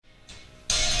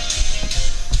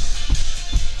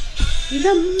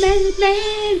the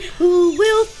man who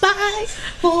will fight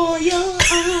for your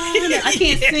honor. I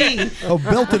can't sing. Oh,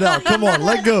 belt it out. Come on,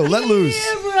 let go, let loose.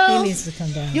 He needs to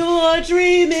come down. You're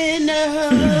dreaming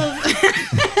of.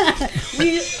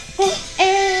 We'll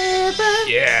forever.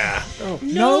 Yeah.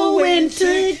 Knowing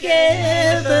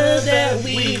together that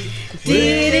we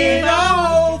did it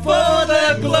all for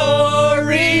the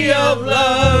glory of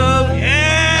love. Yeah.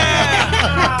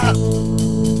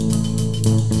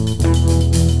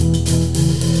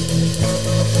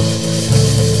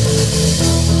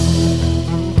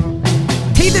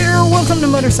 Hey there, welcome to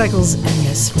Motorcycles and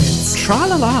Yes Friends.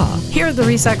 Tra-la-la. Here at the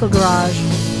Recycle Garage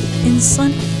in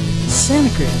sunny Santa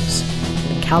Cruz,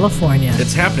 California.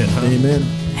 It's happening, huh? Amen.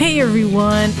 Hey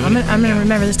everyone, I'm gonna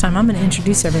remember this time. I'm gonna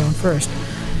introduce everyone first.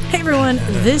 Hey everyone,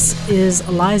 this is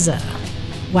Eliza.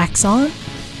 Wax on,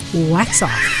 wax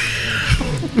off.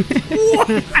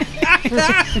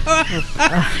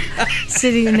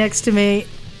 Sitting next to me,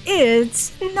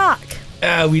 it's Knock.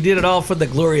 We did it all for the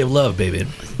glory of love, baby.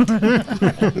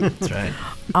 That's right.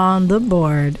 On the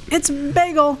board, it's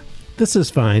Bagel. This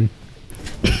is fine.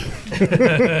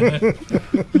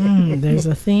 There's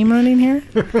a theme running here.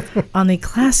 On the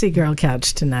classy girl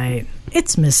couch tonight,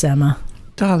 it's Miss Emma.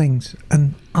 Darlings,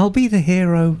 and I'll be the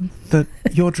hero that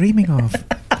you're dreaming of.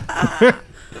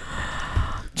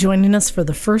 Joining us for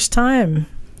the first time,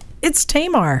 it's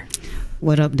Tamar.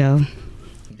 What up, though?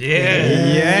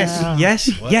 Yeah.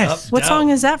 Yes. What song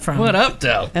is that from? What up,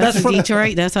 Del? That's from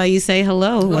Detroit. That's how you say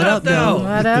hello. What up, though?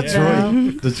 What up,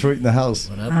 though? Detroit in the house.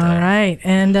 What up, All right,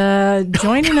 and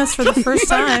joining us for the first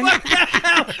time.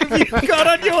 You got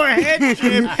on your head,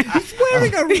 Jim. He's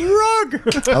wearing a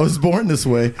rug. I was born this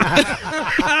way.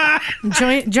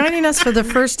 Joining us for the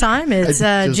first time, it's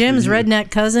Just Jim's for you.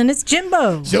 redneck cousin. It's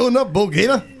Jimbo. Showing up, Bo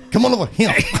Gator. Come on over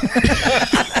here.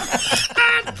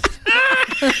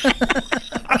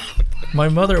 My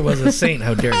mother was a saint.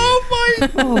 How dare you?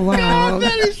 Oh, wow.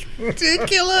 That is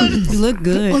ridiculous. You look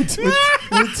good. with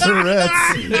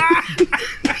Tourette's.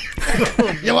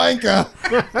 You anchor.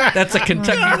 That's a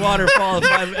Kentucky waterfall if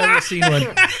I've ever seen one.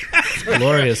 It's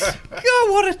glorious.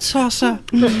 God, what a tosser.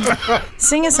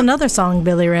 Sing us another song,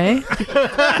 Billy Ray.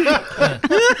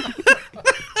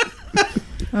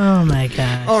 Oh my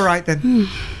god. All right, then.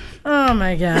 Oh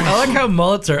my god. I like how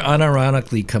mullets are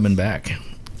unironically coming back.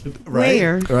 Right?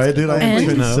 Where? Right, dude. I And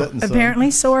ain't set in sun.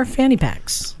 apparently, so are fanny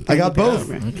packs. I got both.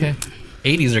 Okay.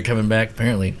 80s are coming back,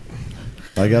 apparently.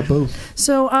 I got both.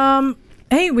 So,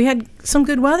 hey, we had some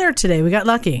good weather today. We got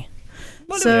lucky.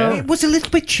 So, It was a little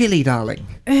bit chilly, darling.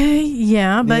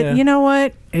 yeah, but Yeah. you know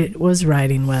what? It was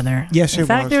riding weather. Yes, In it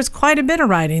fact, was. there's quite a bit of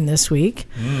riding this week.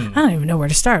 I don't even know where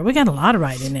to start. We got a lot of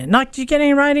riding in. Knock, did you get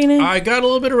any riding in? I got a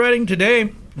little bit of riding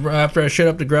today. After I shut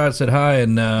up the garage, said hi,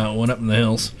 and went up in the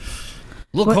hills.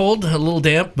 A little cold, a little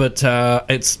damp, but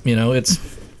it's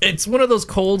one of those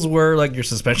colds where like your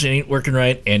suspension ain't working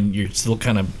right, and you're still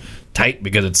kind of tight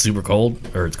because it's super cold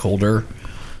or it's colder.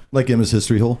 Like Emma's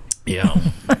history hole. Yeah.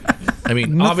 I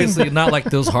mean, obviously not like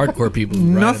those hardcore people. who ride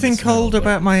in the Nothing snow, cold but-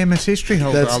 about my MS history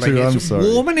hole, That's darling. true, I'm It's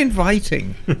sorry. warm and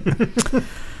inviting.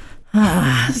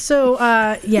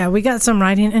 So, yeah, we got some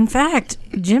riding. In fact,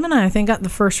 Jim and I think, got the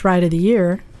first ride of the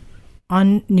year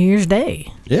on New Year's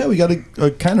Day. Yeah, we got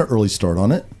a kind of early start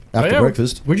on it after Oh, yeah.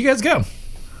 breakfast. Where'd you guys go?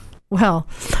 Well,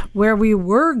 where we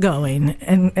were going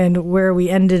and where we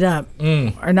ended up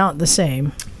are not the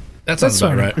same. That sounds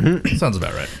about That's right. Sounds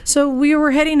about right. So we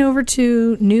were heading over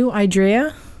to New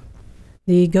Idria,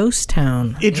 the ghost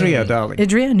town. Idria, darling.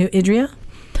 New Idria.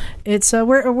 It's how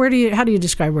do you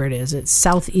describe where it is? It's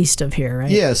southeast of here, right?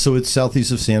 Yeah, so it's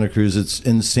southeast of Santa Cruz. It's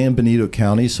in San Benito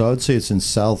County, so I would say it's in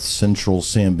south central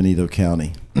San Benito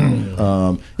County.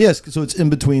 Yes, so it's in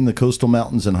between the coastal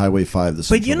mountains and Highway 5. The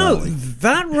But you Central know, Valley.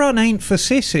 that run ain't for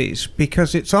sissies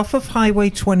because it's off of Highway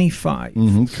 25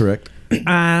 Correct.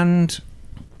 and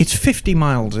it's 50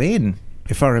 miles in,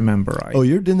 if I remember right. Oh,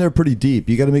 you're in there pretty deep.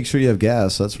 You got to make sure you have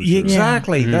gas. That's for sure.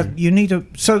 Exactly. That you need a.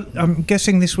 So I'm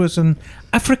guessing this was an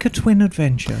Africa Twin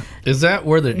adventure. Is that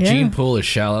where the Yeah. gene pool is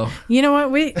shallow? You know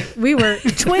what? We were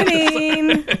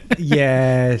twinning.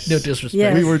 Yes. No disrespect.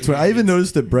 Yeah. We were. I even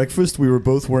noticed at breakfast we were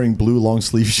both wearing blue long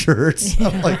sleeve shirts.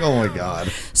 I'm like, oh my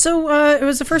god. So it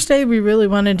was the first day we really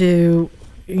wanted to,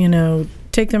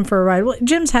 take them for a ride. Well,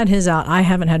 Jim's had his out. I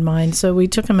haven't had mine. So we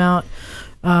took him out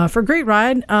for a great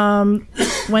ride.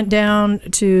 Went down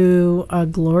to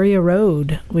Gloria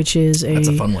Road, which is That's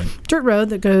a fun one. dirt road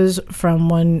that goes from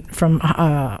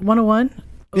 101.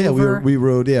 Yeah, over we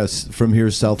rode from here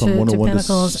south on to 101 to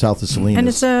Pinnacles. south of Salinas. And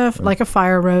it's like a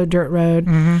fire road, dirt road.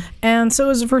 And so it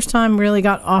was the first time we really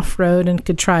got off road and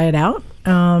could try it out.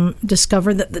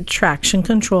 discovered that the traction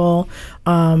control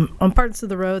on parts of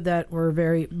the road that were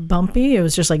very bumpy, it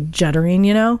was just like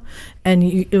juddering, and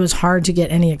it was hard to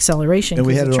get any acceleration. And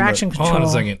we because had the it on traction control. Hold on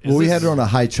a second. Well, we had it on a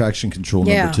high traction control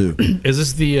number 2. Is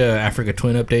this the Africa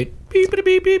Twin update? Beep, beep,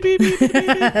 beep, beep, beep, beep, beep.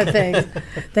 Thanks.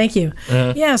 Thank you.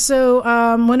 Yeah, so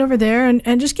went over there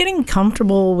and just getting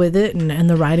comfortable with it and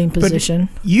the riding position.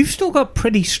 But you've still got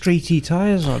pretty streety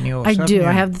tyres on yours. I do. You?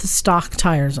 I have the stock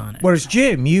tires on it. Whereas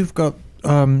Jim, you've got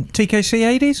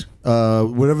TKC 80s?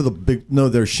 Whatever the big... No,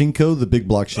 they're Shinko, the big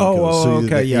block Shinko. Oh, so either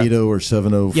okay, the yeah. 80 or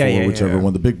 704, whichever yeah.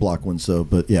 one. The big block ones, though.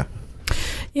 But, yeah.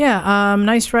 Yeah,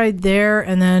 nice ride there,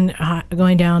 and then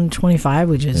going down 25,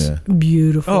 which is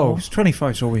beautiful. Oh,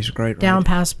 25 is always a great ride. Down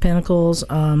past Pinnacles.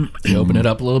 You open it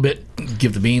up a little bit,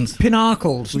 give the beans.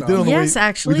 Pinnacles. We did on the Yes, way,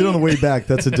 actually. We did on the way back.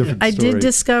 That's a different I story. did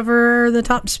discover the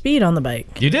top speed on the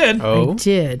bike. You did? I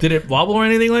did. Did it wobble or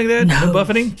anything like that? No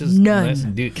buffeting? Just None. Nice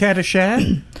and deep. Care to share?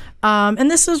 And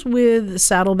this is with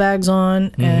saddlebags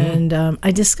on, and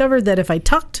I discovered that if I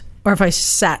tucked or if I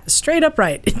sat straight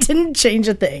upright, it didn't change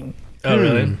a thing. Oh,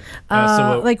 really?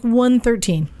 Like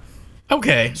 113.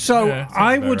 Okay. So Yeah, sounds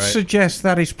I about would right. suggest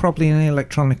that is probably an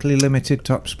electronically limited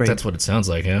top speed. That's what it sounds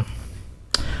like, yeah.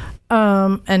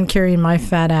 And carrying my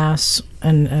fat ass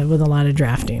and with a lot of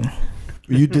drafting.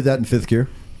 You did that in 5th gear?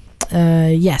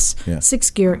 Yes. Yeah.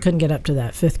 6th gear, it couldn't get up to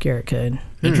that. 5th gear, it could.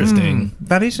 Interesting.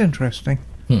 That is interesting.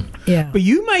 Yeah. But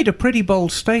you made a pretty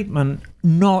bold statement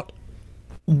not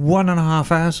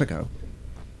 1.5 hours ago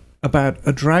about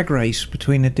a drag race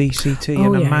between a DCT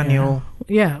and a manual.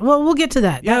 Yeah. Well, we'll get to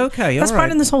that. Yeah, okay, That's all part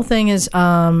right. of this whole thing is It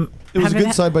was a having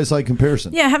good side-by-side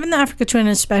comparison. Yeah, having the Africa Twin,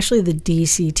 especially the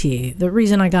DCT. The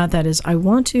reason I got that is I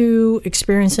want to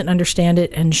experience it and understand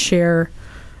it and share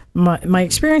my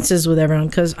experiences with everyone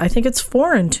because I think it's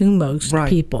foreign to most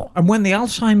people. And when the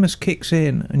Alzheimer's kicks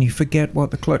in and you forget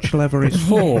what the clutch lever is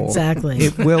for, Exactly.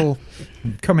 it will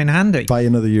come in handy. By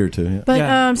another year or 2, yeah. But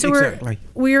Yeah, so exactly.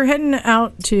 we're heading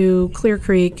out to Clear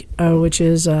Creek, which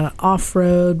is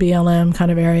off-road BLM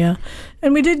kind of area,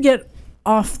 and we did get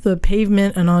off the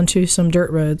pavement and onto some dirt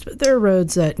roads, but there are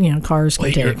roads that cars can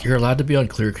Wait, take. you're allowed to be on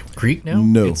Clear Creek now?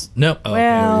 No. No. Oh,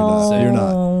 Well, You're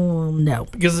not. no.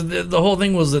 because the whole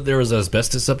thing was that there was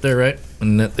asbestos up there, right?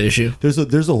 Isn't that the issue? There's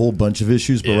a whole bunch of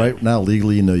issues, but right now,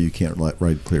 legally, you can't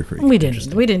ride Clear Creek. We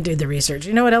didn't do the research.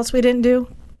 You know what else we didn't do?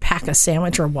 Pack a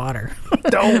sandwich or water.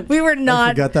 We were I not.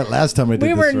 forgot that last time I did We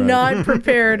this were ride. not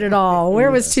prepared at all. Where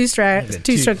was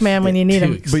two-stroke man when you need Too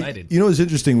him? excited. But it's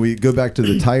interesting. We go back to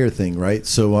the tire thing, right?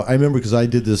 So I remember because I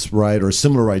did this ride or a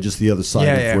similar ride just the other side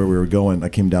of where we were going. I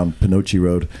came down Pinocchi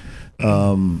Road.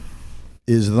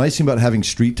 Is the nice thing about having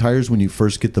street tires when you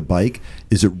first get the bike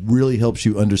is it really helps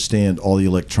you understand all the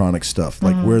electronic stuff,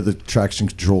 like where the traction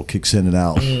control kicks in and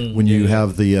out. When you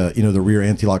have the the rear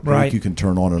anti-lock brake, Right. you can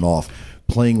turn on and off.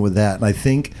 Playing with that, and I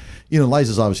think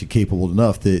Liza's obviously capable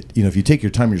enough that if you take your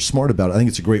time, and you're smart about it. I think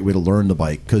it's a great way to learn the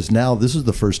bike because now this is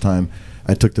the first time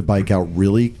I took the bike out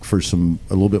really for a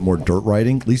little bit more dirt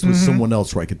riding, at least with someone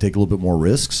else where I could take a little bit more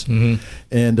risks, and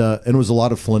it was a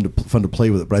lot of fun to play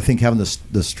with it. But I think having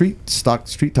the stock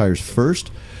street tires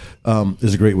first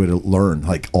is a great way to learn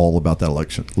like all about that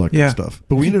electric stuff.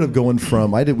 But we ended up going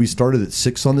we started at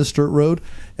 6 on this dirt road,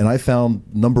 and I found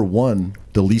number 1,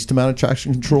 the least amount of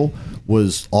traction control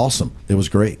was awesome. It was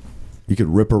great. You could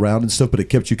rip around and stuff, but it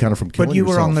kept you kind of from killing But you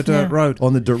yourself. were on the dirt road.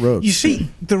 On the dirt road. You see,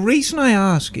 the reason I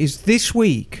ask is this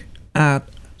week at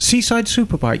Seaside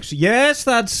Superbikes. Yes,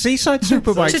 that's Seaside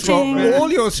Superbikes for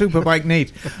all your superbike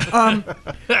needs.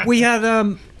 We had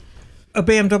a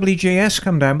BMW GS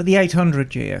come down, but the 800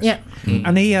 GS. Yeah.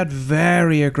 And he had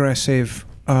very aggressive.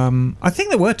 I think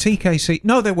there were TKC.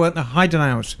 No, there weren't. The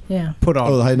Heidenauers Yeah. put on.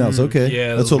 Oh, the high notes. Okay.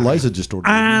 Yeah, That's those what are- Liza just ordered.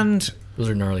 And Those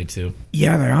are gnarly too.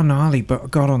 yeah, they are gnarly,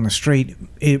 but God, on the street,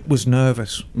 it was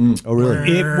nervous. Oh,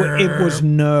 really? It was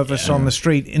nervous on the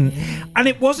street, and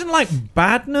it wasn't like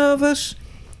bad nervous.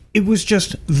 It was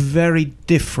just very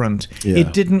different. Yeah.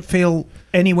 It didn't feel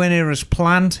anywhere near as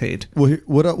planted. Well,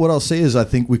 what I'll say is I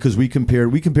think because we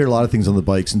compared a lot of things on the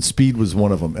bikes, and speed was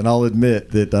one of them. And I'll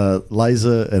admit that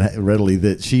Liza and readily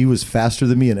that she was faster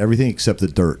than me in everything except the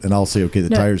dirt. And I'll say, okay, the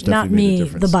tires not definitely made me, a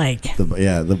difference. the bike.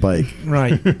 The bike.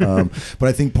 Right. But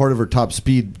I think part of her top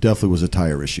speed definitely was a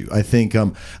tire issue. I think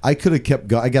I could have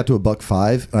kept. I got to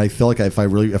 $1.05, and I felt like if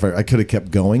I could have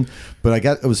kept going, but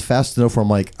it was fast enough where I'm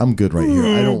like, I'm good right here.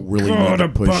 I don't really need to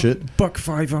push it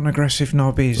 $1.05 on aggressive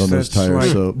knobbies. on those That's tires. like,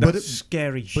 So, that's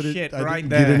scary but shit I right didn't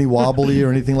there. get any wobbly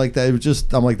or anything like that. It was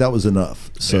just I'm like that was enough.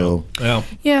 So. Well,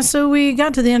 Yeah, so we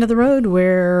got to the end of the road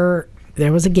where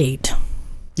there was a gate.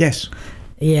 Yes.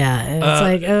 Yeah, it's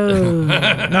like, oh.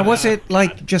 Now, was it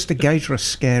like just a gate or a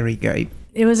scary gate?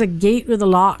 It was a gate with a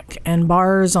lock and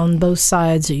bars on both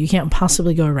sides, so you can't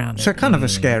possibly go around it. So kind of a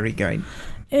scary gate.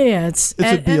 Yeah, it's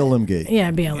a BLM gate. Yeah,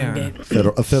 BLM gate.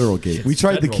 A federal gate. We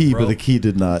tried the key, but the key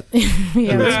did not. We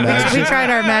tried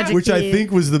our magic which key. I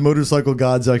think was the motorcycle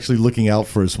gods actually looking out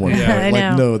for us one day. I Like,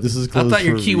 know. no, this is I closed. thought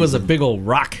your for key was a big old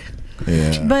rock.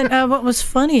 Yeah. But what was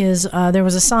funny is there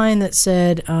was a sign that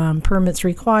said permits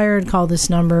required, call this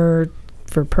number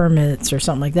for permits or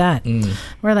something like that.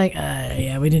 We're like,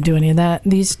 yeah, we didn't do any of that.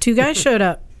 These two guys showed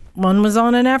up. One was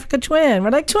on an Africa Twin. We're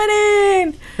like,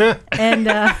 twinning!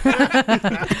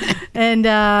 And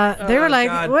they were like,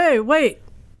 God. wait,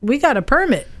 we got a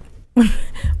permit.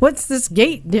 What's this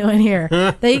gate doing here?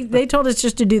 They told us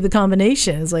just to do the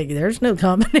combination. It's like, there's no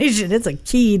combination. It's a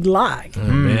keyed lock. Oh,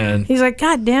 man. He's like,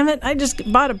 God damn it, I just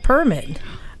bought a permit.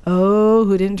 Oh,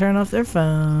 who didn't turn off their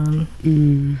phone?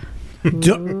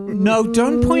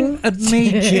 Don't point at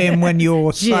me, Jim, when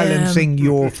you're silencing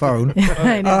your phone.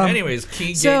 I know. Anyways,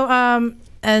 key gate.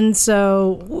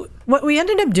 So, what we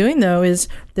ended up doing though is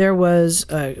there was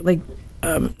it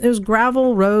was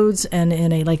gravel roads and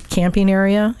in a like camping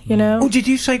area, you know. Oh, did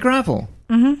you say gravel?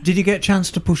 Mm-hmm. Did you get a chance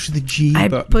to push the G I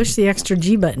button? pushed the extra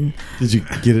G button. Did you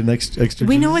get an extra?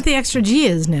 We G? know what the extra G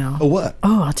is now. Oh, what?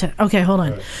 Oh, I'll tell. Okay, hold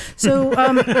on. So,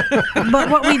 but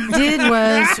what we did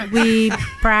was we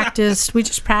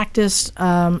just practiced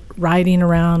riding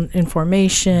around in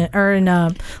formation or in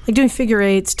like doing figure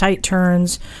eights, tight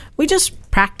turns. We just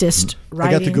practiced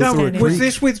riding. got to go through a Was creek.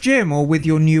 this with Jim or with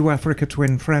your new Africa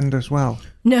Twin friend as well?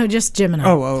 No, just Jim and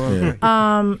I.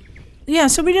 Okay. Yeah,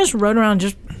 so we just rode around,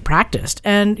 just practiced.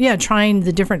 And yeah, trying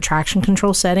the different traction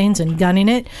control settings and gunning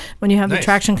it. When you have the Nice.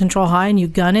 traction control high and you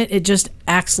gun it, it just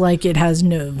acts like it has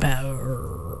no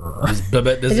power.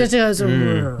 It just goes.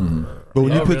 But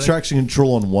when you put really? traction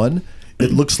control on one,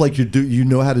 it looks like you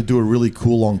know how to do a really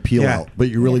cool long peel Yeah. out, but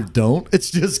you really don't. It's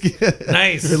just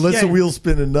Nice. It lets the Yeah. wheel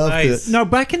spin enough. Nice. That, No,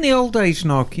 back in the old days,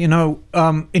 Knock,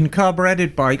 in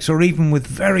carburetted bikes or even with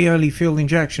very early fuel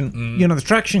injection, the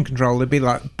traction control, they'd be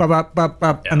like, bub, bub, bub,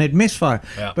 bub, and it'd misfire.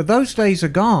 Yeah. But those days are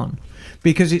gone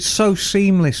because it's so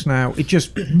seamless now. It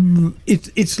just,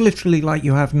 it's literally like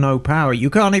you have no power.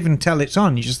 You can't even tell it's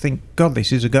on. You just think, God,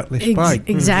 this is a gutless bike.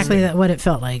 Exactly what it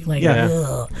felt like. Like,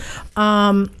 Yeah.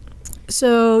 ugh.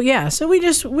 So we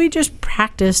just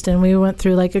practiced and we went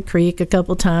through like a creek a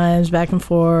couple times back and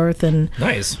forth and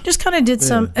Nice. just kind of did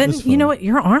some. it And was you know fun. what?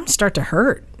 Your arms start to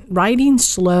hurt. Riding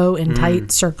slow in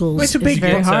tight circles Well, it's a is big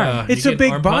very It's, hard. you It's a get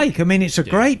big arm pump? bike. I mean, it's a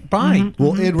great bike.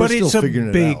 well, and we're But still it's a figuring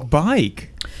it big out. bike.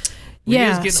 Were you guys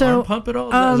Yeah. getting So arm pump at all?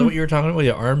 Is that what you were talking about? With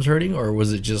your arms hurting, or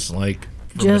was it just like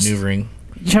from Just- maneuvering?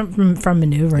 jump from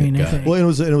maneuvering. I think. Well, it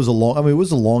was a long. I mean, it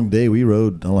was a long day. We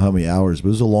rode I don't know how many hours, but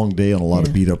it was a long day on a lot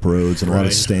of beat up roads and a lot of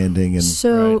Right. standing and.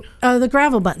 So the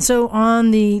gravel button. So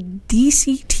on the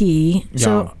DCT,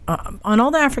 so on all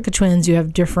the Africa Twins, you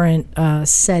have different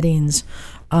settings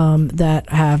that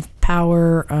have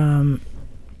power,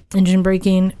 engine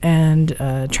braking, and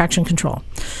traction control.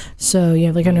 So you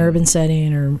have like an urban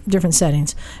setting or different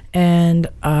settings. And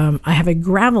I have a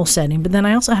gravel setting, but then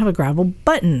I also have a gravel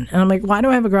button. And I'm like, why do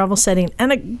I have a gravel setting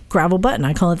and a gravel button?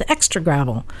 I call it the extra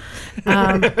gravel.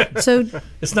 So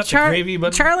It's not the gravy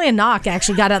button. Charlie and Knock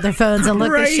actually got out their phones and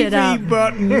looked this shit up.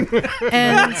 button.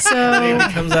 And so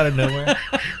It comes out of nowhere.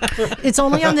 it's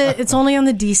only on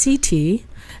the DCT,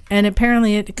 and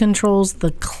apparently it controls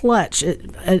the clutch.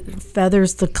 It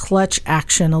feathers the clutch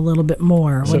action a little bit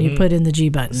more when you put in the G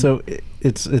button. So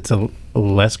it's a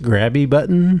less grabby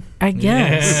button. I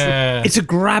guess. Yeah. It's a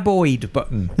graboid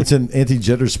button. It's an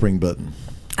anti-jitter spring button.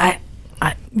 I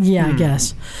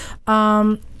guess.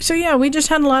 So yeah, we just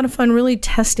had a lot of fun really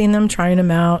testing them, trying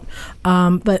them out.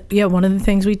 But yeah, one of the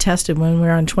things we tested when we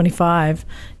were on 25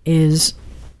 is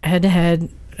head-to-head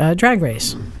drag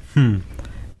race.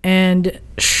 And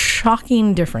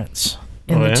shocking difference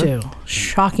in Oh, the yeah? two.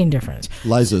 Shocking difference.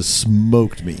 Liza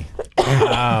smoked me.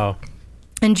 Wow.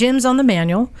 And Jim's on the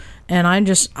manual, and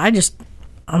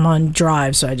I'm on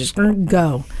drive, so I just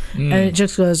go, and it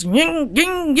just goes ying,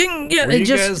 ying, ying, yeah. Were It you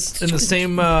just guys in the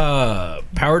same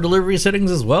power delivery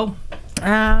settings as well?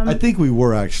 I think we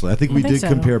were actually. I think we think did so.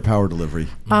 compare power delivery.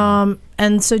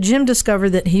 and so Jim discovered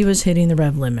that he was hitting the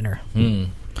rev limiter,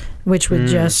 which would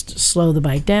just slow the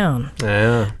bike down.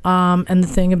 Yeah. And the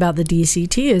thing about the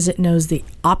DCT is it knows the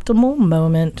optimal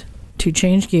moment to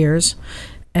change gears.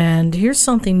 And here's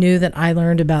something new that I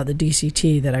learned about the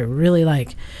DCT that I really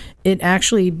like. It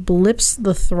actually blips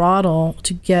the throttle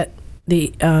to get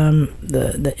the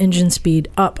engine speed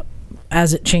up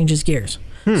as it changes gears,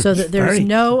 so that there's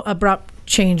no abrupt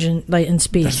change in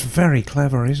speed. That's very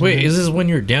clever, isn't it? Wait, is this when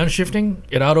you're downshifting?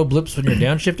 It auto blips when you're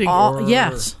downshifting? Or...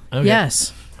 Yes. Okay.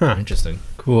 Yes. Huh. Interesting.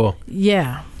 Cool.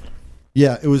 Yeah.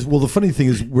 Yeah, it was. Well, the funny thing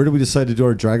is, where did we decide to do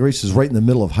our drag race? Is right in the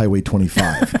middle of Highway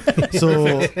 25.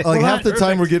 So, half the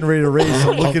time we're getting ready to race,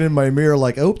 I'm looking in my mirror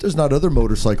like, I hope there's not other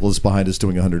motorcyclists behind us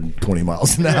doing 120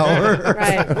 miles an hour.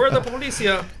 Right. We're the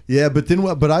policia. Yeah,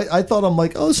 but I thought, I'm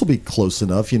like, oh, this will be close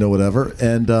enough, whatever.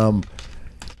 And so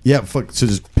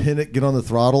just pin it, get on the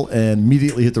throttle, and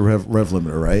immediately hit the rev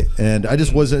limiter, right? And I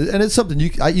just wasn't. And it's something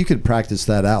you could practice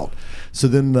that out. So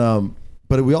then.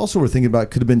 But we also were thinking about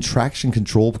could have been traction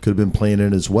control, could have been playing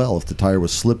in as well. If the tire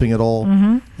was slipping at all,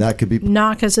 that could be.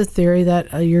 Knock has a theory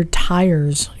that your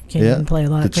tires can play a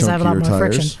lot because they have a lot more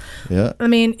tires. friction. Yeah. I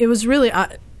mean, it was really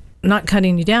not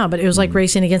cutting you down, but it was like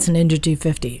racing against an Ninja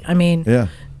 250. I mean,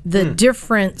 the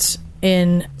difference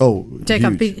in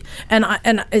takeoff speed,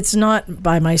 and it's not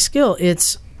by my skill.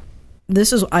 This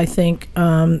is, I think,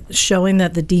 showing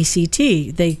that the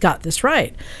DCT, they got this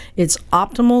right. It's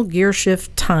optimal gear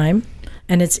shift time.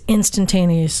 And it's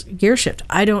instantaneous gear shift.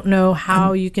 I don't know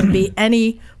how you can be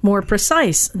any more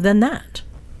precise than that.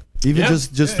 Even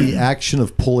just the action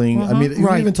of pulling. I mean,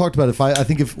 we even talked about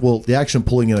the action of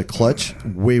pulling in a clutch,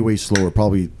 way slower,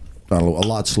 probably, I don't know, a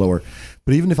lot slower.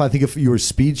 But even if you were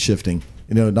speed shifting,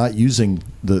 not using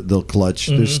the clutch,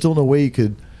 there's still no way you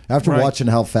could. After watching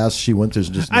how fast she went, there's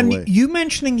just no way. And you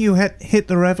mentioning you had hit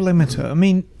the rev limiter, I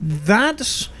mean,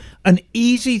 that's an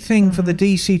easy thing for the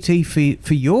DCT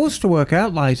for yours to work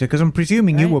out, Liza, because I'm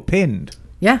presuming you were pinned.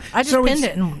 Yeah, I just pinned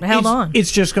it and held on.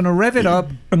 It's just going to rev it up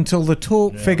until the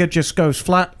torque figure just goes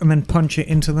flat and then punch it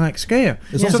into the next gear.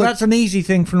 So that's an easy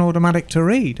thing for an automatic to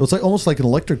read. It's almost like an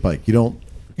electric bike. You don't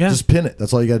just pin it.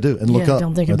 That's all you got to do. And look up.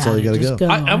 Don't think That's about all you got to go.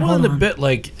 I'm willing to bet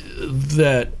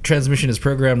that transmission is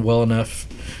programmed well enough.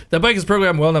 That bike is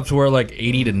programmed well enough to where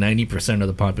 80 to 90% of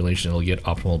the population will get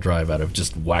optimal drive out of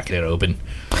just whacking it open.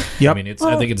 Yep. I mean,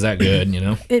 I think it's that good,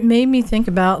 It made me think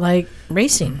about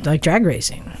racing, like drag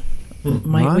racing.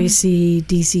 Might we see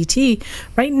DCT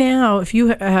right now? If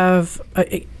you have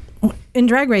in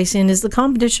drag racing, is the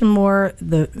competition more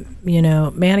the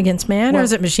man against man, or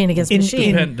is it machine against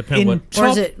machine? Or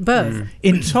is it both?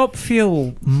 In top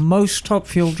fuel, most top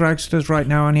fuel dragsters right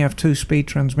now only have 2-speed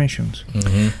transmissions.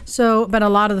 So, but a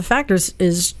lot of the factors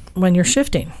is when you're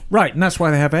shifting, right? And that's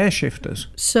why they have air shifters.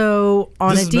 So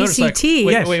on a DCT,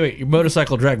 wait,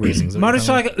 motorcycle drag racing,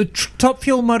 top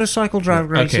fuel motorcycle drag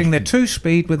racing. They're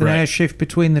 2-speed with an air shift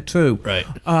between the two, right?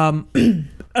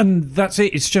 And that's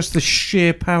it. It's just the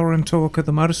sheer power and torque of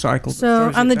the motorcycle.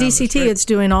 So on the DCT, it's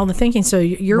doing all the thinking. So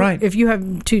you're right. If you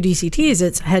have 2 DCTs,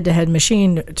 it's head-to-head,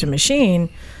 machine to machine.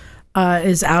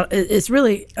 Is out. It's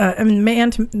really. I mean,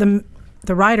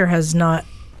 the rider has not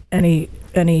any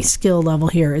skill level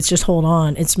here. It's just hold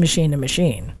on. It's machine to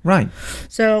machine. Right.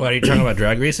 So. What, are you talking about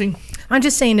drag racing? I'm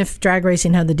just saying, if drag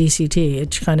racing had the DCT,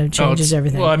 it kind of changes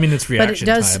everything. Well, I mean, it's reaction but it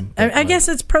does, time. I guess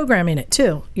it's programming it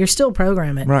too. You're still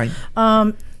programming. Right.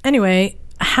 Anyway,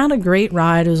 I had a great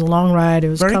ride. It was a long ride. It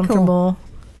was very comfortable.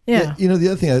 Cool. Yeah. The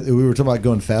other thing, we were talking about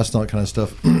going fast and all that kind of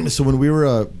stuff. So when we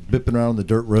were bipping around the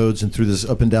dirt roads and through this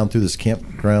up and down through this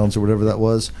campgrounds or whatever that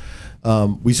was,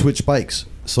 we switched bikes.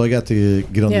 So I got to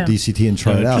get on the DCT and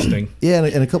try it out. Yeah,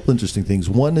 and a couple interesting things.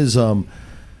 One is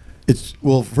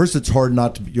first it's hard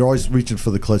not to. You're always reaching for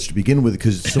the clutch to begin with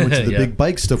because so much of the big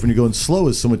bike stuff when you're going slow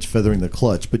is so much feathering the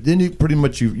clutch. But then you pretty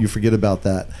much you forget about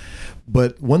that.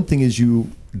 But one thing is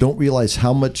you don't realize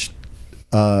how much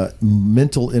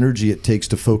mental energy it takes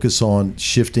to focus on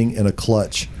shifting in a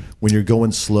clutch when you're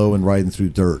going slow and riding through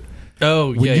dirt.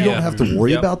 Oh, when you don't have to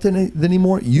worry about that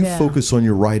anymore, you focus on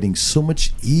your riding so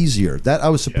much easier. That I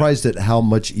was surprised at how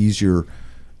much easier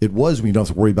it was when you don't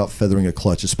have to worry about feathering a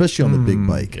clutch, especially on the big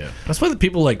bike. Yeah. That's why the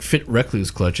people fit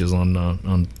Recluse clutches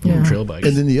on trail bikes.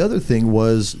 And then the other thing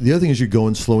is you're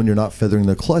going slow and you're not feathering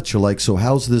the clutch. You're like, so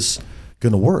how's this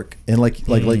going to work? And like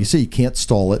you say, you can't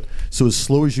stall it. So as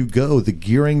slow as you go, the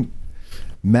gearing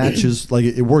matches,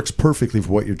 it works perfectly for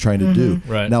what you're trying to do.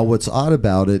 Right. Now, what's odd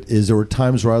about it is there were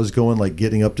times where I was going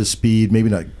getting up to speed, maybe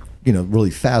not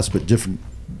really fast, but different,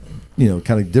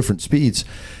 kind of different speeds.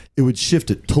 It would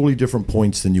shift at totally different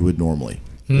points than you would normally.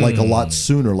 A lot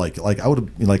sooner. Like I would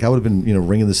have been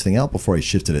ringing this thing out before I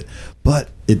shifted it, but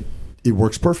it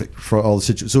works perfect for all the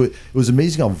situations. So it was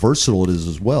amazing how versatile it is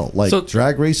as well. So,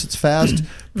 drag race, it's fast.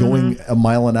 Going a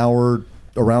mile an hour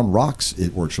around rocks,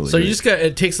 it works really So great. you just got.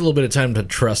 It takes a little bit of time to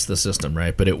trust the system,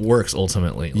 right? But it works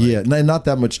ultimately. Like, Yeah, not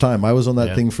that much time. I was on that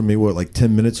Yeah. thing for me, like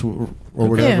 10 minutes or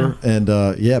whatever. And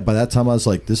by that time I was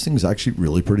like, this thing's actually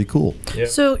really pretty cool. Yeah.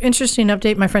 So, interesting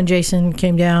update. My friend Jason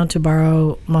came down to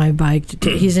borrow my bike.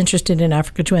 He's interested in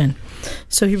Africa Twin.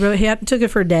 So took it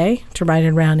for a day to ride it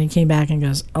around, and he came back and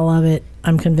goes, I love it.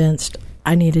 I'm convinced.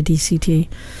 I need a DCT.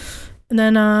 And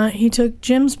then he took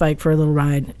Jim's bike for a little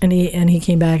ride, and he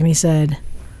came back and he said,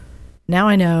 now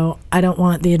I know I don't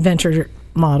want the adventure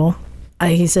model.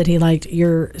 He said he liked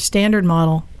your standard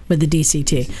model with the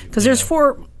DCT, because there's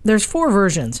four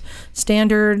versions: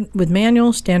 standard with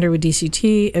manual, standard with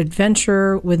DCT,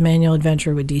 adventure with manual,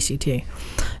 adventure with DCT.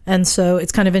 And so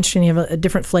it's kind of interesting. You have a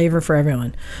different flavor for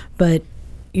everyone, but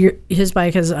his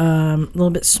bike has a little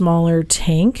bit smaller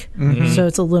tank, so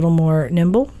it's a little more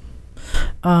nimble.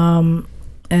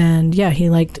 And yeah, he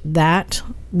liked that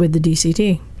with the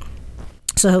DCT.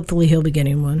 So hopefully he'll be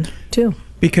getting one too.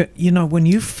 Because, when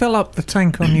you fill up the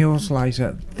tank on yours,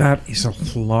 Liza, that is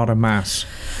a lot of mass.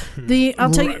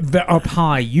 I'll tell you, Up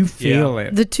high, you feel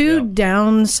it. the two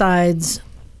downsides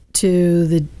to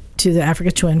the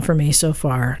Africa Twin for me so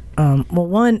far.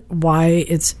 One, why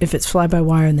if it's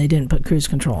fly-by-wire and they didn't put cruise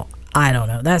control. I don't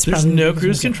know. There's probably no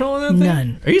cruise control in that thing?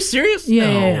 None. Are you serious?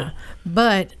 Yeah, No. yeah.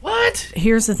 But What?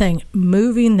 here's the thing: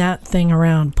 moving that thing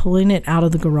around, pulling it out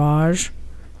of the garage,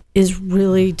 is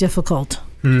really difficult.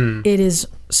 It is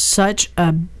such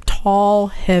a tall,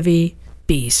 heavy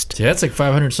beast. Yeah, that's like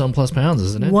 500 some plus pounds,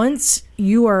 isn't it? Once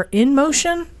you are in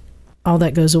motion, all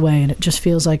that goes away, and it just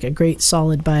feels like a great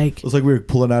solid bike. It was like we were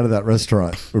pulling out of that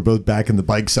restaurant. We're both backing the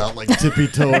bikes out like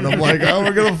tippy-toe, and I'm like, oh,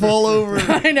 we're going to fall over.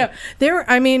 I know.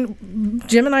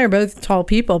 Jim and I are both tall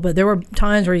people, but there were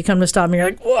times where you come to stop and you're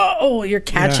like, whoa, you're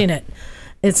catching it.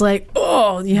 It's like,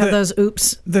 you have those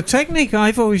oops. The technique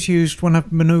I've always used when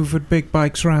I've maneuvered big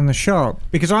bikes around the shop,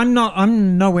 because I'm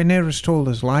nowhere near as tall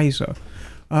as Liza,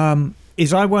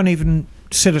 is I won't even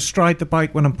sit astride the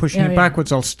bike when I'm pushing it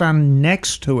backwards. I'll stand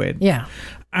next to it. Yeah.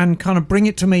 And kind of bring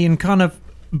it to me and kind of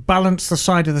balance the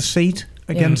side of the seat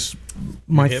against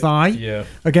my thigh,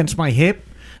 against my hip,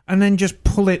 and then just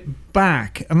pull it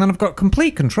back. And then I've got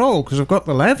complete control because I've got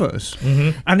the levers.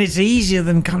 And it's easier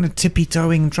than kind of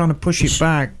tippy-toeing and trying to push it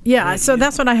back. Yeah, so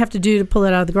that's what I have to do to pull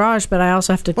it out of the garage, but I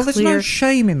also have to Well, clear... there's no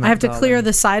shame in that, I have to clear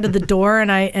the side of the door,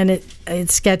 and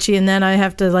it's sketchy, and then I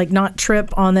have to not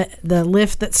trip on the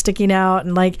lift that's sticking out,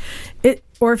 and it.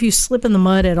 Or if you slip in the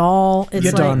mud at all, it's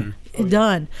You're done.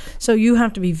 Done. So you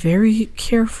have to be very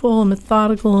careful and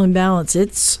methodical and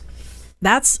balanced.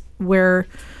 That's where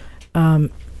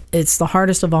it's the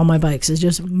hardest of all my bikes, is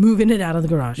just moving it out of the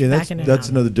garage. Yeah, backing it that's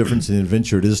out. another difference in the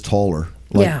adventure. It is taller,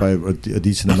 by a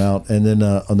decent amount. And then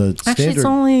on the Actually, standard, it's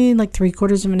only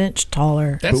 3/4 of an inch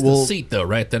taller. That's the seat, though,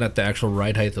 right? They're not the actual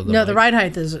ride height of the No, bike. the ride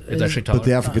height is actually taller. but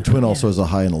the Africa Twin also has a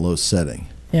high and a low setting.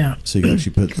 Yeah. So you can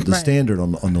actually put the Right. standard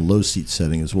on the low seat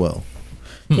setting as well.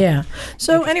 Yeah.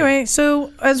 So anyway,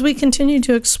 as we continue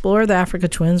to explore the Africa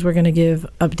Twins, we're going to give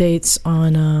updates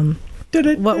on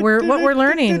what we're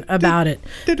learning about it,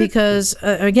 because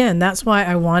again, that's why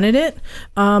I wanted it,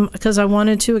 because I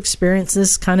wanted to experience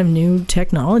this kind of new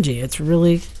technology. It's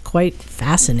really quite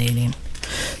fascinating.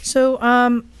 So I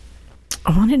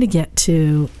wanted to get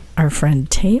to our friend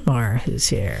Tamar, who's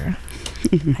here.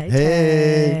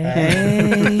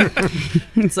 Hey.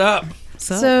 What's up?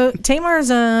 So Tamar's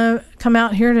come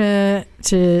out here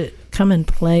to come and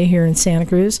play here in Santa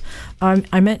Cruz.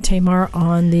 I met Tamar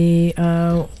on the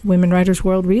Women Riders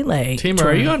World Relay. Tamar,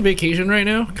 are you on vacation right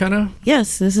now? Kind of?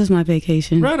 Yes, this is my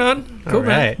vacation. Right on. Cool, All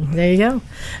right. There you go.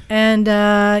 And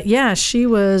she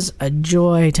was a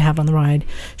joy to have on the ride.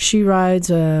 She rides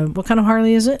what kind of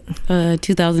Harley is it?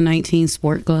 2019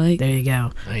 Sport Glide. There you go.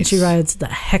 Nice. And she rides the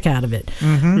heck out of it.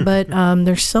 But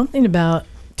there's something about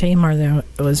Tamar that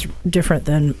was different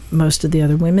than most of the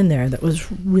other women there that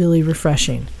was really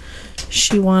refreshing.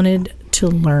 She wanted to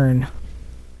learn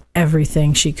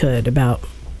everything she could about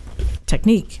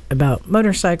technique, about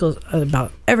motorcycles,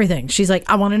 about everything. She's like,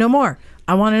 I want to know more.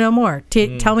 I want to know more.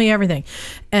 Tell me everything.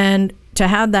 And to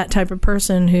have that type of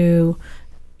person who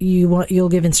you'll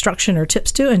give instruction or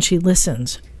tips to, and she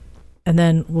listens, and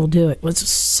then will do it, was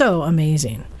so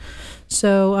amazing.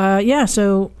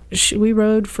 So we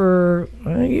rode for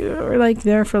you were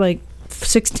there for 12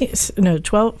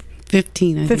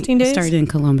 15. I 15 think. days? Started in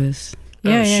Columbus.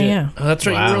 Yeah. Oh, that's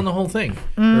right. You Wow. were on the whole thing.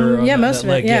 Yeah, most of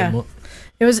it. Yeah,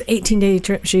 it was an 18-day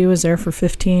trip. She was there for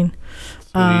 15.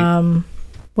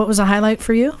 What was a highlight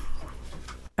for you?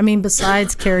 I mean,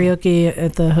 besides karaoke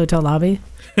at the hotel lobby.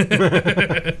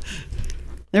 There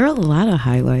were a lot of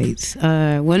highlights.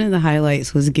 One of the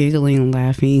highlights was giggling and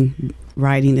laughing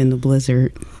riding in the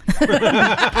blizzard.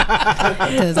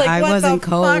 Because I wasn't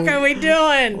cold. What the fuck are we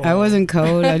doing? I wasn't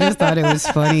cold. I just thought it was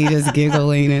funny, just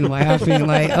giggling and laughing,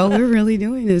 like, "Oh, we're really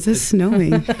doing this. It's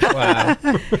snowing." Wow.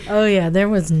 Oh yeah, there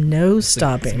was no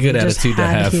stopping. It's a good We just attitude to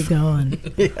had have. keep going.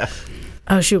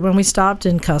 Oh shoot! When we stopped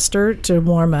in Custer to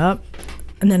warm up,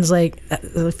 and then it's like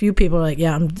a few people were like,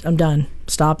 "Yeah, I'm done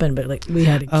stopping," but like we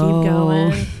had to keep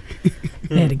going.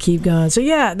 We had to keep going. So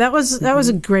yeah, that was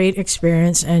a great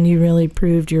experience, and you really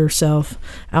proved yourself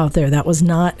out there. That was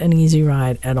not an easy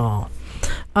ride at all.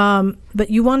 But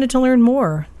you wanted to learn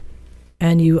more,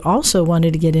 and you also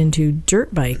wanted to get into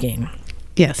dirt biking.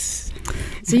 Yes.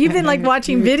 So you've been like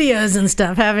watching videos and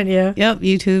stuff, haven't you? Yep.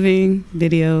 YouTubing,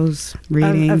 videos,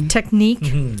 reading. Of technique.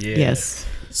 Yeah. Yes.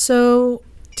 So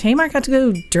Tamar got to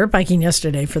go dirt biking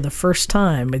yesterday for the first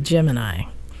time with Jim and I.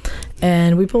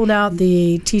 And we pulled out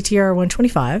the TTR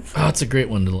 125. Oh, it's a great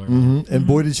one to learn. Mm-hmm. And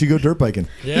boy, did she go dirt biking.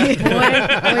 Yeah.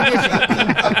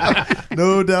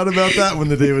 No doubt about that when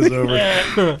the day was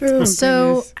over.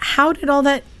 So how did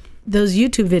those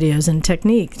YouTube videos and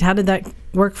technique, how did that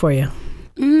work for you?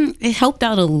 It helped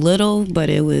out a little, but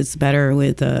it was better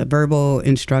with verbal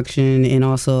instruction and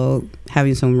also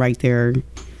having someone right there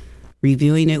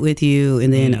reviewing it with you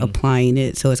and then applying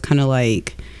it. So it's kind of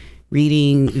like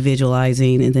reading,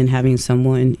 visualizing, and then having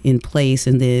someone in place.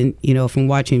 And then, from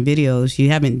watching videos, you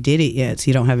haven't did it yet, so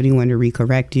you don't have anyone to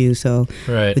recorrect you. So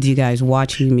with you guys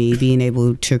watching me, being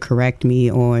able to correct me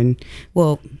on,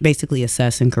 basically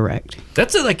assess and correct.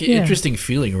 That's an interesting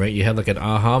feeling, right? You have like an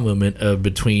aha moment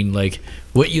between like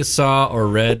what you saw or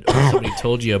read or somebody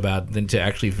told you about, then to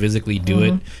actually physically do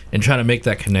it and try to make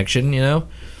that connection,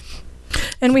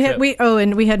 And we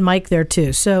had Mike there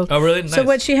too. So really? Nice. So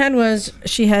what she had was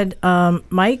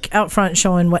Mike out front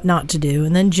showing what not to do,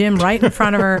 and then Jim right in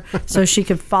front of her so she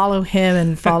could follow him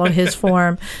and follow his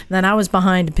form. And then I was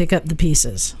behind to pick up the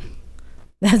pieces.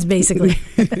 That's basically.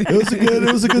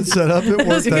 It was a good setup. It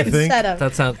worked, I think.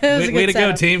 That sounds way to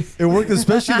go, team. It worked,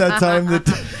 especially that time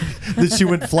that she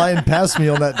went flying past me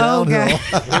on that downhill.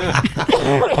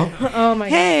 Oh my!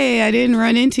 Hey, I didn't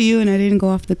run into you, and I didn't go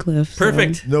off the cliff. So.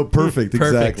 Perfect. No, perfect.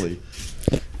 Exactly.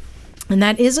 And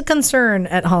that is a concern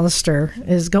at Hollister,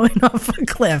 is going off a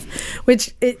cliff.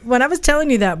 Which, when I was telling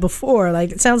you that before,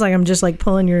 like it sounds like I'm just like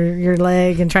pulling your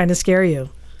leg and trying to scare you.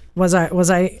 Was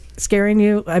I scaring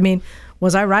you? I mean,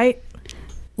 was I right?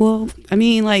 Well, I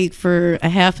mean, like for a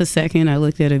half a second, I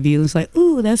looked at a view and was like,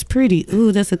 "Ooh, that's pretty.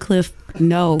 Ooh, that's a cliff."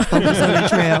 No, focus on the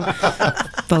trail.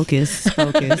 Focus.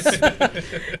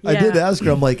 I did ask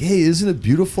her. I'm like, "Hey, isn't it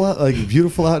beautiful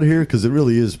out here? Because it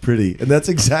really is pretty." And that's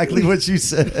exactly what she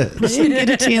said. I didn't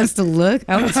get a chance to look.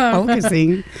 I was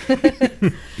focusing.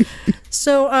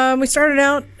 So we started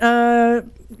out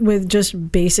with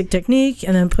just basic technique,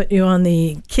 and then put you on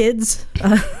the kids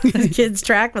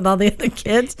track with all the other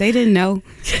kids. They didn't know.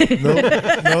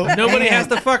 No. Nobody has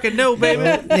to fucking know, baby.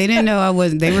 They didn't know I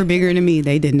wasn't. They were bigger than me.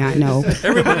 They did not know.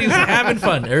 Everybody's having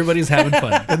fun.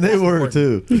 And they were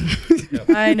too.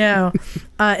 I know.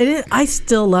 I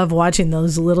still love watching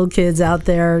those little kids out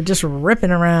there just ripping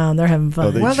around. They're having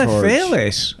fun. They're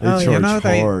fearless. They charge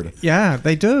hard.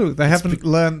 They do. They haven't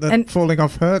learned that falling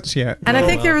off hurts yet. And I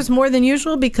think there was more than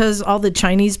usual because all the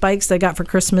Chinese bikes they got for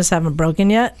Christmas haven't broken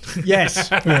yet. Yes.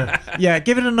 Yeah,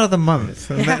 give it another month.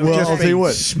 And that will Well, just I'll tell you be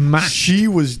what. smashed. She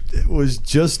was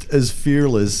just as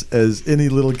fearless as any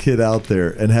little kid out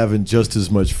there, and having just as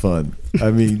much fun.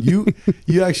 I mean, you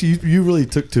really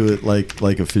took to it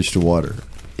like a fish to water.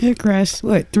 It crashed,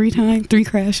 3 times? 3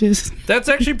 crashes. That's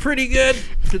actually pretty good,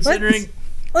 considering.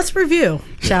 Let's review,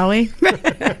 shall we?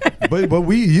 But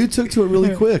you took to it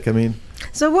really quick. I mean,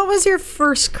 So what was your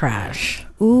first crash?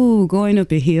 Ooh, going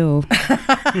up a hill.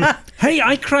 Hey,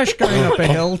 I crashed going up a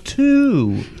hill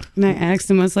too. And I asked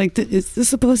him, I was like, "Is this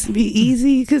supposed to be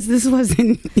easy? Because this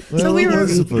wasn't." well, we it were-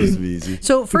 was supposed to be easy.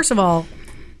 So first of all,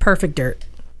 perfect dirt.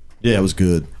 Yeah, it was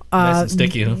good. Nice and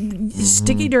sticky, huh?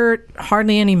 Sticky dirt,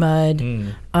 hardly any mud.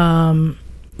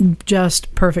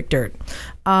 Just perfect dirt.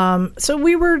 So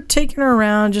we were taking her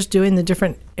around, just doing the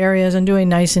different areas and doing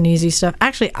nice and easy stuff.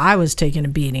 Actually, I was taking a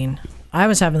beating. I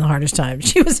was having the hardest time.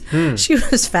 She was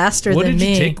faster What than did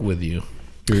me. you take with you?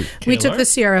 Your We took KLR? the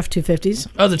CRF 250s.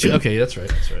 Oh, okay, that's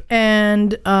right.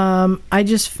 And I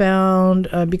just found,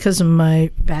 because of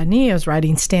my bad knee, I was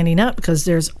riding standing up because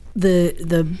there's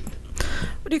the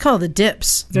what do you call the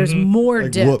dips? There's more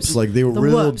Like dips. whoops, like they were The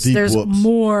real whoops. deep There's whoops.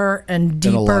 more and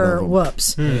a lot deeper of them.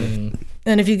 whoops.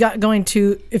 And if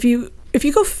you if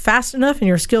you go fast enough and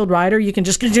you're a skilled rider, you can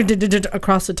just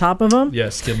across the top of them. Yeah,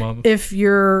 skim on them. If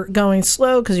you're going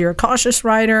slow because you're a cautious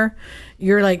rider,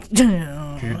 you're like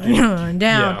down.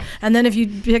 Yeah. And then if you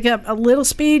pick up a little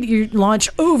speed, you launch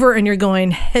over and you're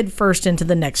going head first into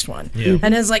the next one. Yeah.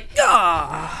 And it's like,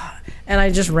 and I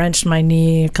just wrenched my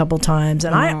knee a couple times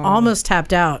and I almost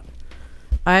tapped out.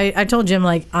 I told Jim,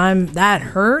 like, that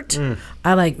hurt.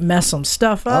 I like messed some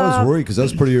stuff up. I was worried because that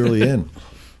was pretty early in.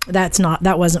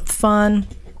 That wasn't fun.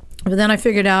 But then I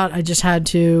figured out I just had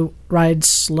to ride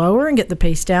slower and get the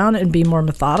pace down and be more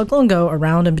methodical and go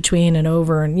around and between and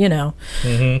over and,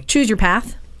 choose your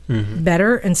path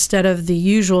better instead of the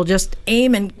usual just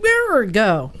aim and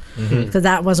go. Because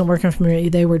that wasn't working for me.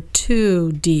 They were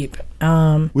too deep.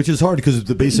 Which is hard because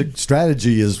the basic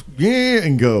strategy is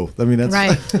and go. I mean, that's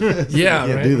right. Yeah,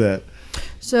 you can't do that.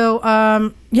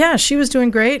 So, she was doing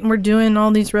great and we're doing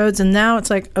all these roads. And now it's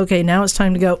like, okay, now it's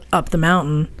time to go up the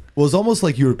mountain. Well, it's almost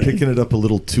like you were picking it up a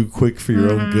little too quick for your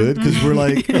own good because we're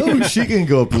like, oh, she can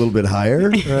go up a little bit higher,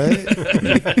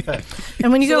 right?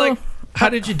 And when you go... how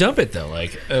did you dump it, though?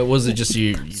 Like, was it just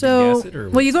you So, gas it, or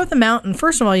well, you go up the mountain.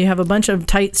 First of all, you have a bunch of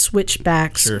tight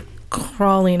switchbacks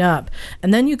crawling up.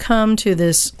 And then you come to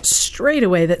this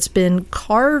straightaway that's been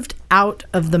carved out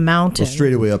of the mountain. Well,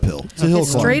 straight away uphill. It's a hill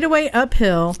climb. Straight away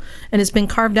uphill, and it's been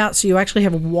carved out so you actually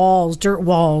have walls, dirt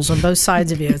walls on both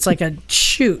sides of you. It's like a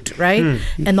chute, right?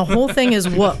 And the whole thing is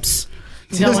whoops.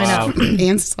 Going up.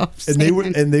 And soft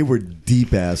And they were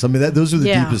deep ass. I mean, those are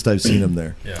the deepest I've seen them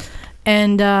there. Yeah.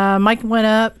 And Mike went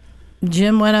up,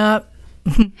 Jim went up.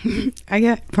 I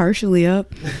got partially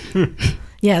up.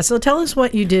 Yeah, so tell us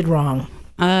what you did wrong.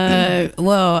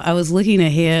 Well, I was looking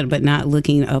ahead, but not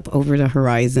looking up over the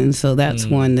horizon. So that's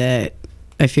one that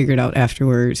I figured out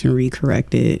afterwards and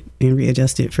recorrected and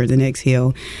readjusted for the next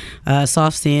hill.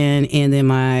 Soft sand, and then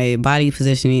my body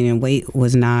positioning and weight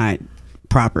was not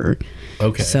proper.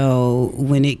 Okay. So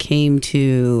when it came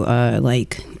to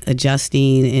like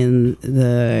adjusting in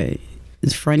the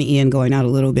front end going out a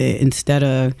little bit, instead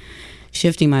of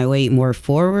shifting my weight more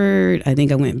forward, I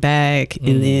think I went back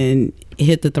and then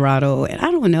hit the throttle. And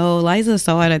I don't know, Liza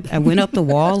saw it. I went up the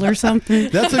wall or something.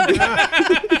 That's a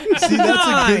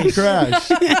good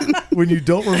crash. When you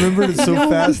don't remember it so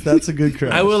fast, that's a good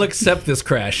crash. I will accept this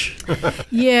crash.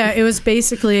 Yeah, it was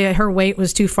basically her weight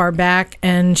was too far back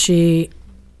and she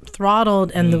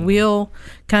throttled and the wheel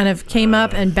kind of came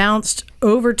up and bounced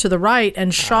over to the right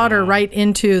and shot her right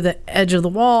into the edge of the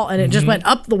wall, and it just went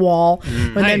up the wall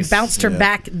and then bounced her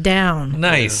back down.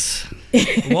 Nice.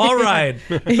 Wall ride.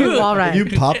 Wall ride. You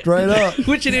popped right up.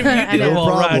 Which you did a wall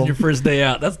ride on your first day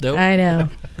out. That's dope. I know.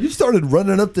 You started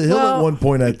running up the hill at one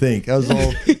point, I think. I was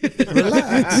all,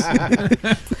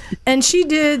 relax. And she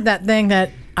did that thing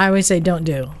that I always say don't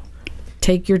do.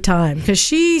 Take your time, because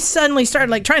she suddenly started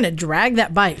like trying to drag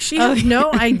that bike. She has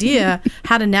no idea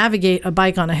how to navigate a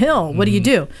bike on a hill. What do you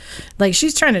do? Like,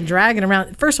 she's trying to drag it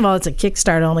around. First of all, it's a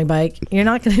kickstart only bike. You're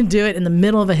not going to do it in the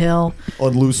middle of a hill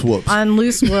On loose whoops.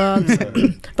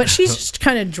 But she's just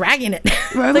kind of dragging it.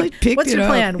 Well, Like, picked what's it your up.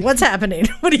 plan? What's happening?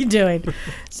 What are you doing?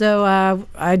 So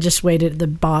I just waited at the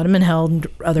bottom and held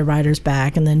other riders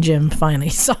back, and then Jim finally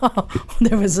saw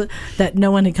that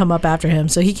no one had come up after him,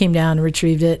 so he came down and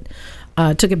retrieved it.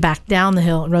 Took it back down the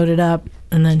hill and rode it up,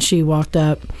 and then she walked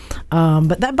up.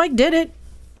 But that bike did it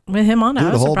with him on it.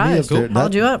 I was hauled me surprised. up there.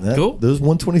 Hauled you up. Cool. Those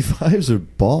 125s are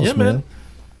balls, Yeah, man. man.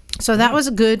 So that was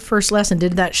a good first lesson.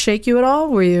 Did that shake you at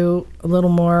all? Were you a little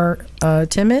more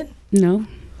timid? No.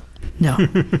 No.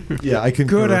 Yeah, I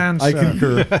concur. Good answer. I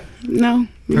concur. No.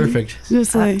 Perfect.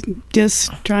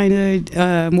 Just trying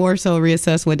to more so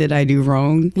reassess what did I do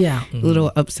wrong. Yeah. A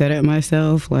little upset at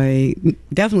myself. Like,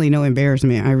 definitely no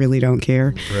embarrassment. I really don't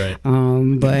care. Right.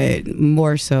 But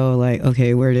more so like,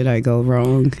 okay, where did I go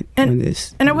wrong on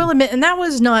this? And I will admit, and that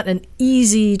was not an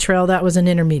easy trail. That was an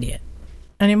intermediate.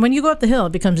 I mean, when you go up the hill,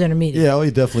 it becomes intermediate. Yeah,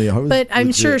 we definitely. But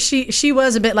I'm sure she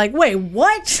was a bit like, wait,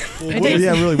 what?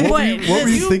 Yeah, really. What were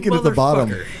you thinking at the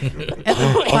bottom? At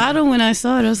the bottom, when I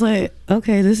saw it, I was like,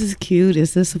 okay, this is cute.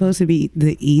 Is this supposed to be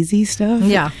the easy stuff?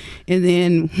 Yeah. And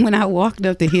then when I walked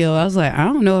up the hill, I was like, I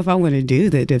don't know if I want to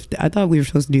do that. I thought we were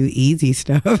supposed to do easy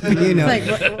stuff. Like,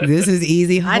 this is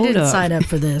easy. I didn't sign up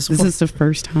for this. This is the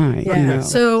first time. Yeah. You know?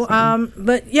 So,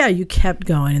 but yeah, you kept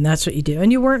going, and that's what you do.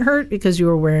 And you weren't hurt because you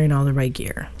were wearing all the right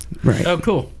gear. Right. Oh,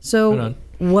 cool. Right So, on.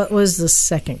 what was the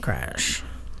second crash?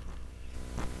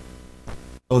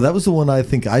 Oh, that was the one I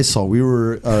think I saw. We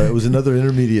were. It was another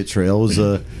intermediate trail. It was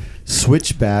a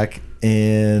switchback,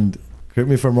 and correct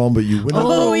me if I'm wrong, but you went.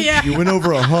 Oh, yeah. You went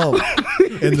over a hump,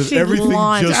 and She everything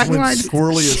launched. just went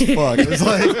squirrely as fuck. It was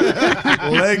like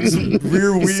legs,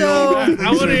 rear wheel. So-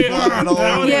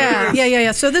 Yeah.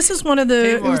 Yeah. So this is one of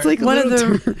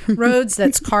the roads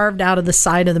that's carved out of the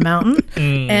side of the mountain,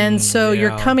 and so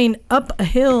you're coming up a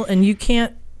hill, and you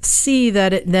can't see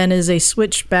that it then is a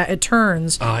switchback. It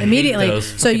turns immediately,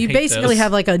 so you basically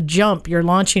have like a jump. You're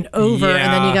launching over,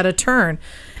 and then you got to turn.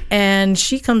 And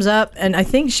she comes up, and I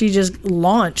think she just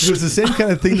launched. It was the same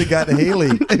kind of thing that got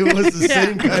Haley. It was the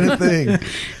same kind of thing.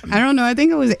 I don't know. I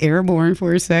think I was airborne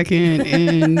for a second,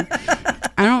 and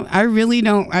I really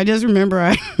don't. I just remember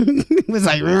I was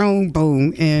like,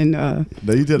 boom, and no,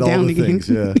 you did all down the again. things.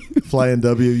 Yeah, flying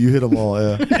W, you hit them all.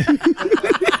 Yeah.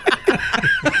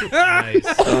 Nice.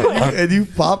 And you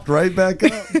popped right back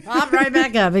up. Pop right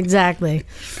back up, exactly.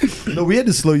 No, we had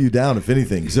to slow you down, if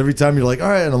anything, because every time you're like, all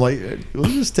right, and I'm like, we'll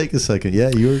just take a second. Yeah,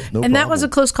 you're no problem. And that was a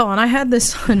close call. And I had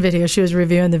this on video. She was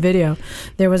reviewing the video.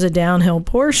 There was a downhill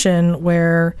portion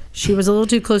where she was a little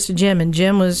too close to Jim, and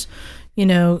Jim was,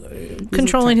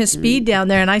 controlling his speed down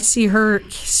there. And I see her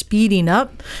speeding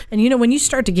up. And, when you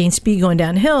start to gain speed going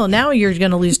downhill, now you're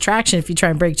going to lose traction if you try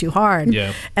and brake too hard.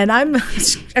 Yeah. And I'm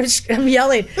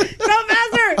yelling, go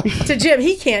faster to Jim.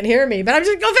 He can't hear me, but I'm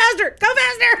just, go faster.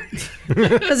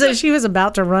 Because she was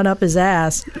about to run up his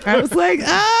ass. I was like,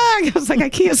 I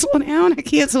can't slow down.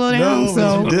 No,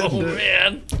 So you didn't. Oh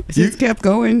man. just kept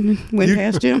going, went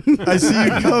past Jim. I see you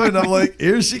coming. I'm like,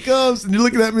 here she comes. And you're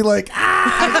looking at me like,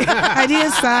 I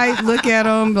did side look at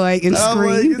him and I'm like,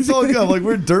 scream. it's all good. I'm like,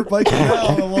 we're dirt biking now.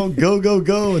 I'm like,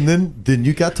 go. And then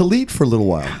you got to lead for a little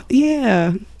while.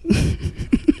 Yeah.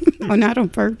 Oh, not on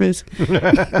purpose.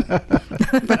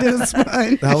 But it was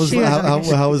fun. How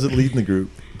was it leading the group?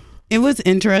 It was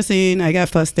interesting. I got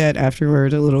fussed at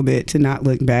afterward a little bit to not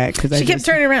look back because She kept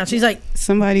turning around. She's like,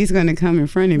 somebody's going to come in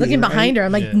front of me. looking behind her.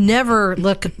 I'm like, never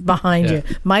look behind you.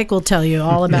 Mike will tell you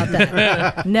all about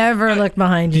that. Never look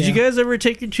behind you. Did you guys ever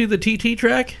take her to the TT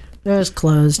track? It was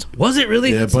closed. Was it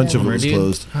really? Yeah, a bunch of it was Dude.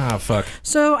 closed. Ah, fuck.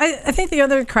 So I think the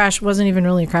other crash wasn't even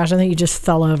really a crash. I think you just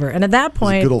fell over. And at that It was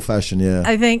point, good old fashioned, yeah.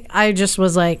 I think I just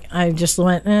went,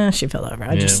 she fell over.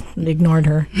 I just ignored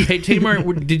her. Hey, Tamar,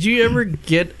 did you ever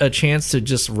get a chance to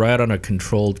just ride on a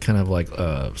controlled kind of like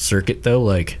circuit, though?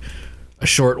 Like a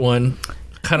short one?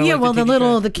 Kind of Yeah, like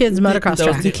well, the kids' motocross that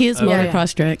was track. The kids' Yeah.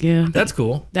 motocross track, yeah. That's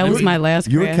cool. That was my last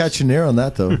You were crash. catching air on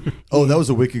that, though. Oh, that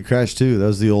was a wicked crash, too. That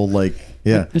was the old,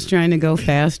 yeah. I was trying to go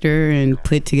faster and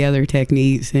put together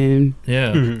techniques, and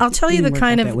Yeah. I'll tell you the Didn't work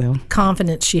kind out of that well.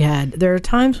 confidence she had. There are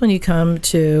times when you come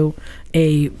to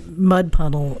a mud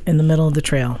puddle in the middle of the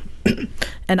trail.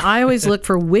 And I always look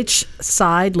for which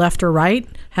side, left or right,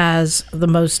 has the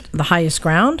highest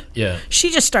ground. Yeah. She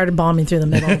just started bombing through the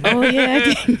middle. oh yeah, I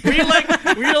did. Were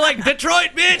you like Detroit,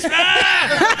 bitch?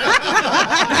 Ah!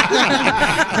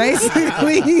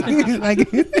 Basically, like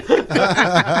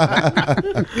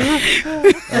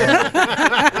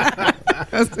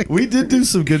We did do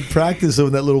some good practice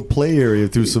in that little play area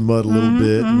through some mud a little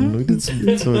bit. And we did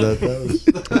some of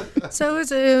that. So it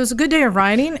was a good day of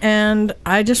riding, and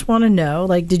I just want to know,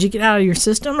 did you get out of your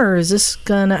system, or is this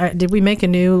did we make a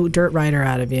new dirt rider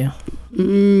out of you?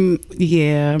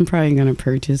 yeah, I'm probably gonna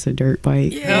purchase a dirt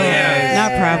bike. Hell yeah.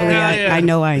 Not probably. Hell yeah. I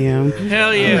know I am.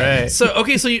 Hell yeah. Right. So,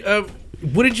 okay, so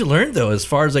what did you learn, though, as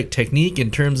far as technique in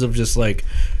terms of just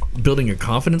building your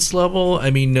confidence level?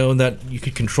 I mean, knowing that you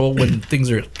could control when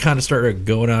things are kind of start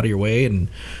going out of your way and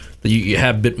that you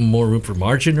have a bit more room for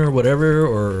margin or whatever,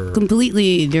 or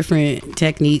Completely different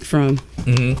technique from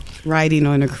riding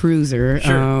on a cruiser.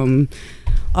 Sure.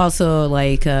 Also,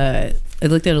 I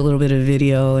looked at a little bit of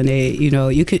video, and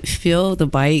you could feel the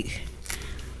bike.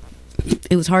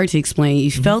 It was hard to explain. You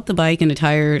felt the bike and the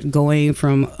tire going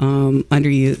from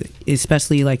under you,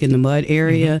 especially in the mud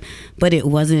area, but it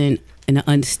wasn't an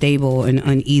unstable and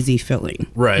uneasy feeling.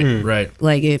 right, right,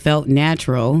 It felt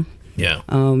natural. yeah,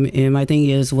 And my thing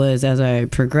was as I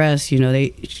progressed,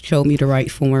 they showed me the right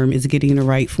form, is getting the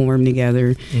right form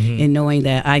together, and knowing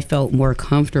that I felt more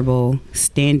comfortable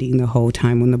standing the whole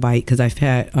time on the bike because I've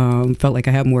had felt like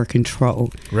I have more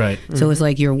control. right. So it's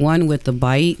you're one with the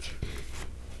bike.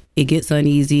 It gets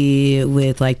uneasy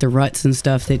with the ruts and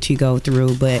stuff that you go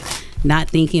through, but not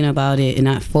thinking about it and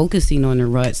not focusing on the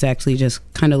ruts, actually just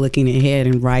kind of looking ahead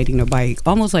and riding a bike,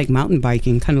 almost like mountain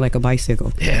biking, kind of like a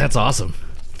bicycle. Yeah, that's awesome.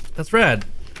 That's rad.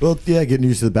 Well, yeah, getting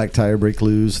used to the back tire, brake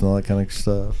loose, and all that kind of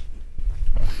stuff.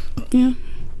 Yeah.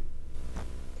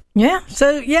 Yeah.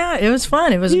 So yeah, it was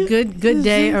fun. It was a good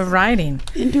day of riding.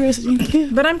 Interesting. Yeah.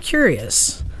 But I'm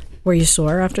curious, were you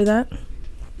sore after that?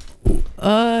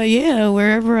 Yeah,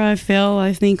 wherever I fell,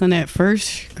 I think on that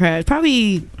first crash,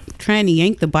 probably trying to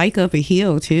yank the bike up a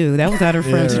hill too. That was out of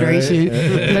frustration.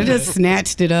 right. I just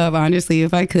snatched it up. Honestly,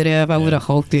 if I could have, I would have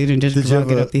hulked it and just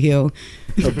drug it up the hill.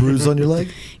 A bruise on your leg?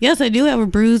 Yes, I do have a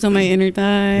bruise on my inner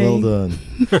thigh. Well done.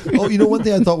 Oh, you know, one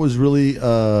thing I thought was really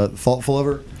thoughtful of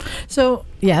her So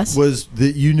yes, was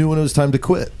that you knew when it was time to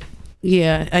quit.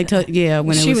 Yeah,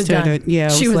 when She it was was time done. to,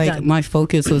 it She was was like done. my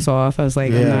focus was off. I was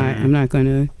like, Yeah. I'm not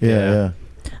gonna. Yeah.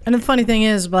 and the funny thing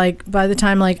is, like by the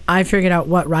time like I figured out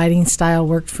what riding style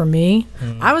worked for me,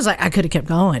 I was like I could have kept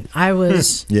going. I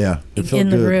was Yeah. It felt in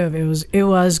the good. groove. It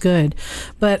was good,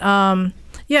 but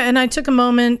yeah. And I took a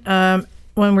moment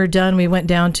when we're done. We went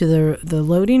down to the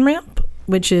loading ramp,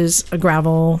 which is a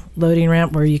gravel loading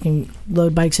ramp where you can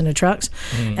load bikes into trucks,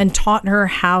 and taught her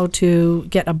how to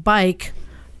get a bike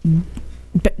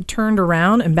turned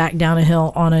around and back down a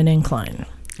hill on an incline.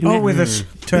 Oh, with us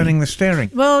turning the steering.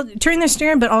 Well, turning the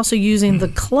steering, but also using the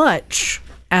clutch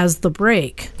as the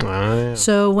brake.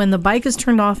 So when the bike is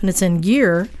turned off and it's in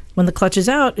gear, when the clutch is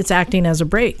out, it's acting as a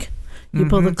brake. You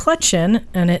pull the clutch in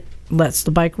and it lets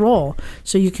the bike roll.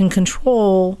 So you can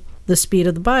control the speed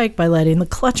of the bike by letting the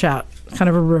clutch out, kind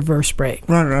of a reverse brake.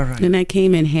 Right. And that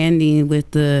came in handy with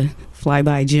the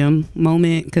flyby gym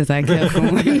moment because I kept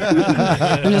going.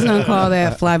 I'm just gonna call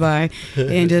that flyby,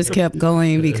 and just kept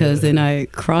going because then I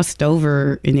crossed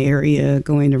over an area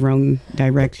going the wrong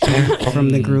direction from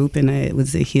the group, and it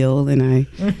was a hill, and I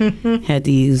had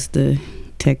to use the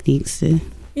techniques to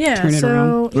turn it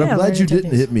around. But I'm glad you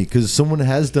didn't hit me because someone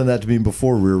has done that to me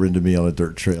before, rear-ended me on a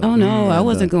dirt trail. Oh no, I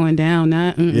wasn't going down.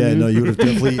 Yeah, no, you would have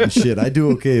definitely eaten shit. I do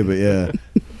okay, but yeah.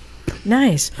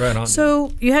 Nice. Right on.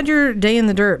 So you had your day in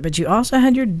the dirt, but you also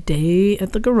had your day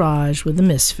at the garage with the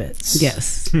Misfits.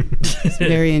 Yes, it's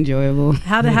very enjoyable.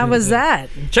 How was that?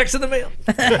 Checks in the mail.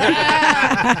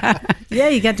 Yeah,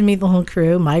 you got to meet the whole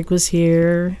crew. Mike was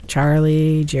here,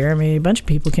 Charlie, Jeremy, a bunch of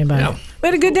people came by. Yeah. We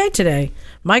had a good day today.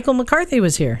 Michael McCarthy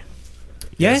was here.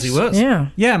 Yes, he was.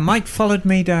 Yeah. Mike followed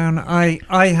me down. I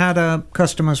had a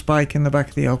customer's bike in the back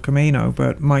of the El Camino,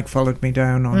 but Mike followed me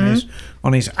down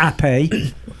on his Ape.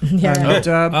 Yeah.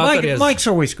 And, Mike's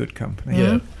always good company.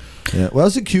 Yeah. Yeah. Well, that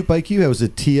was a cute bike you had. Was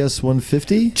it TS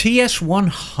 150? TS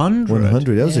 100.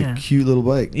 100. That was Yeah. a cute little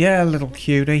bike. Yeah, a little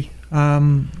cutie.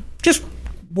 Just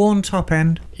worn top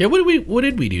end. Yeah, what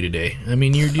did we do today? I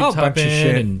mean, you do Oh, top bunch of end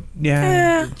shit. and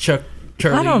Yeah. Charlie.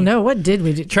 I don't know. What did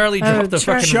we do? Charlie dropped the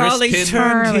fucking Charlie wrist pin.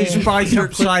 turned his bike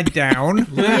upside down.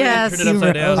 Yes. Turned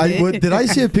it upside down. Did I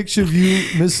see a picture of you,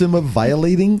 Miss Emma,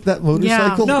 violating that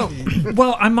motorcycle? No,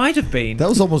 well, I might have been. That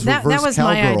was almost That reverse was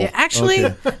my cowgirl. idea. Actually,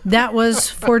 Okay. that was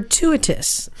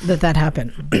fortuitous that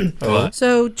happened. What?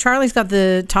 So Charlie's got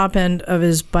the top end of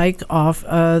his bike off.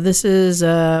 This is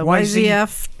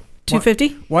YZF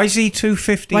 250?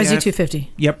 YZ250. YZ250.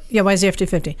 Yep. Yeah, YZF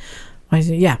 250.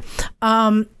 Yeah.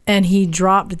 And he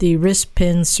dropped the wrist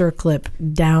pin circlip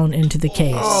down into the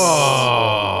case.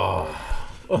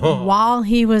 While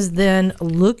he was then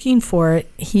looking for it,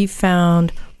 he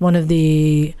found one of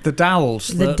the The dowels.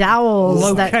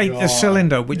 dowels that locate the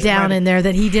cylinder, which down made in there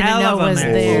that he didn't hell know of a was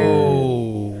mess.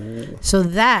 there. So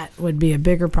that would be a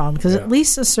bigger problem because at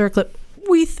least the circlip,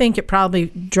 we think it probably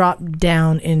dropped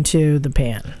down into the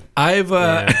pan. I've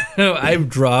I've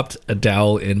dropped a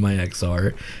dowel in my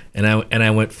XR, and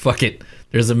I went, fuck it.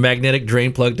 There's a magnetic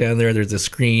drain plug down there. There's a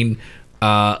screen.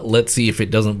 Let's see if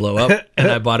it doesn't blow up. And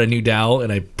I bought a new dowel,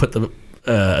 and I put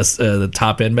the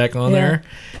top end back on there.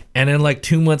 And then like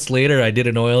 2 months later, I did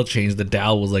an oil change. The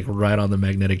dowel was like right on the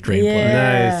magnetic drain plug.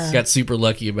 Nice. Got super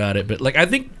lucky about it. But like I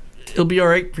think it'll be all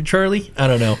right for Charlie. I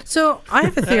don't know. So I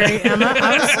have a theory, Emma.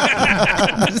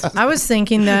 I was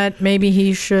thinking that maybe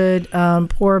he should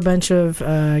pour a bunch of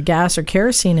gas or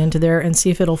kerosene into there and see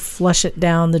if it'll flush it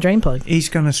down the drain plug. He's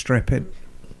going to strip it.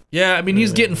 Yeah, I mean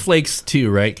he's getting flakes too,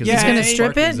 right? 'Cause He's gonna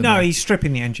strip it? No, he's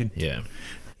stripping the engine. Yeah.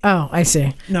 Oh, I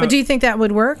see. No. But do you think that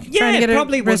would work? Yeah, Trying to get it a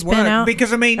probably would wrist pin work out?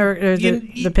 because I mean, or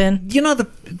the pin. You know,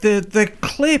 the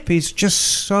clip is just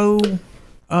so.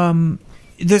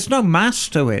 There's no mass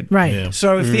to it, Right. Yeah.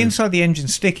 So if the inside of the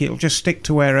engine's sticky, it'll just stick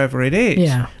to wherever it is,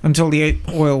 Yeah. until the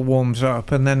oil warms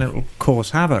up, and then it'll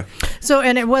cause havoc. So,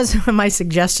 and it was my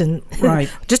suggestion. Right.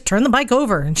 Just turn the bike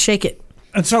over and shake it.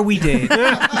 And so we did. Did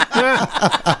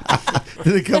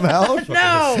it come out?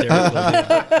 No,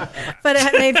 but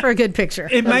it made for a good picture.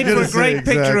 It made for a great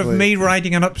picture of exactly. me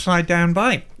riding an upside down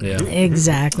bike. Yeah.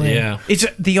 Exactly. Yeah. It's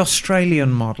the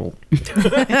Australian model.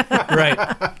 Right.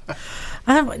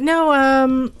 I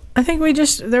think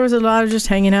there was a lot of just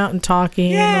hanging out and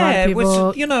talking. Yeah, and a lot of it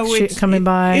was, people it's coming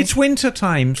by. It's winter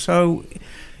time, so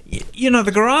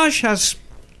the garage has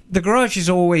the garage is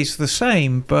always the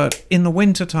same, but in the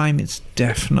wintertime it's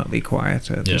definitely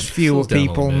quieter. There's fewer slows down a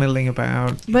people little bit. milling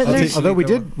about. But there's, Although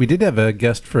we did have a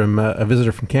guest from a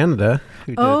visitor from Canada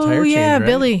who did a tire change, right?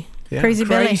 Billy. Yeah.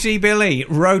 Crazy Billy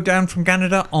rode down from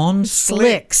Canada on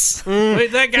slicks.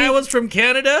 Wait, that guy was from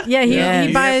Canada? Yeah,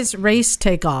 he buys race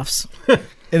takeoffs.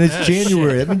 And it's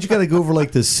January. That means you got to go over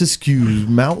like the Siskiyou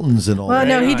Mountains and all Well, that.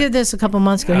 no, he did this a couple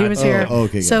months ago. He was here.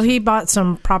 okay, So gotcha. he bought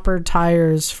some proper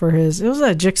tires for his. It was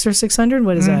a Gixxer 600.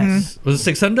 What is that? Was it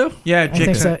 600? Yeah,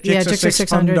 think so. Yeah, Gixxer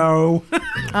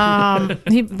 600.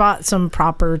 He bought some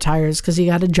proper tires because he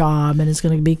got a job and is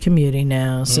going to be commuting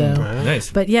now. So,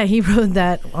 Nice. but yeah, he rode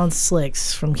that on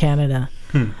slicks from Canada.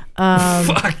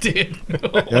 Fuck, dude.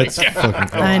 That's fucking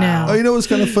cool. I know. Oh, you know what's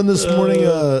kind of fun this morning?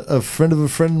 A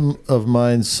friend of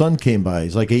mine's son came by.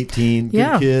 He's like 18,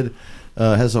 good kid,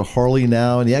 has a Harley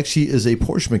now, and he actually is a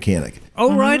Porsche mechanic.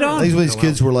 Oh, right on. I think one of these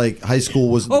kids were like high school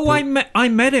wasn't. Oh, I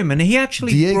met him, and he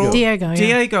actually brought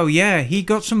Diego. Yeah, he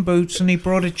got some boots, and he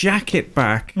brought a jacket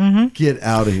back. Get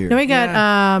out of here. No, he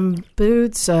got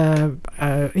boots.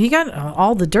 He got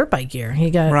all the dirt bike gear. He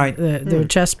got the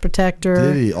chest protector.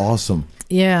 Did he? Awesome.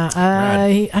 Yeah,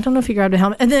 I don't know if he grabbed a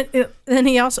helmet, and then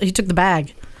he took the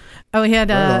bag. Oh, he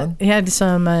had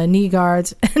some knee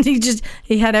guards, and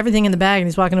he had everything in the bag, and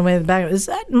he's walking away with the bag. Is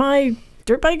that my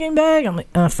dirt biking bag? I'm like,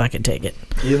 oh, fucking take it.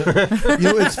 You know,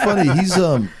 it's funny. He's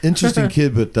interesting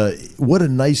kid, but what a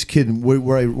nice kid.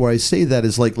 Where I say that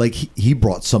is like he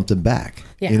brought something back.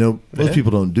 Yeah. You know, most people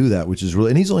don't do that, which is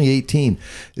really. And he's only 18.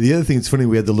 The other thing that's funny,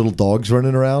 we had the little dogs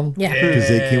running around. Yeah. Because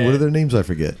they came. What are their names? I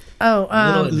forget. Oh,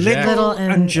 Little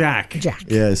and Jack.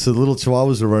 Yeah, so the little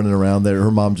chihuahuas are running around there.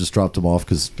 Her mom just dropped him off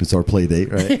because it's our play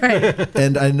date, right? Right.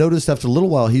 And I noticed after a little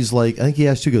while, he's like, I think he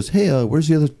asked you, he goes, hey, where's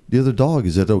the other dog?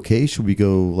 Is that okay? Should we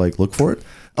go like look for it?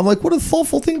 I'm like, what a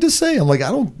thoughtful thing to say. I'm like, I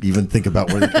don't even think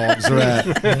about where the dogs are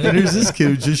at. And here's this kid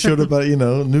who just showed up,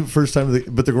 new first time,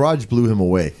 but the garage blew him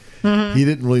away. Mm-hmm. He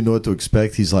didn't really know what to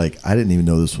expect. He's like, I didn't even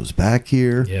know this was back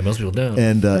here. Yeah, most people don't.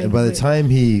 And by the time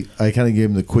I kind of gave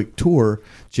him the quick tour,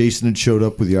 Jason had showed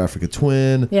up with the Africa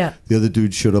Twin. Yeah. The other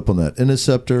dude showed up on that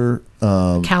Interceptor.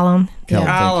 Callum. Thank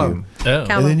Oh.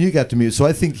 and then you got to meet. So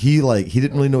I think he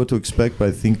didn't really know what to expect. But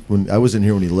I think when I wasn't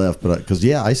here when he left, because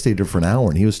I stayed there for an hour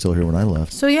and he was still here when I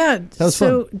left. So yeah, was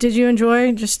fun. Did you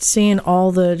enjoy just seeing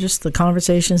all the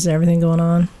conversations and everything going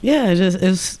on? Yeah, it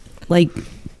was like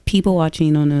people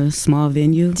watching on a small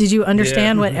venue. Did you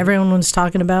understand what everyone was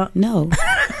talking about? No.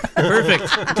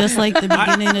 Perfect. Just like the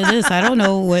beginning of this. I don't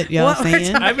know what y'all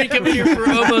saying. I've been coming here for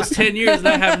almost 10 years and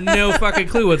I have no fucking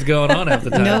clue what's going on half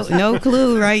the time. No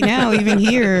clue right now. Even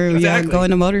here, Exactly. y'all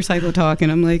going to motorcycle talk,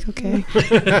 and I'm like, okay.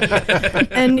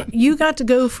 And you got to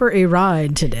go for a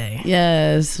ride today.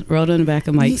 Yes, rode on the back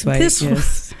of Mike's bike.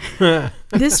 Yes.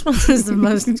 This one was the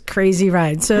most crazy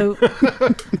ride. So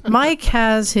Mike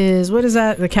has his, what is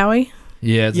that, the Cowie?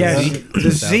 Yeah, it's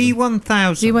The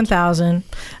Z1000.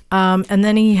 Z1000. And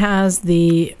then he has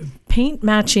the paint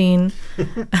matching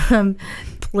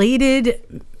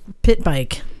plated pit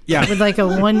bike. Yeah. With like a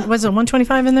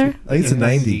 125 in there? I think it's a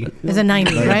 90. It's a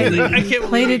 90, right? I can't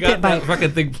believe Plated you got pit that bike.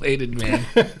 fucking thing plated, man.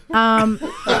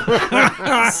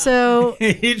 So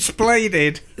It's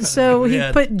plated. he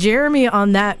Yeah. put Jeremy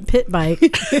on that pit bike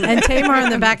and Tamar on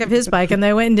the back of his bike, and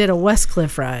they went and did a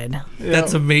Westcliff ride.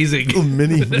 That's amazing. Little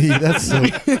mini me. That's so.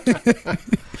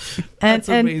 And,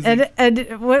 amazing.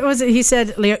 and what was it? He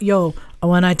said, "Yo,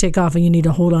 when I take off, you need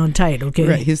to hold on tight, okay?"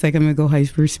 Right. He's like, I'm going to go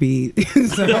hyper speed.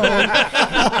 So,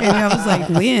 and I was like,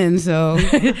 when? So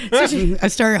I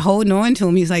started holding on to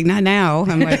him. He's like, not now.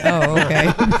 I'm like, oh,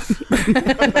 okay.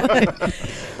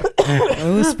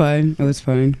 It was fun. It was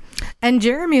fun. And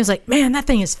Jeremy was like, "Man, that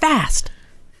thing is fast."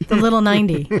 The little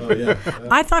 90. Oh, yeah.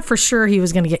 I thought for sure he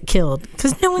was going to get killed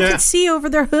because no one can see over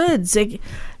their hoods. They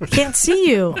can't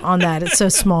see you on that. It's so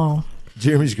small.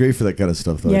 Jeremy's great for that kind of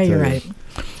stuff, though. Yeah, I tell you're you. right.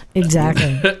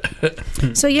 Exactly.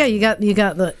 So yeah, you got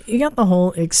the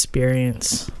whole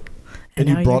experience. And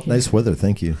now you brought you're here. nice weather.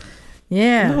 Thank you.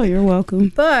 Yeah. Oh, you're welcome.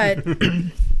 But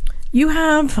you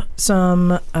have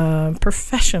some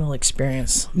professional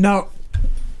experience. Now,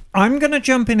 I'm going to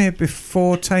jump in here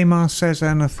before Tamar says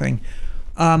anything.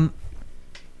 And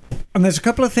there's a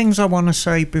couple of things I want to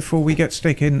say before we get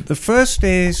sticking. The first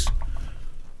is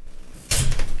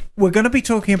we're going to be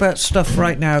talking about stuff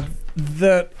right now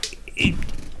that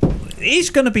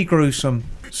is going to be gruesome.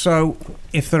 So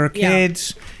if there are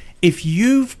kids, if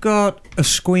you've got a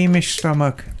squeamish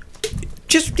stomach,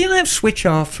 just, switch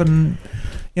off and,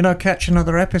 catch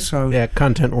another episode. Yeah,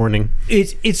 content warning.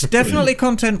 It's definitely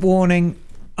content warning.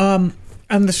 And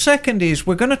the second is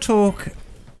we're going to talk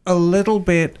a little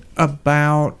bit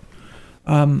about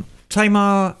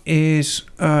Tamar is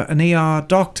an ER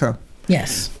doctor.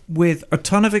 Yes. With a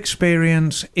ton of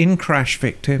experience in crash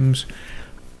victims.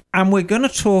 And we're going to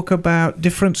talk about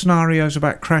different scenarios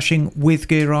about crashing with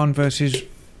gear on versus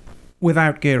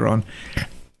without gear on.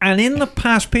 And in the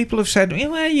past, people have said,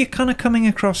 well, you're kind of coming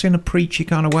across in a preachy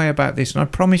kind of way about this. And I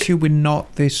promise you we're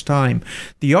not this time.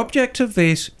 The object of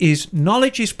this is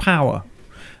knowledge is power.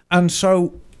 And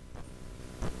so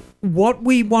what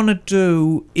we want to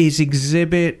do is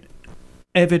exhibit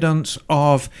evidence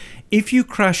of, if you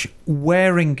crash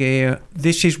wearing gear,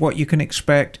 this is what you can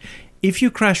expect. If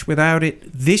you crash without it,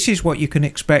 this is what you can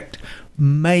expect.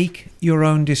 Make your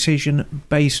own decision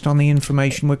based on the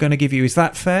information we're going to give you. Is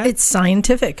that fair? It's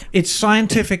scientific. It's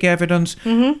scientific evidence.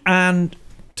 And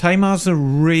Tamar's the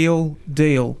real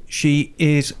deal. She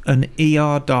is an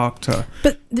ER doctor.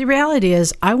 But the reality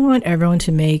is, I want everyone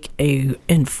to make a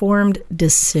informed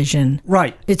decision.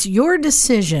 Right. It's your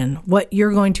decision what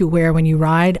you're going to wear when you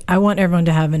ride. I want everyone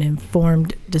to have an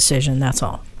informed decision. That's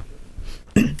all.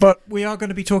 But we are going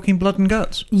to be talking blood and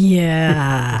guts.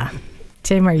 Yeah.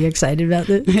 Tim, are you excited about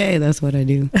this? Hey, that's what I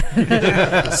do.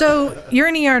 So you're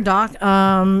an ER doc.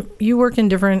 You work in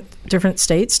different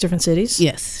states, different cities?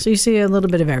 Yes. So you see a little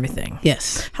bit of everything?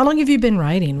 Yes. How long have you been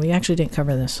writing? We actually didn't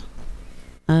cover this.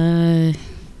 I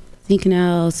think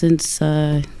now since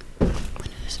when did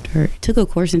I start? Took a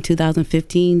course in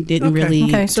 2015. Didn't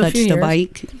really so a touch few the years.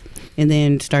 bike, and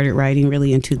then started writing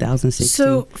really in 2016.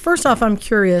 So first off, I'm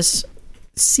curious,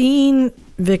 seeing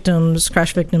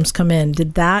crash victims come in,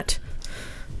 did that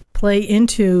play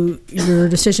into your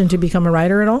decision to become a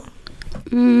writer at all?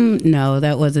 No,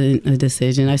 that wasn't a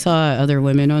decision. I saw other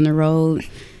women on the road,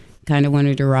 kind of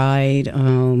wanted to ride,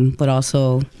 but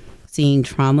also seeing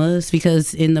traumas,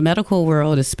 because in the medical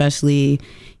world, especially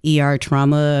ER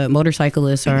trauma,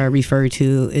 motorcyclists are referred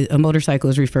to, a motorcycle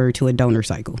is referred to a donor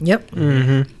cycle. Yep.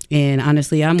 Mm-hmm. And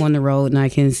honestly, I'm on the road and I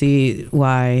can see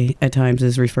why at times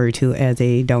it's referred to as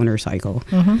a donor cycle.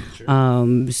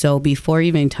 So before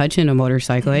even touching a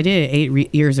motorcycle, I did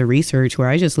 8 years of research where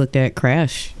I just looked at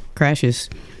crashes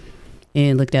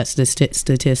and looked at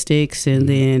statistics, and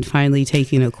then finally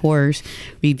taking a course,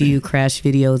 review crash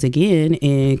videos again,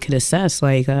 and could assess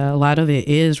like a lot of it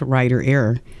is rider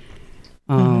error.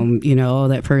 You know,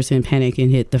 that person panicked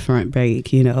and hit the front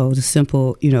brake, you know, the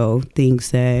simple, you know,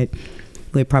 things that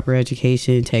with proper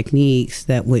education techniques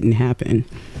that wouldn't happen.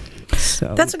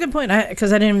 So That's a good point,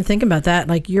 because I didn't even think about that.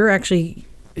 Like, you're actually,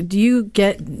 do you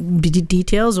get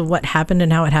details of what happened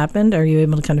and how it happened? Are you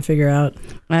able to kind of figure out?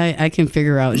 I can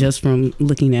figure out just from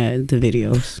looking at the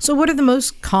videos. So what are the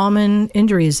most common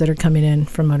injuries that are coming in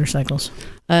from motorcycles?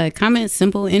 Common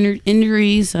simple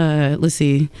injuries. Let's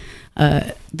see.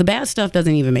 The bad stuff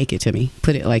doesn't even make it to me.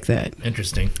 Put it like that.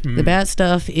 Interesting. The bad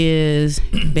stuff is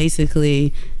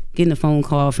basically getting a phone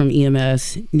call from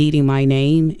EMS needing my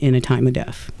name in a time of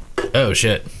death. Oh,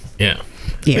 shit. Yeah.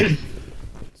 Yeah.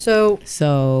 So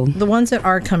the ones that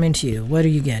are coming to you, what are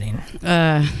you getting?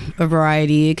 A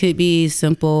variety. It could be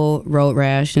simple road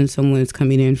rash and someone's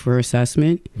coming in for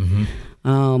assessment.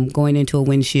 Going into a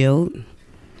windshield.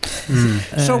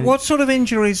 So what sort of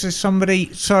injuries is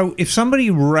somebody... So if somebody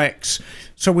wrecks...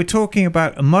 So we're talking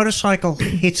about a motorcycle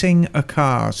hitting a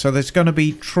car. So there's going to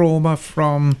be trauma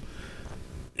from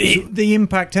the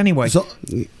impact anyway.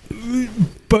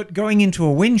 But going into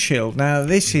a windshield, now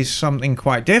this is something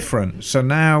quite different. So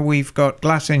now we've got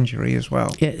glass injury as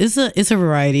well. Yeah, it's a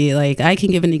variety. Like, I can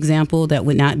give an example that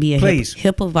would not be a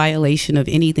HIPAA violation of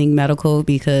anything medical,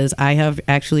 because I have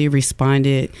actually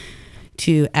responded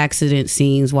to accident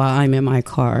scenes while I'm in my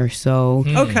car. So,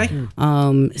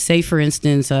 say for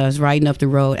instance, I was riding up the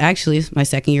road. Actually, it's my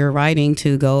second year riding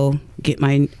to go get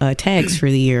my tags for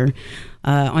the year.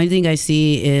 Only thing I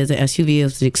see is an SUV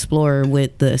of the Explorer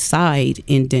with the side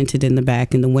indented in the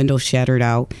back and the window shattered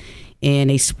out, and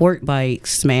a sport bike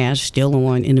smashed still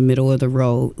on in the middle of the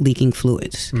road, leaking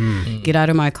fluids. Get out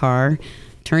of my car,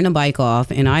 turn the bike off,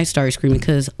 and I start screaming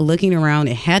because looking around,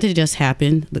 it had to just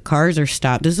happen. The cars are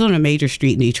stopped. This is on a major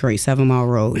street in Detroit, 7 Mile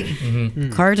Road.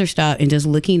 Cars are stopped, and just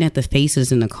looking at the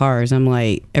faces in the cars, I'm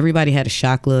like, everybody had a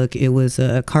shock look. It was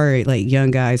a car, like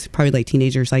young guys, probably like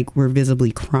teenagers, like were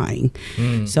visibly crying.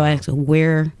 So I asked,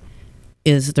 where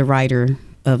is the rider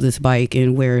of this bike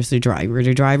and where's the driver?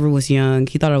 The driver was young.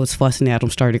 He thought I was fussing at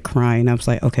him, started crying. I was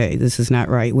like, okay, this is not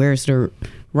right. Where's the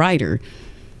rider?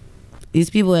 these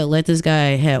people that let this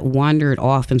guy had wandered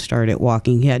off and started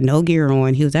walking. He had no gear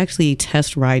on. He was actually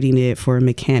test riding it for a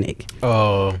mechanic.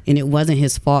 Oh. And it wasn't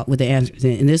his fault with the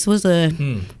accident. And this was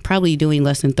probably doing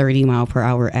less than 30 mile per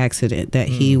hour accident that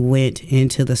he went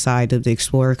into the side of the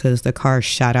Explorer because the car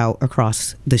shot out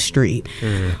across the street.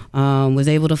 Was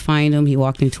able to find him. He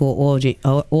walked into an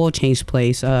oil change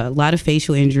place. A lot of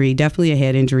facial injury, definitely a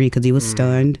head injury because he was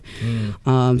stunned.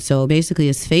 So basically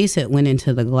his face had went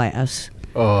into the glass.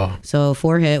 Oh. So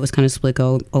forehead was kind of split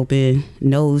open,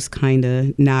 nose kind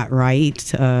of not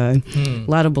right. A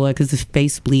lot of blood because his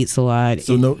face bleeds a lot.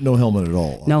 So no helmet at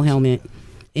all. No helmet.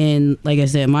 And like I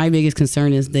said, my biggest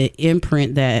concern is the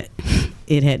imprint that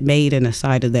it had made in the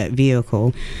side of that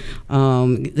vehicle.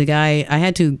 The guy,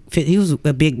 he was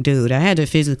a big dude. I had to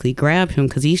physically grab him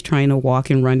because he's trying to walk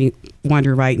and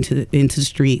wander right into the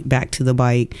street back to the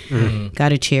bike.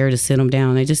 Got a chair to sit him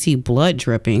down. I just see blood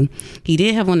dripping. He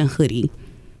did have on a hoodie.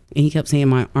 And he kept saying,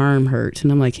 my arm hurts.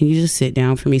 And I'm like, can you just sit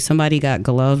down for me? Somebody got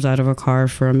gloves out of a car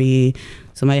for me.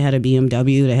 Somebody had a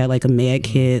BMW that had like a med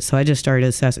kit. So I just started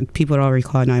assessing. People had already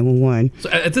called 911. So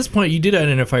at this point, you did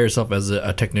identify yourself as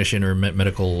a technician or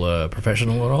medical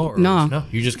professional at all? Or No.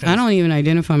 You just I don't even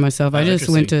identify myself. I just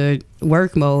went to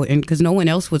work mode and because no one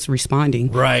else was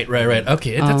responding. Right.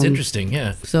 Okay, that's interesting,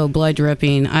 yeah. So blood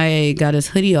dripping. I got his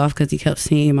hoodie off because he kept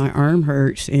saying my arm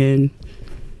hurts. And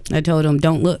I told him,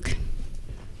 don't look.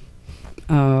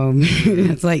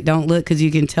 It's like, don't look because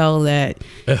you can tell that,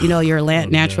 your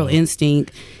natural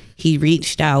instinct. He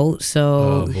reached out,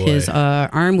 so his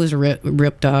arm was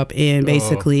ripped up and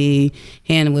basically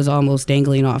hand was almost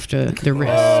dangling off the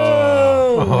wrist.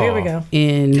 Here we go.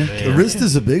 And the wrist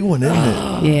is a big one, isn't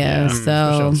it? Yeah, Especially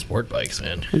so on sport bikes,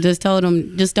 man. I just told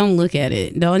him, just don't look at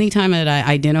it. The only time that I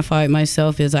identified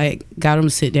myself is I got him to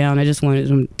sit down. I just wanted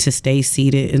him to stay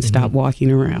seated and stop walking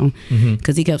around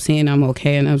because he kept saying I'm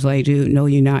okay, and I was like, dude, no,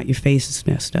 you're not. Your face is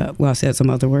messed up. Well, I said some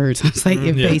other words. I was like,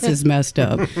 your face is messed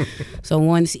up. So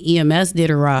once EMS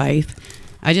did arrive,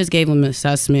 I just gave him an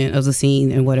assessment of the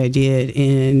scene and what I did,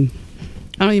 and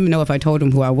I don't even know if I told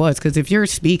them who I was because if you're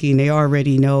speaking, they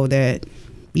already know that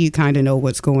you kind of know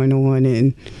what's going on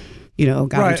and, got into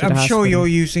the hospital. I'm sure you're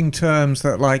using terms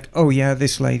that like, oh, yeah,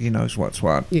 this lady knows what's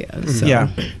what. Yeah. So.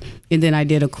 And then I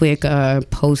did a quick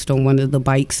post on one of the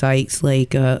bike sites,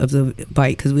 like of the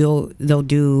bike, because they'll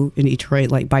do in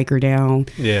Detroit, like Biker Down,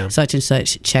 such and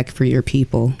such, check for your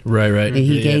people. Right. And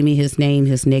he gave me his name,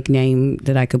 his nickname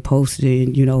that I could post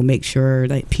it and, make sure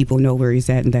that people know where he's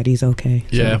at and that he's okay.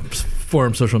 Yeah, so,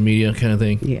 forum social media kind of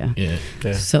thing. Yeah.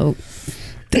 So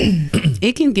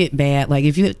it can get bad. Like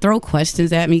if you throw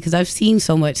questions at me, because I've seen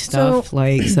so much stuff.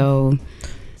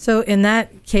 So in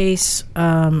that case,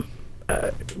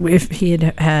 if he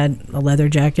had had a leather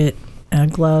jacket,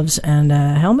 gloves, and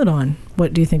a helmet on,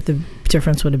 what do you think the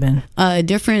difference would have been?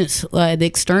 The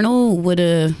external would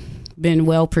have been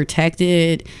well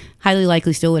protected. Highly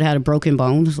likely still would have had a broken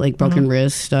bones, like broken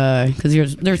wrist,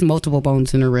 because there's multiple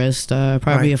bones in the wrist,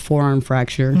 probably a forearm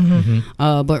fracture.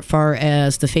 But far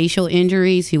as the facial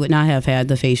injuries, he would not have had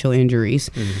the facial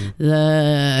injuries.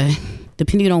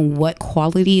 Depending on what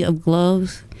quality of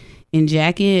gloves and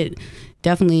jacket,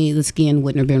 definitely the skin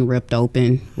wouldn't have been ripped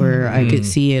open where I could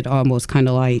see it almost kind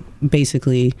of like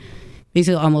basically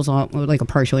almost like a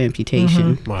partial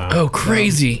amputation. Wow. Oh,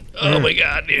 crazy. Oh, my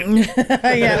God, dude.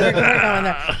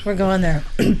 We're going there.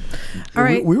 All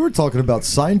right. We were talking about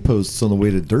signposts on the way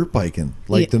to dirt biking,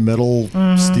 like the metal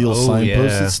steel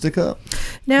signposts that stick up.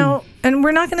 Now, and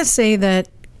we're not going to say that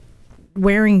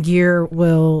wearing gear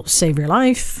will save your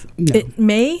life. No. It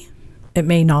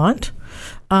may not.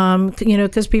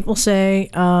 Because people say,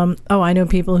 I know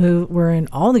people who were in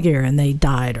all the gear and they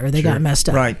died or they got messed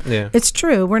up. Right. Yeah. It's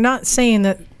true. We're not saying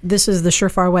that this is the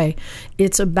surefire way.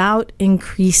 It's about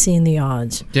increasing the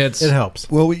odds. Yeah, it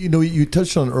helps. Well, you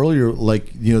touched on earlier,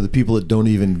 like, the people that don't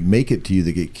even make it to you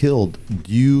that get killed.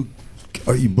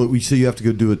 But we say you have to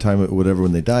go do a time at whatever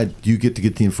when they died. Do you get to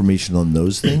get the information on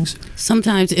those things?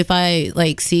 Sometimes if I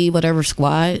see whatever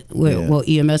squad,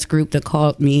 EMS group that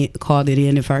called it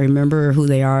in, if I remember who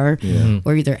they are,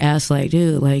 or either ask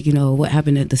dude, what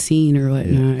happened at the scene or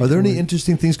whatnot. Are there any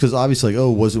interesting things? Because obviously,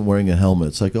 wasn't wearing a helmet.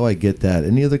 It's like, I get that.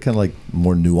 Any other kind of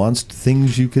more nuanced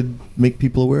things you could make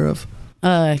people aware of?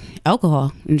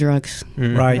 Alcohol and drugs.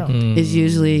 Right. Is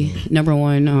usually number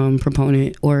one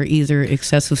proponent, or either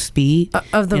excessive speed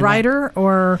of the rider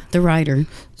or the rider.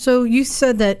 So you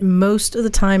said that most of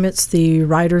the time it's the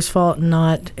rider's fault,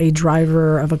 not a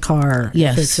driver of a car.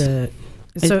 Yes. So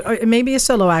it may be a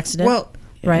solo accident. Well,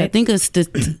 right? I think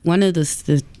one of the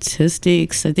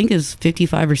statistics, I think is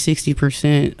 55 or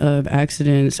 60% of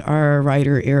accidents are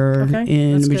rider error,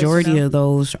 and the majority of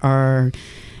those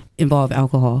involve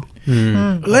alcohol.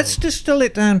 Let's distill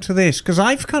it down to this, because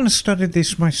I've kind of studied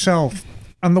this myself.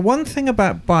 And the one thing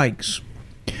about bikes,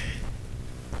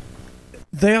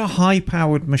 they are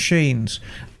high-powered machines.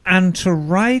 And to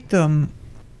ride them,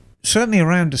 certainly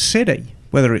around a city,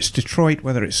 whether it's Detroit,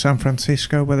 whether it's San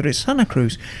Francisco, whether it's Santa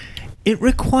Cruz, it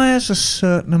requires a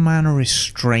certain amount of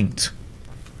restraint.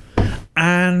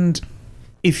 And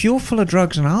if you're full of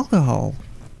drugs and alcohol,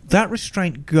 that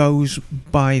restraint goes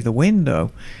by the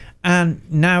window. And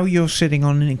now you're sitting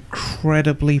on an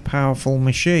incredibly powerful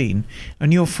machine,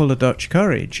 and you're full of Dutch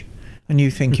courage, and you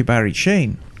think you're Barry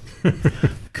Sheen.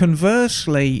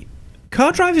 Conversely,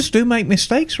 car drivers do make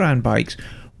mistakes around bikes.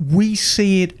 We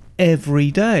see it every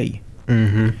day.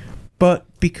 Mm-hmm. But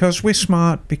because we're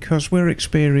smart, because we're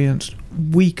experienced,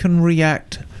 we can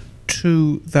react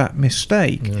to that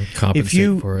mistake.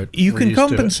 Compensate for it. You can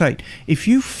compensate. If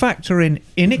you factor in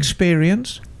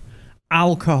inexperience,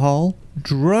 alcohol,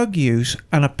 drug use,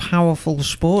 and a powerful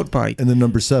sport bike. And then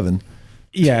number 7.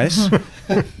 Yes.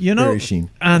 Barry Sheen.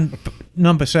 And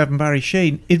number 7, Barry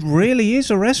Sheen. It really is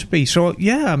a recipe. So,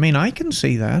 yeah, I mean, I can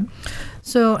see that.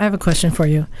 So I have a question for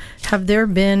you. Have there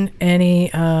been any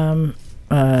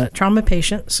trauma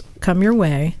patients come your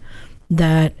way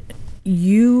that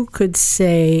you could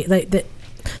say like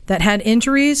that had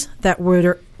injuries that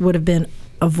would have been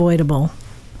avoidable?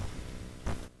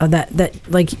 That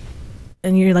like,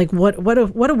 and you're like, what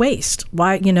a waste.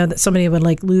 Why, that somebody would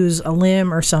like lose a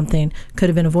limb or something could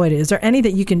have been avoided. Is there any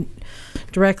that you can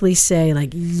directly say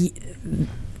like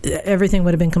everything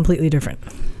would have been completely different?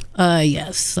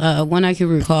 Yes. One I can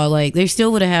recall, like they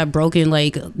still would have had broken,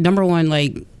 like number one,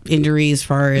 like injuries as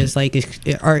far as like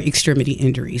are extremity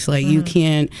injuries. Like you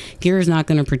can't, gear is not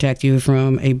going to protect you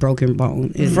from a broken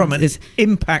bone. From an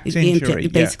impact injury.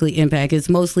 Basically impact. It's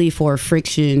mostly for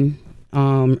friction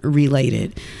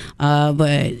related.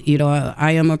 But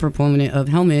I am a proponent of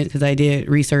helmet because I did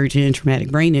research in traumatic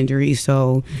brain injuries.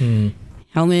 So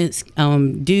helmets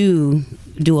do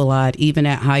a lot, even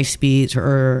at high speeds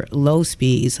or low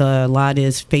speeds. A lot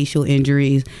is facial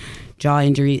injuries, jaw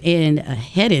injury, and a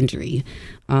head injury.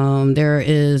 There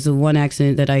is one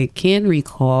accident that I can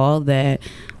recall that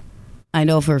I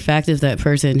know for a fact if that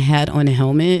person had on a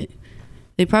helmet,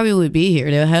 they probably would be here.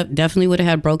 They definitely would have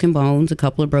had broken bones, a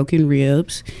couple of broken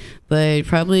ribs, but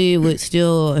probably would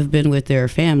still have been with their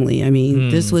family. I mean,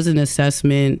 this was an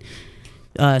assessment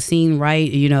seen right,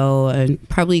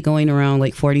 probably going around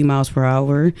like 40 miles per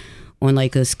hour on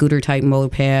like a scooter type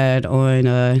moped on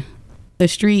a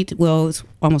street. Well, it's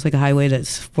almost like a highway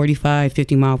that's 45,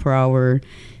 50 mile per hour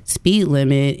speed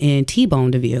limit, and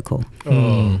T-boned the vehicle.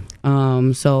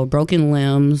 So broken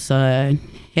limbs, head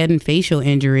and facial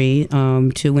injury,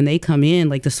 to when they come in,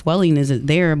 like the swelling isn't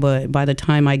there, but by the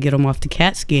time I get them off the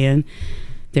CAT scan,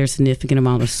 there's a significant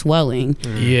amount of swelling.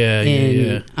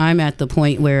 And I'm at the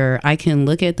point where I can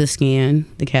look at the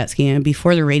CAT scan,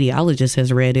 before the radiologist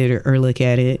has read it or look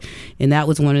at it. And that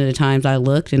was one of the times I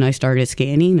looked and I started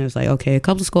scanning. I was like, okay, a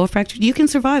couple of skull fractures. You can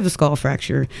survive a skull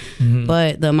fracture.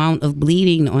 But the amount of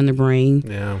bleeding on the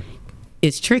brain,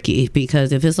 it's tricky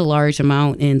because if it's a large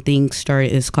amount and things start,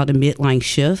 it's called a midline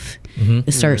shift.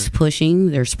 It starts pushing.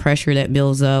 There's pressure that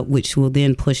builds up, which will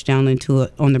then push down on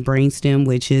the brainstem,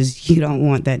 which is, you don't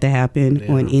want that to happen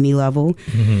on any level.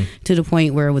 To the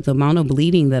point where with the amount of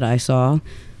bleeding that I saw,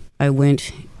 I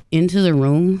went into the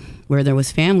room where there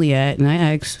was family at, and I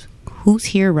asked, who's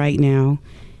here right now?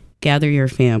 Gather your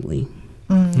family.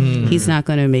 He's not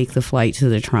going to make the flight to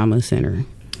the trauma center.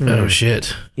 Oh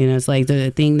shit! It's like the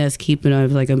thing that's keeping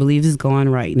us, like I believe, is gone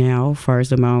right now, as far as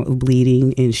the amount of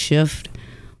bleeding and shift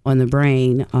on the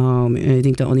brain. And I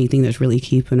think the only thing that's really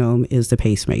keeping them is the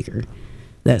pacemaker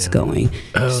that's going.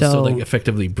 So like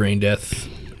effectively brain death,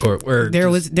 or there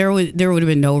would have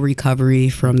been no recovery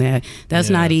from that.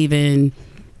 That's not even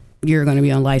you're going to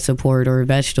be on life support or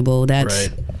vegetable. That's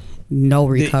no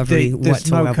recovery there's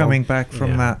whatsoever. No coming back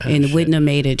from that. And wouldn't have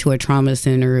made it to a trauma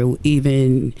center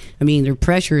even. I mean, the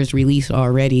pressure is released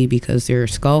already because there are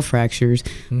skull fractures,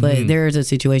 but there is a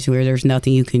situation where there's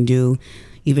nothing you can do.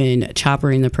 Even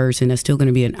choppering the person, that's still going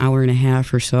to be an hour and a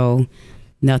half or so.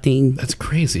 Nothing. That's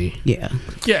crazy. Yeah.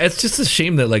 Yeah, it's just a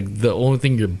shame that like the only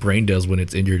thing your brain does when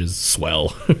it's injured is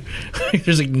swell.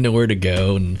 There's like nowhere to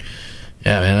go, and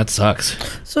yeah, man, that sucks.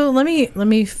 So let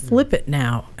me flip it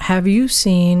now. Have you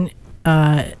seen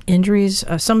injuries?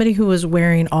 Somebody who was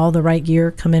wearing all the right gear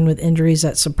come in with injuries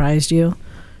that surprised you,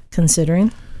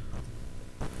 considering?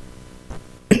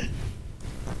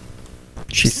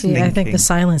 I think the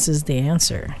silence is the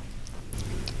answer.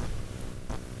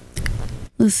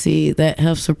 Let's see, that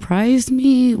have surprised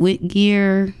me with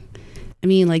gear. I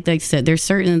mean, like I said, there's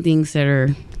certain things that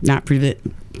are not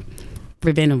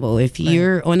preventable. If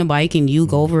you're on a bike and you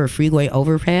go over a freeway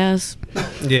overpass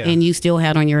and you still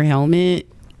had on your helmet,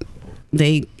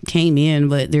 they came in,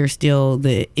 but there's still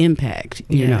the impact,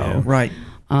 you know. Right.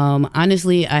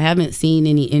 Honestly, I haven't seen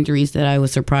any injuries that I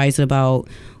was surprised about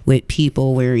with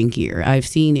people wearing gear. I've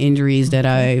seen injuries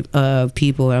that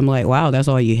people, I'm like, wow, that's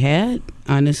all you had?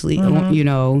 Honestly, you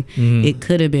know, it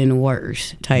could have been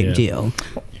worse type deal.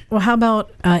 Well, how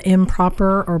about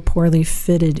improper or poorly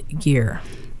fitted gear?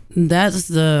 That's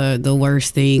the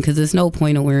worst thing, because there's no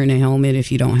point of wearing a helmet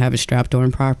if you don't have it strapped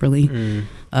on properly,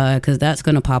 because that's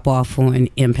going to pop off on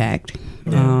impact.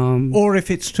 Or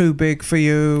if it's too big for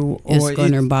you. Or it's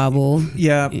going to bobble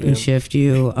and shift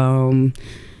you.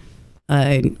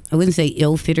 I wouldn't say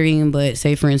ill-fitting, but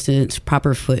say, for instance,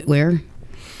 proper footwear.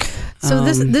 So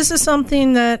this is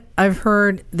something that I've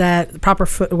heard, that proper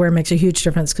footwear makes a huge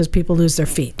difference because people lose their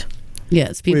feet.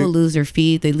 Yes, people lose their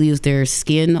feet. They lose their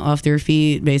skin off their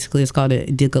feet. Basically, it's called a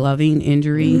degloving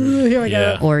injury. Ooh, here we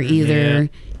go. Or either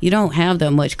you don't have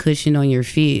that much cushion on your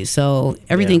feet, so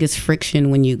everything is friction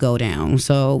when you go down.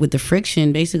 So with the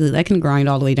friction, basically, that can grind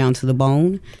all the way down to the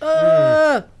bone.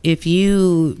 If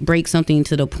you break something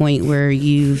to the point where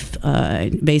you've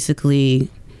basically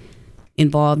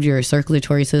involved your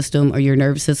circulatory system or your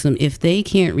nervous system, if they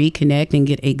can't reconnect and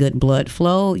get a good blood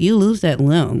flow, you lose that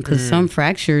limb, because some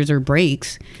fractures or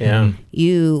breaks,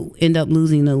 you end up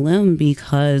losing the limb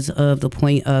because of the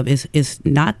point of it's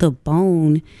not the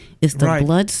bone, it's the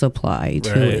blood supply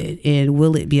to it, and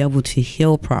will it be able to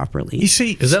heal properly? You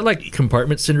see, is that like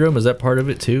compartment syndrome? Is that part of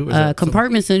it too?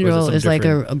 Compartment syndrome is like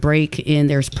a break and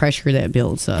there's pressure that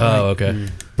builds up. Oh, okay.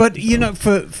 But, you know,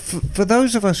 for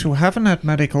those of us who haven't had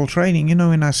medical training, you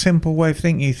know, in our simple way of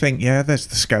thinking, you think, there's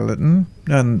the skeleton,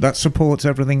 and that supports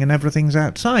everything, and everything's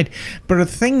outside. But are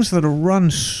things that are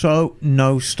run so...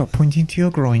 No, stop pointing to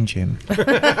your groin, Jim. But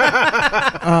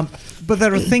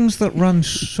there are things that run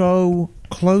so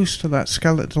close to that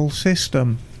skeletal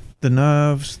system, the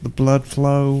nerves, the blood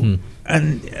flow,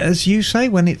 and as you say,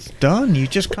 when it's done, you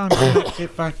just can't connect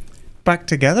it back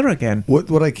together again.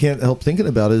 What I can't help thinking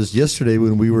about is yesterday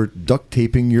when we were duct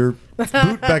taping your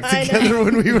boot back together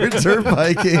when we were dirt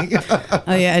biking.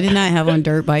 Oh yeah, I did not have on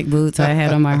dirt bike boots. I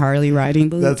had on my Harley riding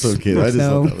boots. That's okay. I just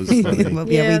thought that was funny.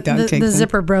 we duct taped the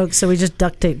zipper broke, so we just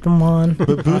duct taped them on.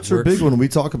 But boots are big when we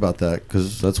talk about that,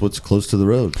 because that's what's close to the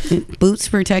road. Boots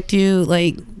protect you.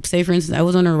 Like, say for instance, I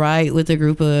was on a ride with a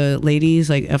group of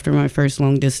ladies, like after my first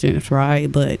long distance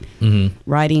ride, but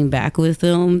riding back with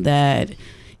them, that,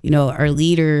 you know, our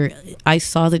leader, I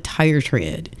saw the tire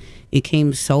tread. It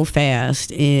came so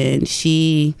fast, and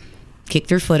she kicked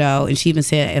her foot out, and she even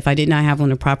said if I did not have on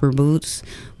the proper boots,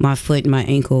 my foot and my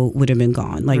ankle would have been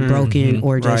gone, like broken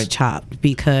or just chopped,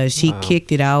 because she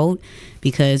kicked it out,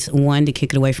 because one, to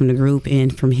kick it away from the group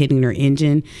and from hitting her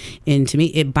engine, and to me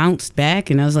it bounced back,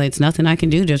 and I was like, it's nothing I can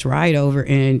do, just ride over,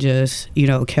 and just, you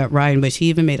know, kept riding. But she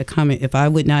even made a comment, if I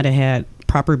would not have had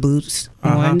proper boots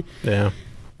on,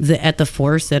 at the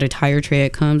force that a tire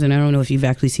tread comes, and I don't know if you've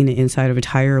actually seen the inside of a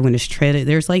tire when it's treaded,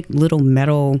 there's like little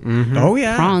metal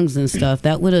prongs and stuff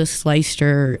that would have sliced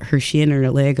her shin or her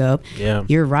leg up.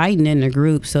 You're riding in a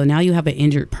group, so now you have an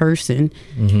injured person.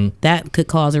 That could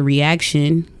cause a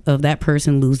reaction of that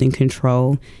person losing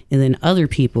control, and then other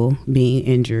people being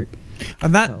injured.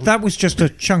 And that was just a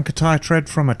chunk of tire tread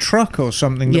from a truck or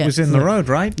something that was in the road,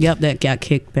 right? Yep, that got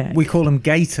kicked back. We call them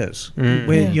gators.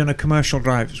 We're, you know, commercial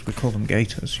drivers, we call them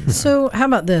gators. You know. So how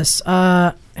about this?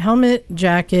 Helmet,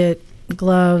 jacket,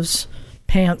 gloves,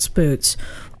 pants, boots.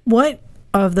 What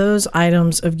of those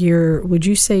items of gear would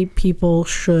you say people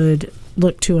should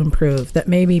look to improve, that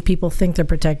maybe people think they're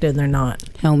protected and they're not?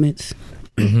 Helmets.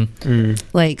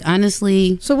 Like,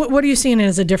 honestly. So what are you seeing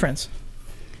as a difference?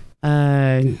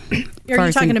 Are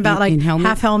you talking about like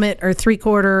half helmet or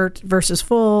 3/4 versus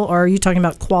full, or are you talking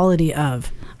about quality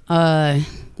of?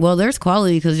 Well, there's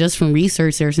quality, because just from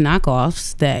research, there's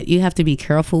knockoffs that you have to be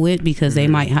careful with, because they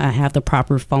might have the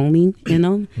proper foaming in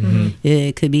them.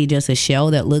 It could be just a shell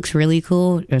that looks really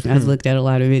cool. I've looked at a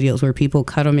lot of videos where people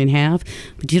cut them in half,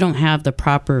 but you don't have the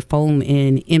proper foam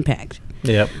and impact.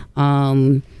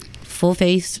 Full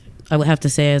face, I would have to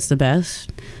say, is the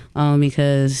best.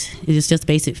 Because it's just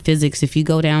basic physics. If you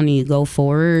go down and you go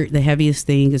forward, the heaviest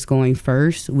thing is going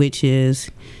first, which is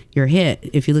your head.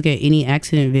 If you look at any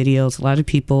accident videos, a lot of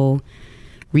people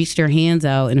reach their hands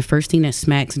out, and the first thing that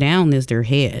smacks down is their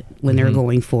head when they're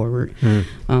going forward.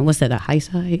 What's that, a high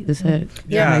side? Is that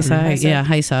high side? Yeah,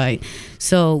 high side.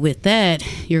 So with that,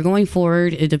 you're going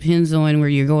forward. It depends on where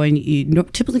you're going. You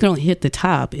typically don't hit the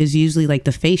top. It's usually like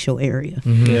the facial area.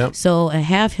 So a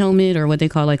half helmet, or what they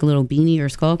call like a little beanie or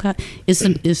skull cap,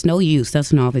 it's no use.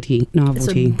 That's novelty. It's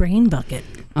a brain bucket.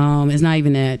 It's not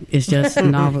even that. It's just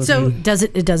novelty. So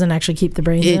it doesn't actually keep the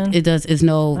brains in? It does. It's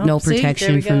no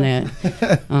protection from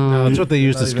that. No, that's what they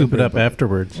use to scoop it up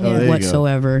afterwards.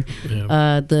 Whatsoever.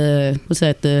 The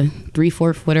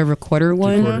 3/4 whatever quarter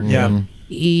one. Yeah.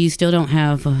 You still don't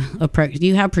have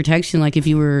you have protection, like if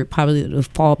you were probably to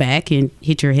fall back and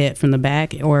hit your head from the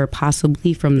back or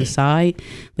possibly from the side,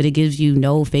 but it gives you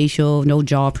no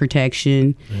jaw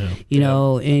protection, you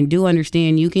know, and do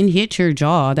understand you can hit your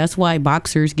jaw. That's why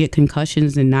boxers get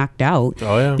concussions and knocked out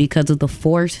because of the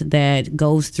force that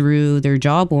goes through their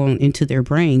jawbone into their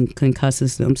brain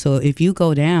concusses them. So if you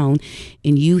go down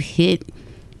and you hit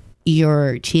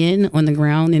your chin on the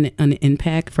ground in an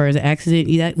impact for an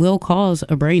accident, that will cause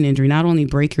a brain injury. Not only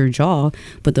break your jaw,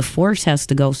 but the force has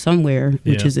to go somewhere,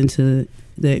 which is into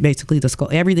basically the skull.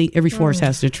 Every force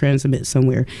has to transmit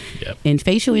somewhere. And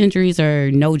facial injuries are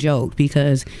no joke,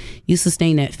 because you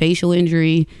sustain that facial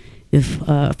injury. If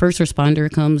a first responder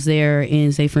comes there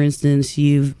and, say, for instance,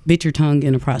 you've bit your tongue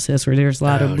in a process where there's a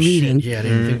lot of bleeding. Shit. Yeah, I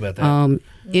didn't think about that.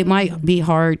 It might be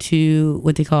hard to,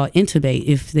 what they call intubate,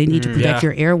 if they need to protect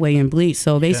your airway and bleed.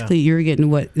 So basically you're getting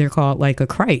what they're called like a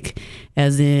crike,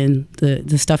 as in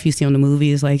the stuff you see on the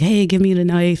movies, like, hey, give me the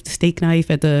knife, the steak knife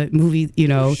at the movie, you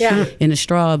know, in a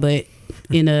straw. But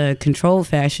in a controlled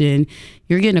fashion,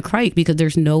 you're getting a crike because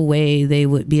there's no way you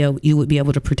would be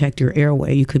able to protect your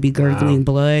airway. You could be gurgling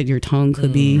blood, your tongue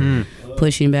could be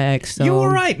pushing back. So you all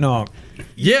right, Nog?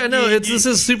 Yeah, no, this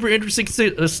is super interesting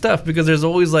stuff, because there's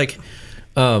always like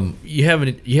you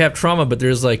have trauma, but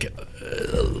there's like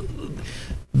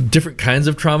different kinds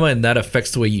of trauma, and that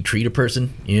affects the way you treat a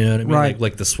person. You know what I mean? Right.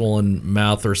 Like the swollen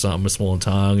mouth or something, a swollen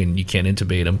tongue, and you can't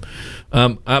intubate them.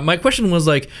 My question was,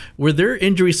 like, were there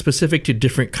injuries specific to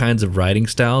different kinds of riding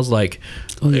styles? Like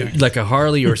a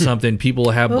Harley or something,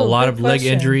 people have a lot of leg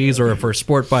injuries, or for a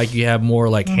sport bike, you have more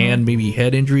like hand, maybe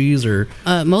head injuries, or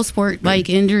most sport bike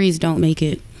injuries don't make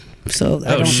it. So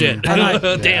shit!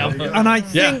 Damn. And I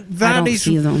think that is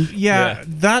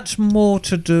that's more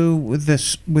to do with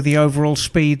the overall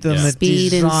speed than the speed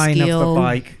design and of skill. the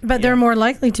bike. But they're more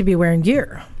likely to be wearing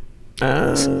gear.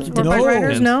 Sport bike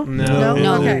riders, no.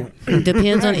 Okay. It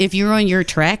depends on if you're on your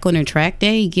track on a track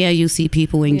day. Yeah, you see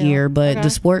people in gear, but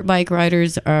the sport bike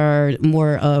riders are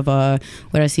more of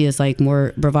what I see as like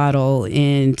more bravado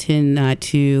and tend not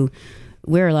to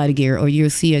wear a lot of gear. Or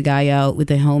you'll see a guy out with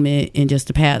a helmet and just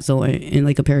the pads on and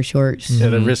like a pair of shorts.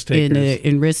 The risk takers.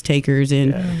 And risk takers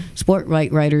and sport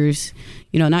bike riders,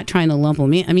 you know, not trying to lump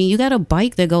them in. I mean, you got a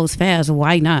bike that goes fast.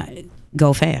 Why not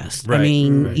go fast? Right, I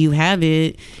mean, you have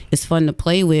it. It's fun to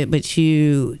play with, but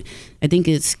I think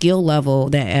it's skill level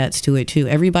that adds to it too.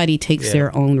 Everybody takes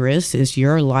their own risks. It's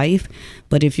your life.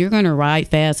 But if you're going to ride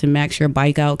fast and max your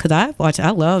bike out, because I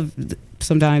love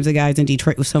sometimes the guys in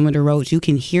Detroit with some of the roads, you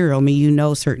can hear them and you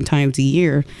know certain times a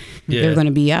year they're going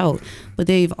to be out. But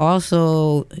they've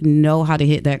also know how to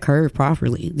hit that curve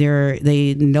properly.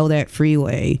 They know that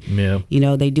freeway. Yeah. You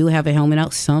know, they do have a helmet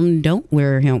out. Some don't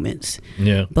wear helmets.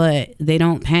 Yeah. But they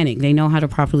don't panic. They know how to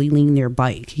properly lean their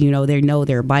bike. You know, they know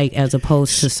their bike, as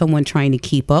opposed to someone trying to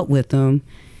keep up with them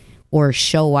or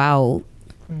show out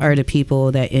are the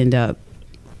people that end up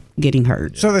getting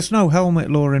hurt. So there's no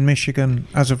helmet law in Michigan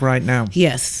as of right now?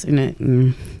 Yes.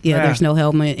 There's no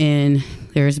helmet, and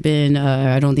there's been,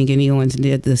 I don't think anyone's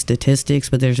did the statistics,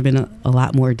 but there's been a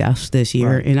lot more deaths this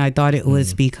year. Right. And I thought it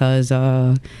was because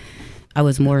I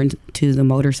was more into the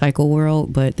motorcycle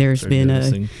world, but there's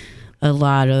been a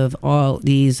lot of all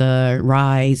these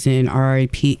rides and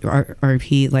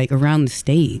RP like around the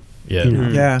state. Yeah. You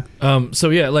know?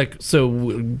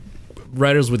 So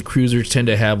riders with cruisers tend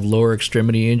to have lower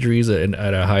extremity injuries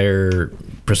at a higher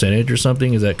percentage or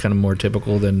something. Is that kind of more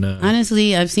typical than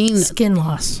honestly, I've seen skin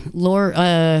loss lower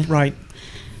right.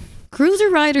 Cruiser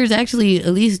riders actually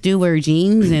at least do wear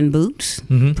jeans and boots,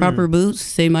 proper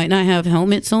boots. They might not have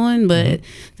helmets on, but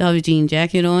they'll have a jean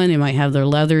jacket on. They might have their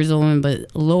leathers on,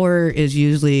 but lower is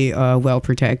usually well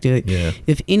protected. Yeah.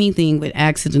 If anything, with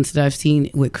accidents that I've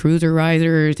seen with cruiser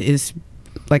riders is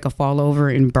like a fall over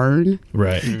and burn.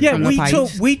 Right. Yeah,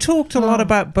 we talked a lot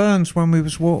about burns when we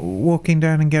was walking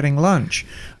down and getting lunch.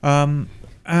 And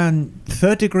and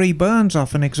third-degree burns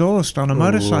off an exhaust on a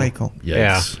motorcycle.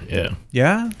 Yes. Yeah.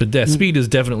 Yeah? But that speed is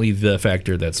definitely the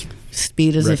factor that's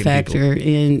Speed is a wrecking factor,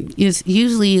 and it's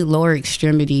usually lower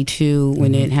extremity too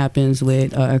when it happens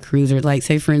with a cruiser. Like,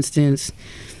 say for instance,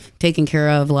 taking care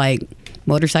of like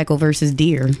motorcycle versus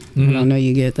deer. I don't know,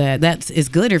 you get that. It's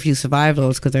good if you survive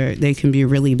those because they can be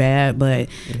really bad. But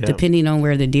depending on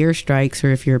where the deer strikes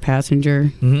or if you're a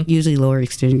passenger, usually lower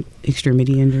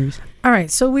extremity injuries. All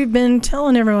right, so we've been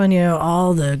telling everyone,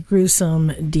 all the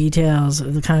gruesome details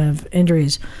of the kind of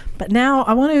injuries, but now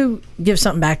I want to give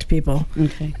something back to people.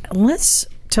 Okay. Let's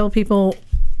tell people,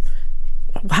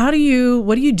 what do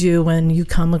you do when you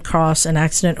come across an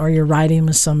accident or you're riding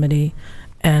with somebody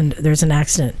and there's an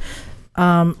accident?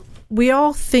 We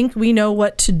all think we know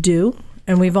what to do,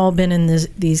 and we've all been in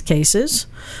these cases,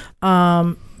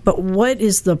 but what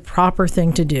is the proper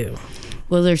thing to do?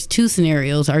 Well, there's two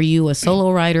scenarios. Are you a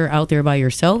solo rider out there by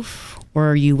yourself, or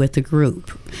are you with a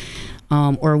group,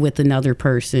 or with another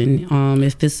person?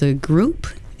 If it's a group,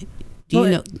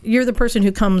 you're the person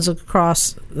who comes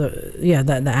across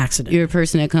the accident. You're a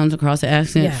person that comes across the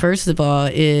accident. Yeah. First of all,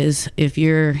 is if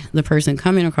you're the person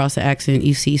coming across the accident,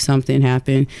 you see something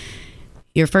happen,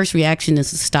 your first reaction is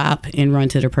to stop and run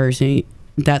to the person.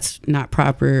 That's not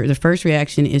proper. The first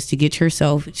reaction is to get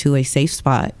yourself to a safe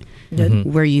spot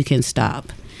where you can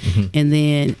stop. And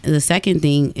then the second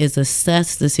thing is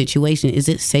assess the situation. Is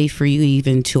it safe for you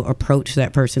even to approach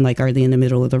that person? Like, are they in the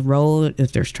middle of the road?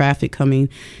 If there's traffic coming,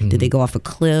 did they go off a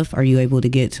cliff? Are you able to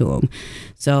get to them?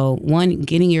 So, one,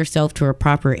 getting yourself to a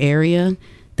proper area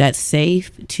that's safe.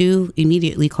 Two,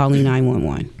 immediately calling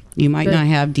 911. You might not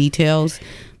have details,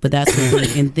 but that's the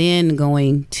thing. And then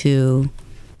going to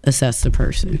assess the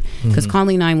person, because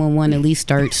calling 911 at least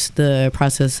starts the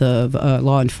process of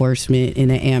law enforcement in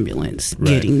an ambulance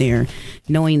getting there,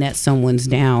 knowing that someone's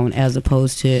down, as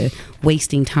opposed to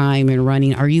wasting time and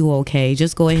running. Are you okay?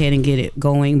 Just go ahead and get it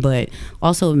going, but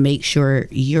also make sure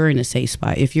you're in a safe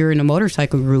spot. If you're in a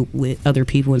motorcycle group with other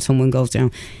people and someone goes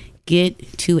down,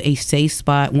 get to a safe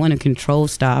spot, a control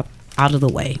stop out of the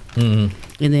way, and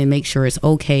then make sure it's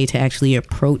okay to actually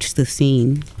approach the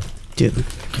scene.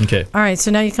 Okay. All right, so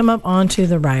now you come up onto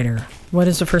the rider. What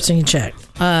is the first thing you check?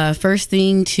 First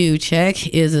thing to check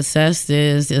is assess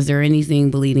is there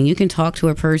anything bleeding? You can talk to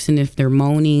a person if they're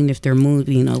moaning, if they're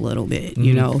moving a little bit,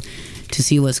 to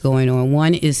see what's going on.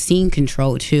 One is scene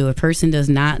control too. A person does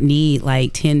not need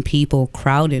like 10 people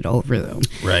crowded over them.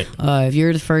 Right. If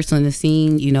you're the first on the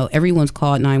scene, everyone's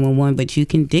called 911, but you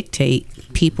can dictate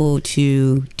people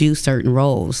to do certain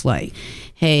roles. Like,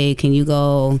 hey, can you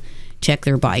go check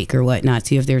their bike or whatnot,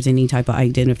 see if there's any type of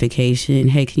identification.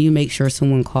 Hey, can you make sure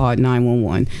someone called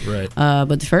 911? Right.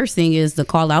 But the first thing is to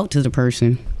call out to the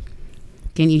person.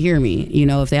 Can you hear me?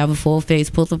 If they have a full face,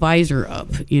 pull the visor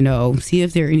up. See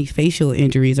if there are any facial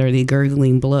injuries. Are they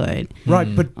gurgling blood?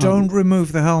 Right, but don't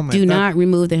remove the helmet. Do not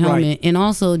remove the helmet. Right. And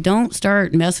also don't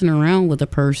start messing around with a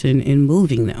person and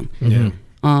moving them. Yeah.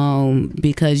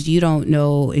 Because you don't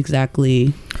know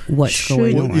exactly what's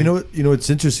going on. You know what's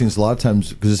interesting is a lot of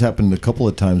times, because this happened a couple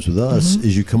of times with us,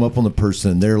 is you come up on the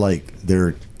person and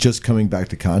they're just coming back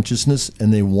to consciousness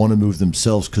and they want to move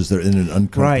themselves because they're in an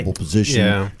uncomfortable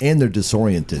position and they're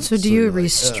disoriented. So do you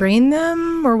restrain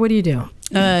them, or what do you do?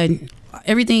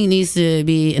 Everything needs to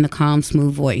be in a calm,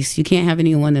 smooth voice. You can't have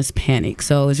anyone that's panicked.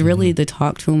 So it's really to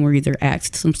talk to them, or either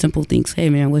ask some simple things. Hey,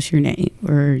 man, what's your name?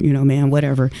 Or, man,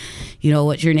 whatever.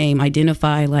 What's your name?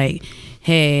 Identify, like,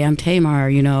 hey, I'm Tamar.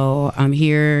 I'm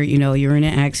here. You're in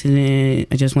an accident.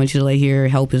 I just want you to lay here.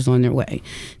 Help is on their way.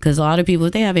 Because a lot of people,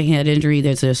 if they have a head injury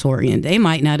that's disoriented, they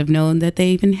might not have known that they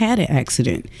even had an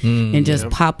accident and just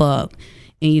pop up.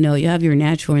 And, you have your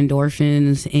natural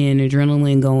endorphins and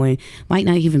adrenaline going, might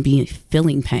not even be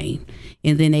feeling pain.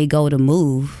 And then they go to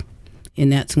move,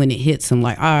 and that's when it hits them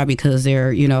like, because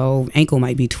their, ankle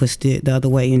might be twisted the other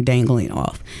way and dangling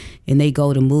off. And they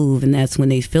go to move, and that's when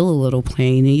they feel a little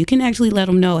pain. And you can actually let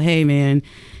them know, hey, man,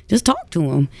 just talk to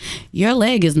them. Your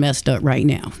leg is messed up right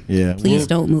now. Yeah. Please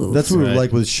don't move. That's what we were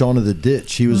like with Shaun of the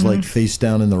Ditch. He was like face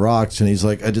down in the rocks, and he's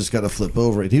like, I just got to flip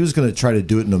over it. He was going to try to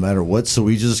do it no matter what, so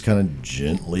we just kind of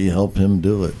gently help him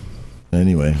do it.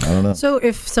 Anyway, I don't know. So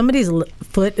if somebody's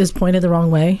foot is pointed the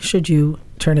wrong way, should you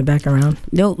turn it back around?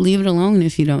 No, leave it alone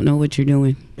if you don't know what you're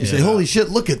doing. You say, holy shit,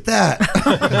 look at that.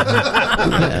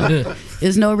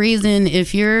 There's no reason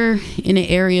if you're in an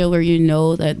area where you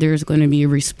know that there's going to be a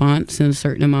response in a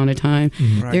certain amount of time.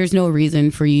 Right. There's no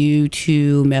reason for you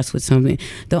to mess with something.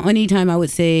 The only time I would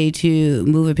say to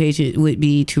move a patient would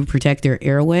be to protect their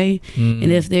airway,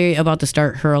 and if they're about to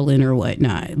start hurling or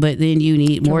whatnot. But then you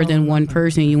need more than one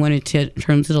person. You want to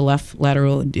turn them to the left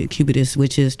lateral decubitus,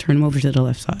 which is turn them over to the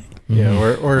left side. Yeah,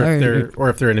 or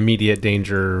if they're in immediate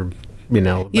danger.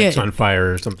 Bike's on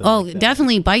fire or something. Oh, like that.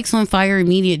 definitely bikes on fire,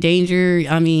 immediate danger.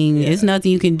 I mean, it's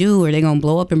nothing you can do. Are they going to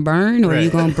blow up and burn, or are you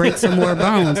going to break some more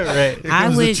bones? Right. I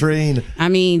would. The train. I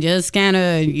mean, just kind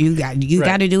of you got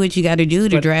to do what you got to do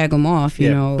to drag them off.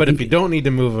 You know. But if you don't need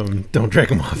to move them, don't drag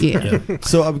them off. Yeah.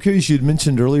 So I'm curious. You'd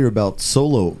mentioned earlier about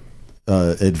solo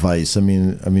advice. I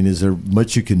mean, is there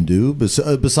much you can do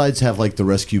besides have like the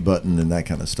rescue button and that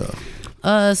kind of stuff?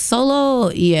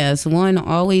 Solo, yes. One,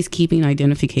 always keeping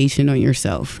identification on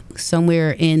yourself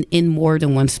somewhere in more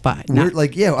than one spot.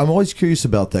 I'm always curious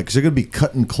about that because they're going to be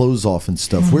cutting clothes off and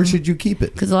stuff. Where should you keep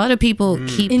it? Because a lot of people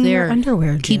keep In their your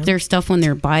underwear, keep Jim. their stuff on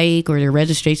their bike or their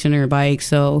registration on their bike.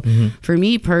 So for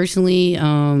me personally,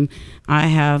 I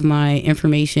have my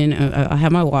information. I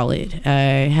have my wallet. I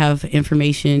have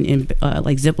information in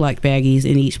like Ziploc baggies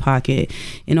in each pocket.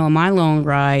 And on my long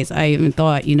rides, I even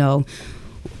thought,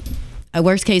 a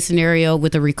worst case scenario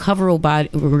with a recoverable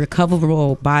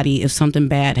body, if something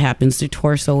bad happens, the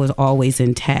torso is always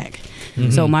intact.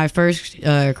 So my first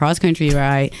cross country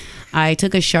ride, I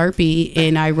took a Sharpie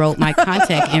and I wrote my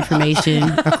contact information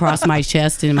across my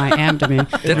chest and my abdomen.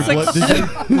 That's like, Did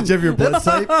you have your blood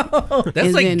type? that's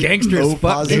And like then- gangster as fuck,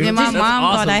 positive. And dude. then my That's mom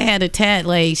awesome. thought I had a tat.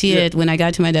 Like she had, when I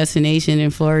got to my destination in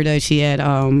Florida, she had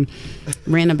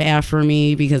ran a bath for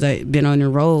me because I'd been on the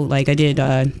road. Like I did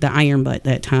the iron butt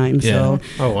that time. So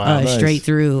Oh, wow. Nice. straight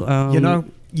through.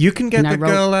 You can get and I the wrote-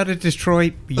 girl out of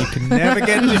Detroit, but you can never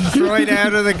get Detroit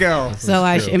out of the girl. So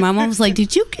and my mom was like,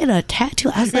 "Did you get a tattoo?"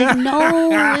 I was like,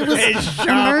 "No, it was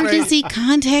emergency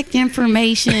contact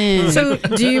information." So,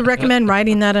 do you recommend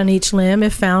writing that on each limb?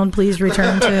 If found, please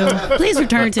return to. Please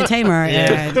return to Tamar.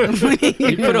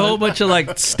 You put a whole bunch of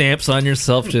like stamps on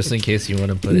yourself just in case you want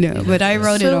to put it. No, but I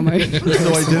wrote it on my.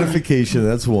 So identification,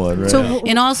 that's one, right? So,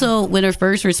 And also, when a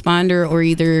first responder or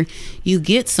either you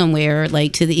get somewhere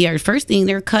like to the ER, first thing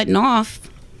they're cutting off.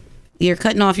 You're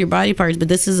cutting off your body parts, but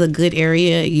this is a good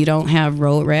area. You don't have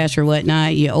road rash or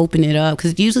whatnot. You open it up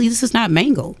because usually this is not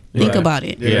mangled. Think Right. about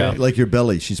it. Yeah. Like your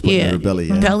belly. She's putting in her belly.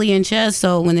 Yeah. Belly and chest.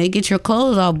 So when they get your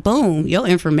clothes off, boom, your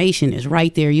information is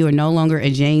right there. You are no longer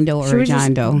a Jane Doe should or we a John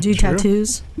just Doe. do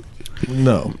tattoos?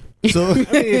 No. So,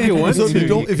 if you want so if to, you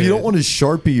don't want to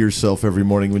Sharpie yourself every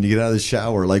morning when you get out of the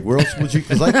shower, like where else would you?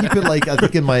 Because I keep it like I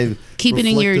think in my Keep it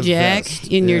in your reflective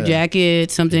vest. your Yeah.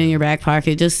 jacket, something in your back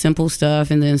pocket, just simple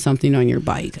stuff, and then something on your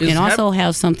bike, Is and also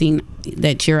have something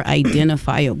that you're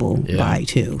identifiable by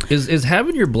too. Is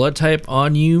having your blood type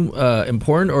on you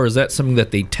important, or is that something that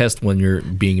they test when you're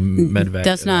being medevac?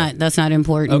 That's not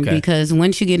important Okay. because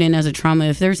once you get in as a trauma,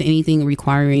 if there's anything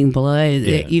requiring blood,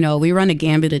 we run a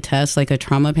gambit of tests like a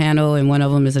trauma panel, and one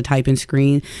of them is a type and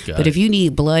screen. Got But it. if you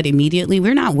need blood immediately,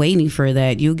 we're not waiting for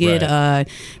that. You get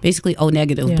basically O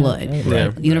negative blood.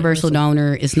 Right. Universal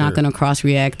donor is not going to cross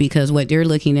react because what they're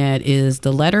looking at is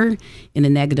the letter in a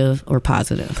negative or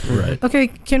positive. Right. Okay,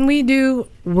 can we do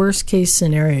worst case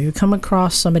scenario? You come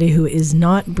across somebody who is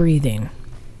not breathing.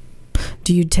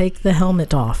 Do you take the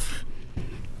helmet off?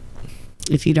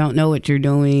 If you don't know what you're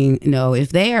doing, no. If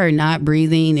they are not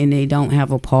breathing and they don't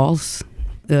have a pulse,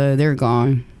 they're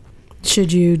gone.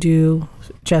 Should you do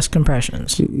chest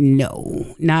compressions?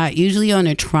 No, not usually on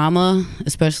a trauma,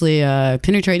 especially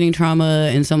penetrating trauma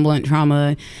and some blunt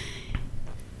trauma.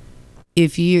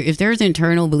 If there's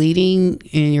internal bleeding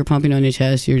and you're pumping on the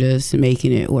chest, you're just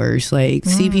making it worse. Like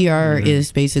CPR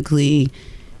is basically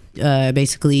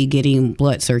getting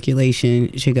blood circulation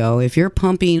to go. If you're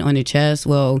pumping on the chest,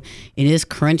 well, it is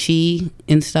crunchy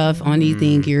and stuff. Only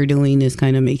thing you're doing is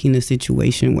kind of making the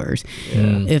situation worse.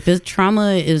 If it's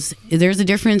trauma, there's a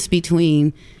difference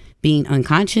between being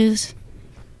unconscious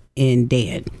and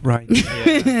dead. Right.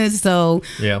 So,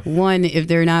 Yeah. one, if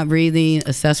they're not breathing,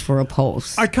 assess for a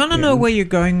pulse. I kind of know where you're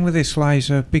going with this,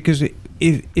 Liza, because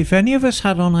if any of us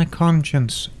had on our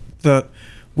conscience that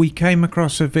we came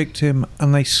across a victim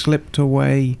and they slipped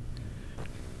away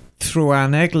through our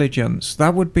negligence,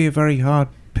 that would be a very hard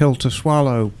pill to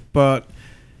swallow. But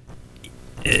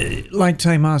like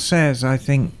Tamar says, I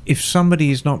think if somebody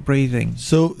is not breathing,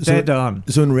 they're done.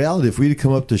 So in reality, if we had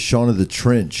come up to Sean of the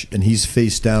trench and he's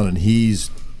face down and he's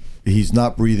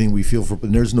not breathing, we feel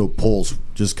and there's no pulse,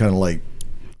 just kind of like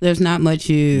there's not much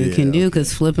you can do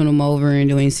because flipping them over and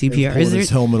doing CPR. Pulling his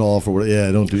helmet off or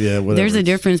whatever. Whatever. There's a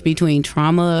difference between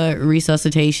trauma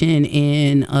resuscitation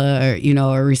and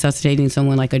or resuscitating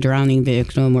someone like a drowning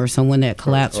victim or someone that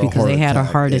collapsed because they had a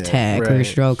heart attack or a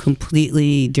stroke.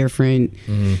 Completely different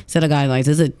set of guidelines.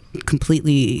 It's a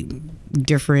completely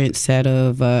different set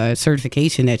of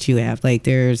certification that you have. Like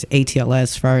there's ATLS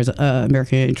as far as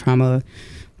American Trauma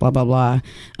blah blah blah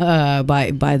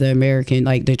by the American,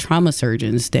 like the trauma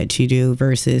surgeons that you do,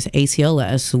 versus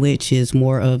ACLS, which is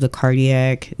more of the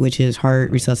cardiac, which is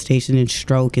heart resuscitation and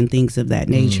stroke and things of that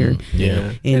nature.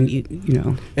 And you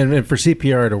know, and for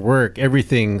CPR to work,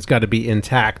 everything's got to be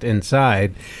intact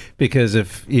inside, because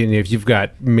if you've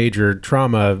got major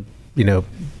trauma,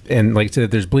 and like I said,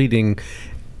 there's bleeding,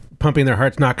 pumping their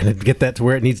heart's not going to get that to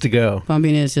where it needs to go.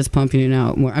 Pumping is just pumping it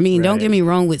out more. I mean, don't get me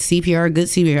wrong, with CPR, good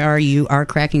CPR, you are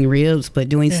cracking ribs, but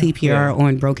doing CPR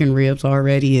on broken ribs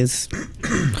already is...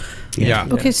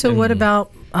 Okay, so what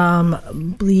about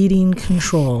bleeding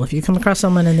control? If you come across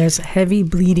someone and there's heavy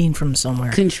bleeding from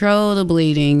somewhere. Control the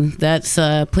bleeding. That's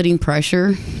putting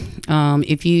pressure.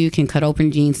 If you can cut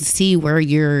open jeans, see where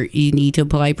you need to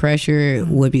apply pressure,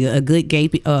 would be a good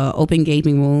open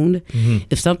gaping wound.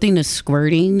 If something is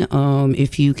squirting,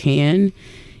 if you can,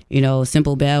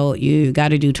 simple belt, you got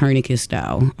to do tourniquet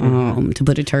style to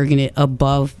put a tourniquet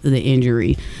above the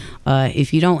injury.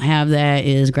 If you don't have that,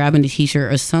 is grabbing a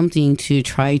t-shirt or something to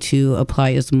try to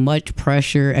apply as much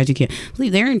pressure as you can. I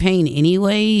believe they're in pain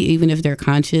anyway, even if they're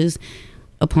conscious.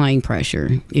 Applying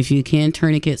pressure. If you can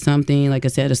tourniquet something, like I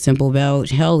said, a simple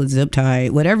belt, hell, a zip tie,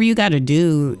 whatever you got to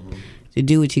do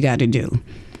what you got to do.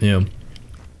 Yeah,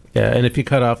 and if you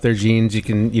cut off their jeans, you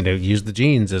can use the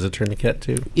jeans as a tourniquet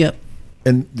too. Yep.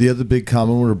 And the other big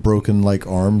common one are broken, like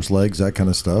arms, legs, that kind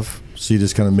of stuff. So you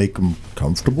just kind of make them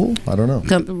comfortable? I don't know.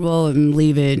 Comfortable and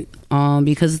leave it.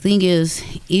 Because the thing is,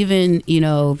 even,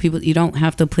 people, you don't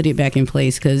have to put it back in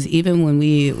place. Because even when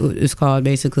it's called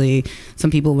basically,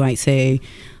 some people might say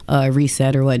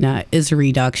reset or whatnot, is a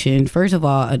reduction. First of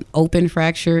all, an open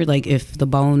fracture, like if the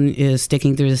bone is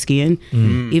sticking through the skin,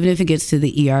 even if it gets to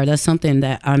the ER, that's something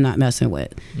that I'm not messing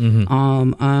with.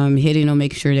 I'm hitting them,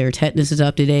 making sure their tetanus is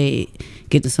up to date,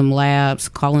 getting some labs,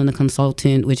 calling the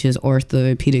consultant, which is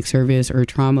orthopedic service or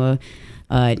trauma,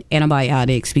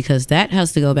 antibiotics, because that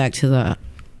has to go back to the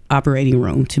operating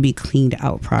room to be cleaned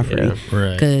out properly.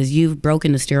 Because you've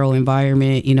broken the sterile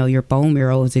environment, your bone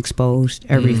marrow is exposed,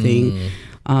 everything.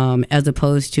 As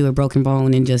opposed to a broken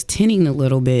bone and just tinning a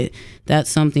little bit, that's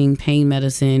something pain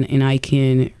medicine and I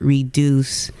can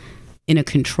reduce in a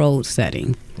controlled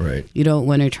setting. Right. You don't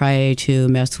want to try to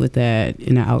mess with that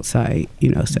in an outside,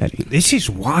 setting. This is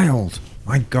wild.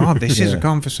 My God, this is a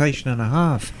conversation and a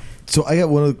half. So I got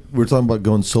we're talking about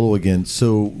going solo again.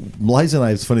 So Liza and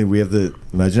I, it's funny, we have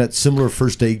imagine that, similar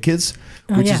first aid kits,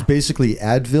 which is basically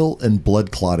Advil and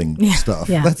blood clotting stuff.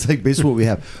 That's like basically what we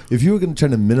have. If you were going to try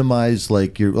to minimize,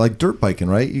 like dirt biking,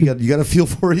 right? You got a feel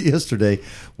for it yesterday.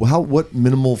 Well, what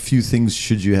minimal few things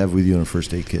should you have with you in a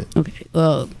first aid kit? Okay.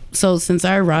 Well, so since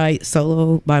I ride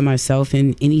solo by myself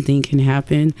and anything can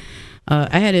happen,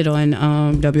 I had it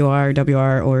on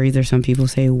WR, or either some people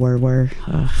say were.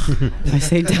 I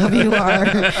say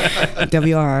WR.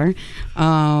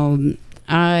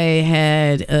 I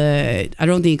had, I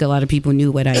don't think a lot of people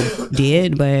knew what I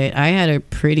did, but I had a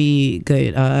pretty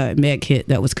good med kit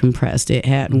that was compressed. It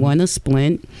had a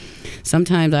splint.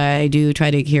 Sometimes I do try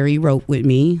to carry rope with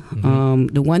me.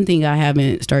 The one thing I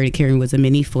haven't started carrying was a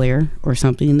mini flare or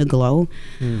something to glow.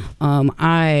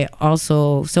 I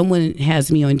also, someone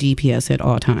has me on GPS at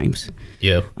all times.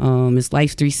 Yeah. It's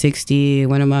Life 360.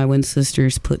 One of my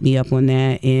sisters put me up on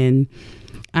that, and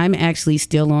I'm actually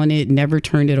still on it, never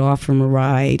turned it off from a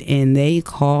ride. And they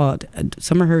called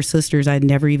some of her sisters I'd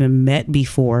never even met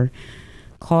before,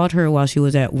 called her while she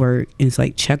was at work, and it's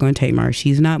like, check on Tamar.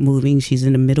 She's not moving. She's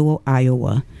in the middle of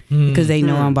Iowa, because they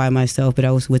know I'm by myself, but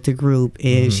I was with the group,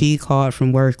 and she called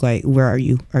from work like, where are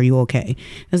you? Are you okay?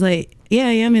 I was like, yeah,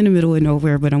 I am in the middle of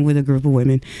nowhere, but I'm with a group of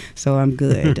women, so I'm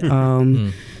good.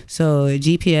 So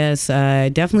GPS,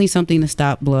 definitely something to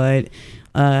stop blood.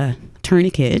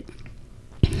 Tourniquet.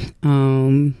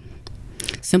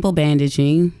 Simple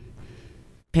bandaging,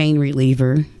 pain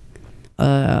reliever.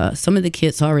 Some of the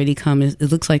kits already come, it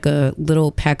looks like a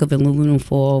little pack of aluminum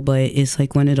foil, but it's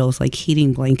like one of those like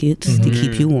heating blankets to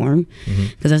keep you warm,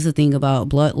 because that's the thing about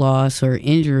blood loss or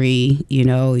injury,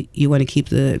 you want to keep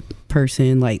the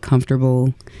person like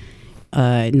comfortable,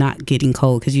 not getting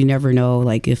cold, because you never know,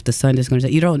 like if the sun is going to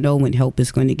set, you don't know when help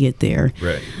is going to get there.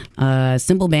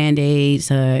 Simple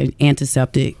band-aids,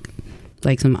 antiseptic,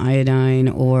 like some iodine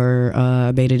or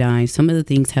betadine. Some of the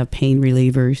things have pain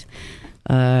relievers.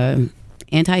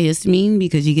 Antihistamine,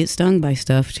 because you get stung by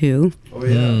stuff too. Oh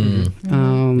yeah.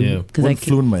 Yeah. One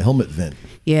flew in my helmet vent.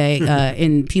 Yeah,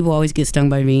 and people always get stung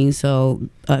by bees. So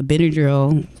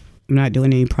Benadryl, I'm not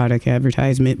doing any product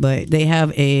advertisement, but they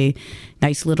have a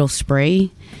nice little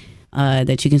spray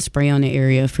that you can spray on the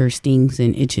area for stings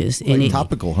and itches. Like And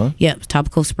topical, huh? Yep,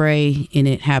 topical spray, and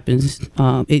it happens.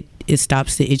 It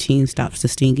stops the itching, stops the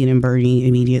stinging and burning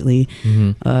immediately.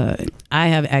 I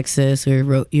have access, to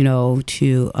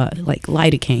like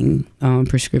lidocaine,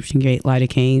 prescription grade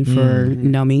lidocaine for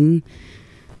numbing.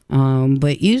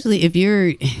 But usually, if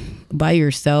you're by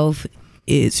yourself,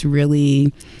 it's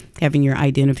really having your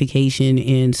identification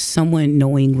and someone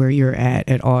knowing where you're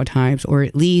at all times, or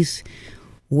at least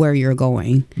where you're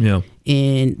going. Yeah.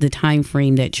 In the time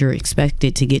frame that you're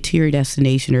expected to get to your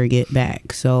destination or get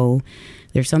back. So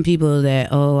there's some people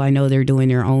that, I know they're doing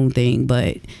their own thing,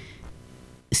 but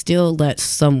still let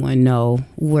someone know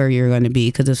where you're going to be.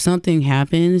 Because if something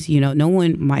happens,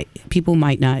 people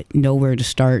might not know where to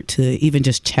start to even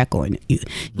just check on you.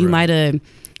 You might have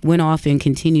went off and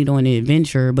continued on the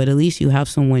adventure, but at least you have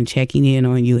someone checking in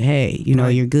on you. Hey,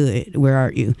 you're good. Where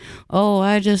are you? Oh,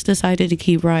 I just decided to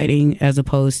keep riding, as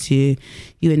opposed to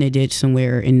you in a ditch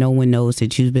somewhere and no one knows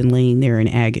that you've been laying there in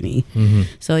agony.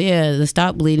 So yeah, the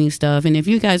stop bleeding stuff. And if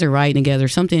you guys are riding together,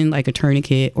 something like a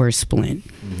tourniquet or a splint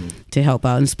to help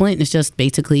out. And splint is just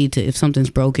basically if something's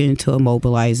broken, to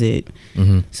immobilize it,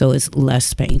 so it's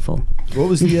less painful. What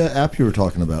was the app you were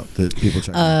talking about that people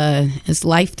check out? It's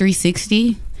Life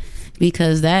 360.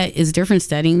 Because that is different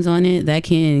settings on it that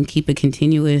can keep a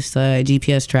continuous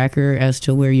GPS tracker as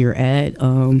to where you're at.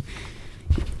 You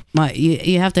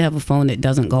have to have a phone that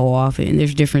doesn't go off, and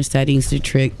there's different settings to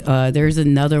trick. There's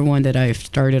another one that I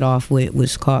started off with,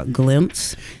 was called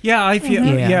Glimpse.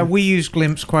 Yeah, we use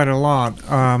Glimpse quite a lot.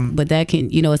 But that can,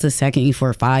 it's a second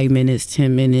for 5 minutes,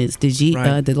 10 minutes.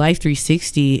 The Life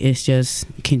 360 is just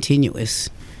continuous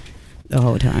the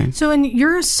whole time. So, and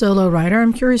you're a solo rider.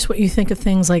 I'm curious what you think of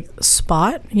things like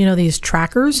Spot, these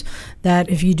trackers that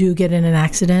if you do get in an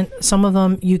accident, some of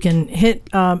them you can hit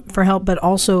for help, but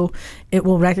also it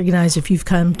will recognize if you've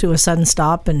come to a sudden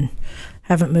stop and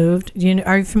haven't moved.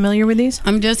 Are you familiar with these?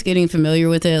 I'm just getting familiar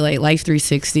with it. Like Life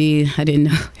 360, I didn't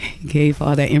know it gave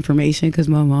all that information because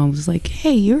my mom was like,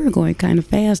 hey, you were going kind of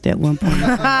fast at one point.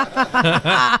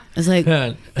 It's like,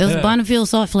 it was Bonneville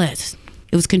Salt Flats.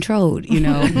 It was controlled,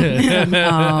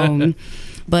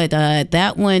 But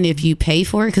that one, if you pay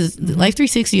for it, because Life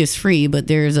 360 is free, but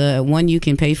there's a one you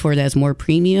can pay for that's more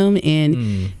premium,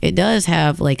 and it does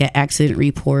have like an accident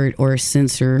report or a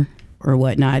sensor or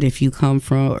whatnot if you come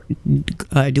from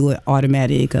do an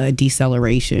automatic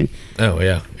deceleration. Oh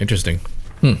yeah, interesting.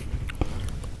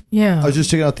 Yeah. I was just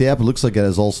checking out the app. It looks like it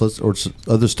has all sorts or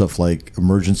other stuff like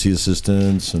emergency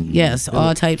assistance and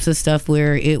all types of stuff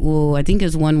where it will. I think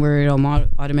it's one where it'll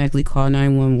automatically call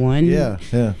 911. Yeah.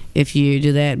 If you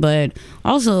do that, but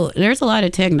also there's a lot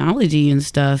of technology and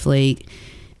stuff like.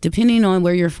 Depending on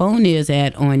where your phone is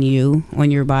at on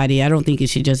your body, I don't think it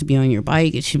should just be on your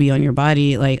bike. It should be on your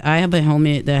body. Like I have a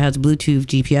helmet that has Bluetooth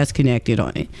GPS connected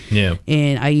on it. Yeah.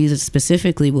 And I use it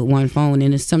specifically with one phone.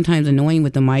 And it's sometimes annoying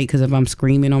with the mic because if I'm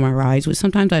screaming on my rides, which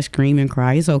sometimes I scream and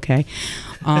cry, it's okay.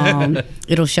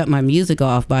 It'll shut my music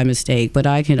off by mistake. But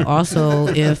I can also,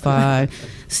 if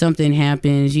something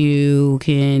happens, you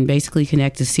can basically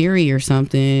connect to Siri or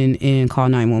something and call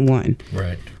 911.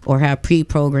 Right. Or have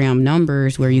pre-programmed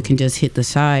numbers where you can just hit the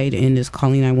side and it's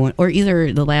calling 911, or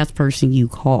either the last person you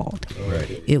called.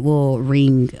 Right. It will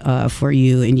ring for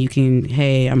you, and you can,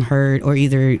 hey, I'm hurt, or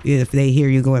either if they hear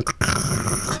you going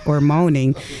or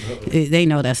moaning, they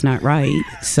know that's not right.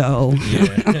 So,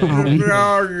 Oh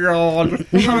God,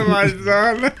 what have I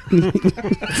done?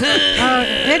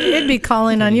 It'd be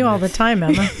calling on you all the time,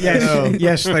 Emma.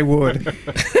 Yes, they would.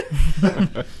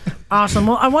 Awesome.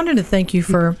 Well, I wanted to thank you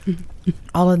for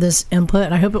all of this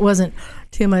input. I hope it wasn't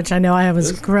too much. I know I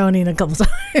was groaning a couple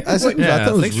times. I thought it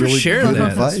thanks was for really sharing good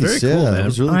that. advice. That's very cool, man. It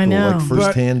was really I cool, know. like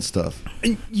first-hand stuff.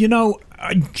 I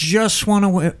just want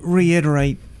to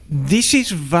reiterate, this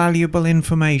is valuable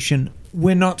information.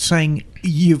 We're not saying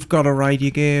you've got to ride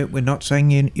your gear. We're not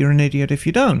saying you're an idiot if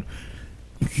you don't.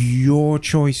 Your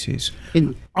choices.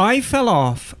 I fell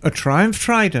off a Triumph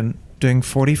Trident doing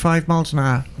 45 miles an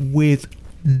hour with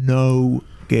no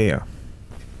gear.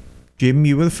 Jim,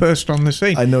 you were the first on the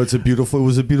scene. I know it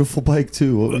was a beautiful bike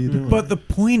too. What were you doing? But the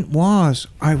point was,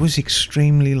 I was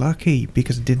extremely lucky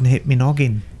because it didn't hit me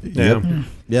noggin. Yep.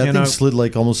 Yeah, that thing slid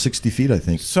like almost 60 feet, I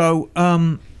think. So,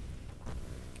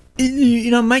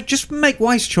 make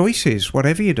wise choices,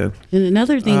 whatever you do. And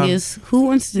another thing is, who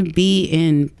wants to be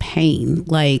in pain?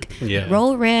 Like,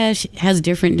 road rash has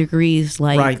different degrees,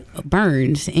 like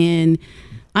burns. And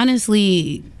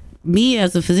honestly, me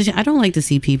as a physician, I don't like to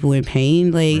see people in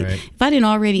pain. Like, if I didn't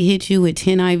already hit you with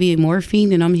 10 IV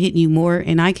morphine, and I'm hitting you more,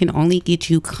 and I can only get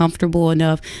you comfortable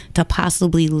enough to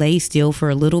possibly lay still for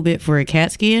a little bit for a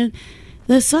CAT scan,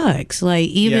 that sucks. Like,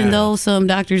 even though some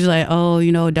doctors are like,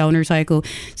 oh, donor cycle,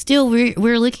 still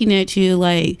we're looking at you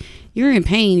like you're in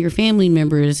pain. Your family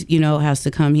members, has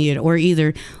to come here. Or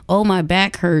either, oh, my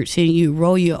back hurts, and you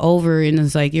roll you over, and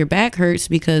it's like your back hurts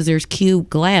because there's cube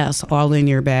glass all in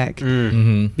your back.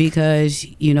 Because,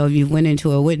 you went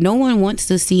into no one wants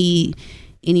to see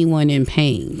anyone in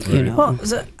pain, Well,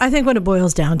 so I think what it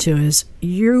boils down to is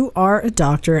you are a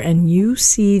doctor and you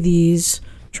see these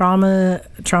trauma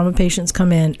patients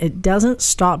come in. It doesn't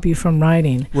stop you from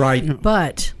writing,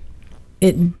 but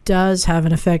it does have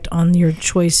an effect on your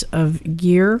choice of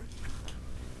gear,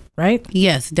 right?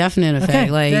 Yes, definite effect. Okay,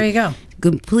 like, there you go.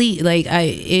 Complete. Like,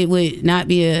 it would not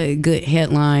be a good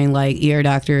headline like ER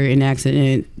doctor in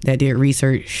accident that did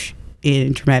research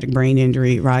in traumatic brain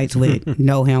injury rides with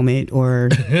no helmet or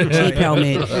cheap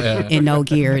helmet and no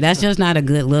gear. That's just not a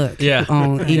good look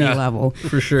on any level.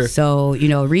 For sure. So,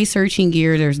 researching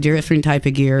gear, there's different type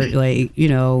of gear. Like,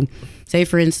 say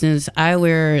for instance, I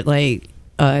wear like,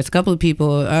 it's a couple of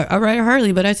people, I ride a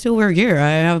Harley, but I still wear gear. I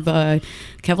have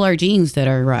Kevlar jeans that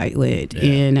I ride with,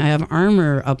 and I have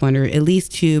armor up under, at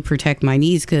least to protect my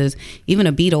knees, because even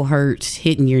a beetle hurts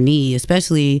hitting your knee,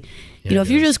 especially, if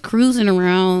you're just cruising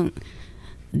around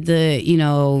the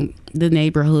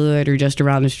neighborhood or just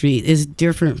around the street. Is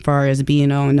different far as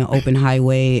being on the open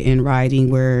highway and riding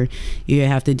where you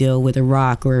have to deal with a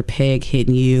rock or a peg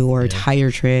hitting you or a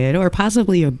tire tread or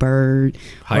possibly a bird.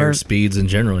 Higher speeds in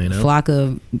general, flock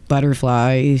of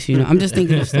butterflies. I'm just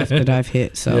thinking of stuff that I've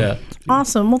hit. So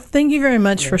Awesome. Well, thank you very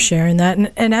much for sharing that.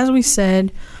 And as we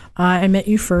said, I met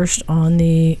you first on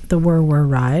the Wur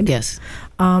ride. Yes.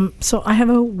 So I have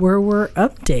a Wur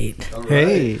update.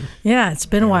 Hey. Yeah, it's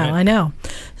been a while. I know.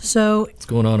 So what's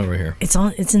going on over here?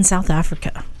 It's in South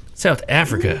Africa. South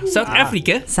Africa. South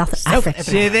Africa. South Africa.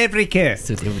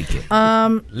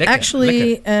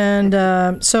 Actually,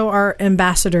 and so our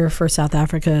ambassador for South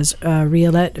Africa is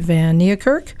Rielet van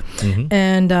Niekerk,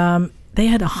 and they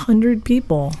had 100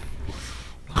 people.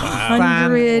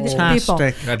 100 people.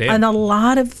 And a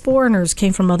lot of foreigners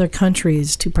came from other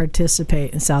countries to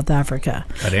participate in South Africa.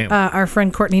 Our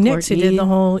friend Courtney Nix, who did the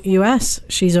whole U.S.,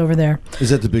 she's over there.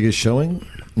 Is that the biggest showing?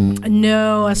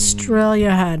 No,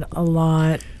 Australia had a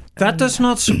lot. That does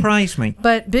not surprise me.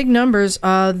 But big numbers.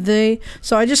 So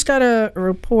I just got a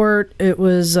report. It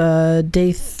was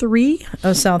day 3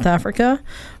 of South Africa.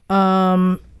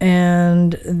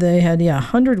 And they had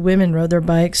 100 women rode their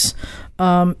bikes.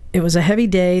 It was a heavy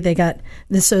day. They got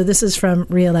this. So this is from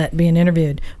Rielet being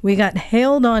interviewed. We got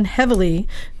hailed on heavily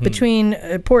between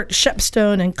Port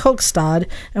Shepstone and Kokstad,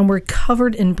 and we're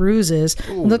covered in bruises.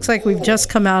 Looks like we've just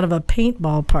come out of a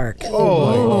paintball park.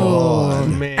 Oh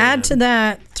man! Add to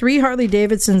that, 3 Harley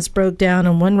Davidsons broke down,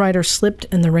 and 1 rider slipped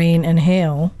in the rain and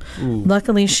hail.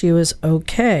 Luckily, she was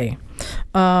okay.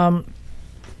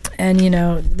 And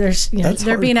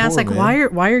they're being asked like,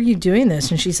 man. why are you doing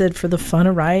this? And she said, for the fun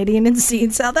of rioting and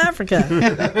seeing South Africa.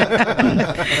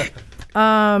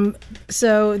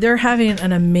 So they're having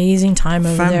an amazing time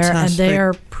over there, and they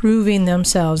are proving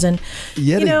themselves. And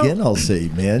yet again, I'll say,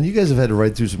 man, you guys have had to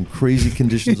ride through some crazy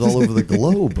conditions all over the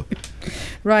globe.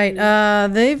 Right.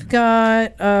 They've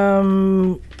got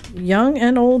young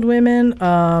and old women.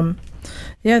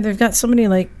 They've got somebody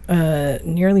like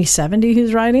nearly 70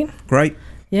 who's riding. Great.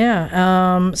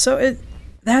 Yeah. So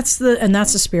that's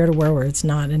the spirit of Wur. It's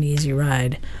not an easy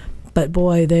ride, but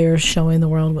boy, they are showing the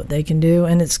world what they can do,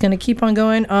 and it's going to keep on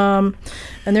going. And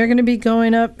they're going to be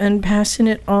going up and passing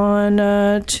it on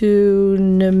to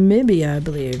Namibia, I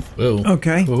believe. Whoa.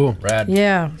 Okay. Ooh, rad.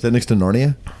 Yeah. Is that next to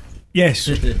Narnia? Yes.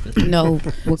 No,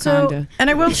 Wakanda. So, and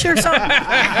I will share some.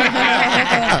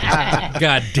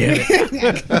 God damn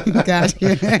it.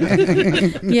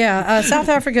 Yeah, South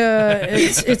Africa.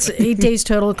 It's 8 days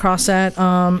total across that.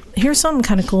 Here's something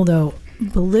kind of cool though.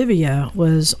 Bolivia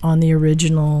was on the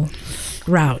original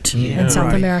route in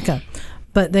South America,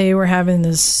 but they were having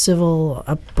this civil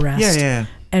unrest. Yeah.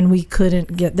 And we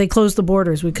couldn't they closed the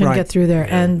borders. We couldn't get through there.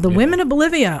 And the women of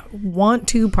Bolivia want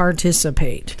to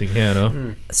participate.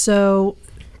 So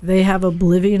they have a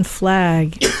Bolivian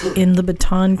flag in the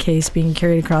baton case being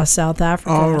carried across South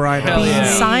Africa. All right. Being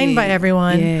signed by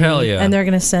everyone. Hell yeah. And they're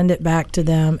going to send it back to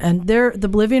them. And the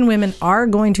Bolivian women are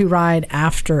going to ride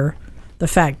after the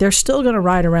fact. They're still going to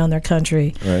ride around their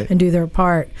country and do their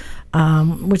part,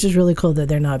 which is really cool that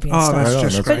they're not being stopped. That's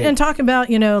just great. And talk about,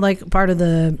 like part of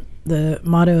the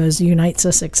motto is unites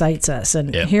us, excites us.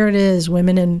 And here it is,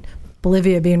 women in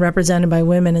Bolivia being represented by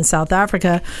women in South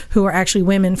Africa who are actually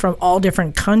women from all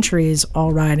different countries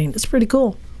all riding. It's pretty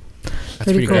cool.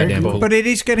 That's pretty cool. But it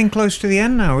is getting close to the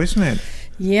end now, isn't it?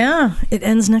 Yeah, it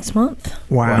ends next month.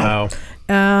 Wow.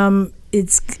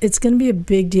 It's going to be a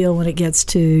big deal when it gets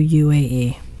to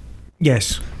UAE.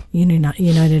 Yes.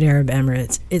 United Arab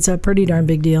Emirates. It's a pretty darn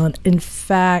big deal. And in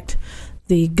fact,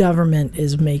 the government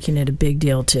is making it a big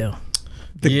deal too.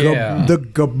 The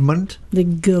government. The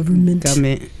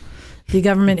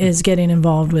government is getting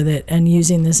involved with it and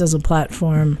using this as a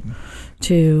platform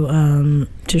to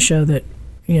show that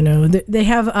they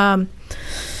have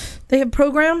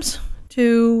programs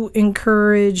to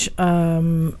encourage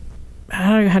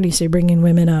how do you say bringing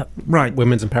women up? Right,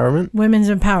 women's empowerment. Women's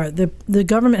empowerment. The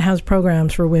government has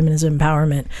programs for women's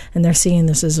empowerment, and they're seeing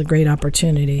this as a great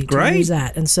opportunity to use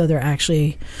that, and so they're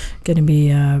actually going to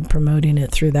be promoting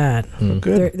it through that.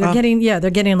 Good. They're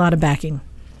getting a lot of backing.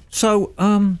 So,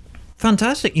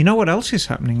 fantastic. You know what else is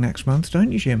happening next month,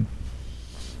 don't you, Jim?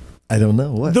 I don't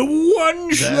know what. The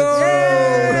One Show.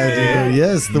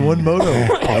 Yes, the One Moto.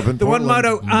 The One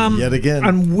Moto. Yet again.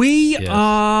 And we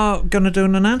are going to do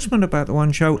an announcement about the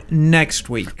One Show next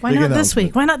week. Why not this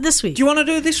week? Why not this week? Do you want to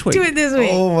do it this week? Do it this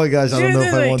week. Oh my gosh, I don't know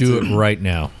if I want to. Do it right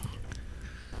now.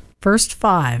 First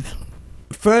five.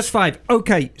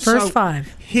 Okay. First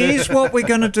five. Here's what we're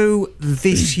going to do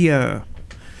this year.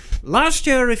 Last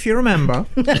year, if you remember,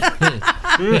 you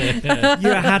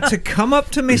had to come up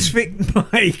to Misfit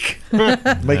Mike.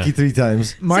 Mikey 3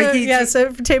 times. Mikey.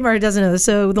 So for Tamar who doesn't know,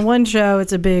 so the One Show,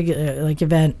 it's a big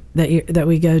event that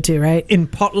we go to, right? In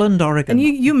Portland, Oregon. And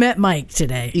you met Mike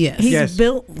today. Yes. He's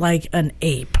built like an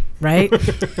ape, right?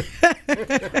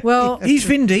 Well, he's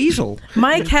Vin Diesel.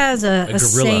 Mike has a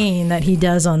saying that he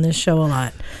does on this show a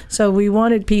lot. So we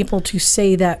wanted people to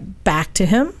say that back to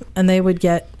him, and they would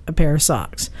get a pair of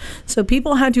socks. So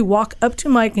people had to walk up to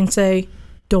Mike and say,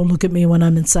 "Don't look at me when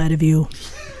I'm inside of you."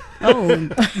 Oh,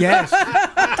 yes.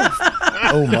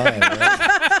 Oh my.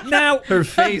 Right? Now her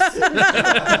face.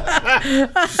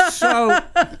 So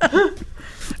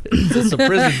it's a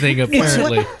prison thing,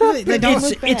 apparently.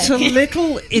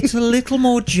 It's a little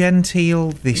more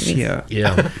genteel this year.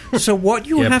 Yeah. So what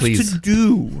you have please. to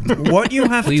do,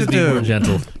 Please be more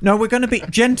gentle. No, we're going to be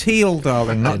genteel,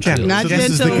 darling, not gentle. not So this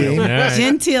is the gentle. game? Right.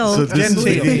 Gentle. So this is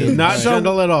the game. Not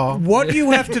gentle at all. What you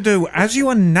have to do as you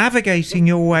are navigating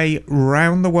your way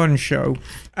round the One Show,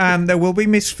 and there will be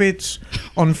Misfits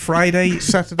on Friday,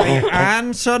 Saturday,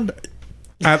 and Sunday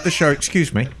at the show.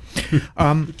 Excuse me.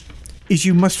 Is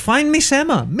you must find Miss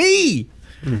Emma, me,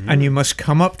 and you must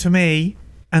come up to me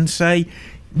and say,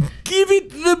 "Give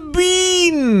it the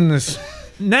beans."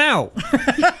 Now.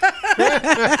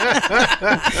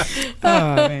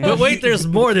 But wait, there's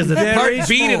more. There's a part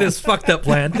B to this fucked up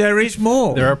plan. There is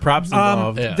more. There are props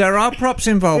involved. There are props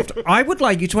involved. I would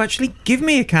like you to actually give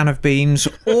me a can of beans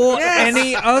or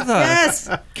any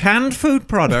other canned food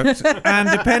product, and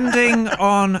depending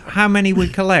on how many we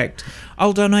collect,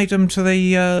 I'll donate them to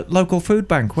the local food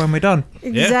bank when we're done.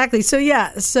 Exactly. So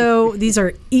these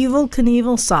are Evel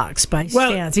Knievel socks by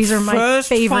Stance. These are my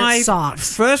favorite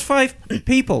socks. First 5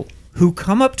 people who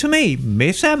come up to me,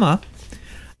 Miss Emma,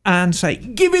 and say,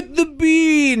 "Give it the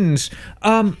beans."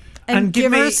 And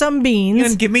give her some beans.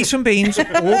 And give me some beans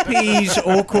or peas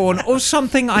or corn or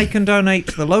something I can donate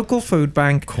to the local food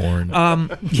bank. Corn.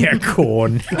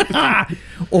 Corn.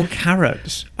 Or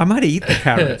carrots. I might eat the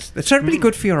carrots. That's really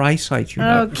good for your eyesight, you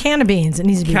know. Oh, can of beans. It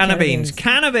needs to be Can of beans.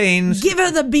 Can of beans. Give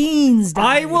her the beans,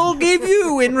 darling. I will give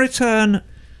you in return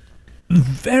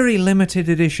very limited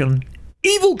edition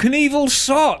Evel Knievel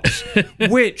socks,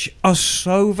 which are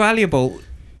so valuable.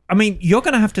 I mean, you're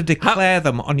going to have to declare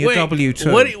them on your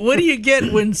W-2. What do you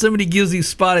get when somebody gives you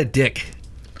spotted dick?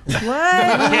 What?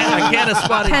 I can't a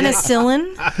spotted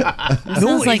Penicillin?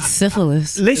 Sounds like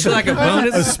syphilis. dick. It's Listen, like a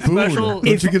bonus A spoon. special.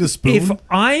 Don't you get a spoon? if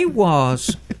I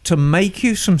was to make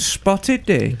you some spotted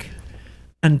dick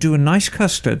and do a nice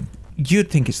custard, you'd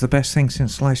think it's the best thing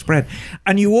since sliced bread.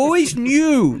 And you always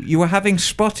knew you were having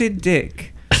spotted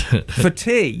dick for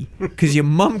tea because your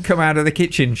mum come out of the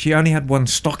kitchen. She only had one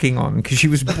stocking on because she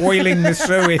was boiling the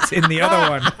suet in the other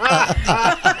one.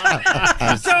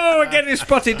 So we're getting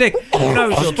spotted dick.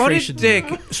 No,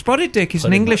 spotted dick is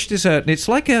an English dessert, and it's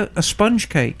like a sponge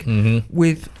cake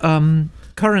with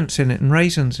currants in it and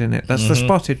raisins in it. That's the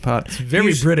spotted part. It's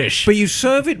very British. But you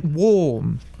serve it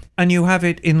warm, and you have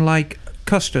it in like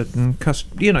custard and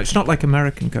custard. It's not like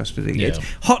American custard. Yeah. It's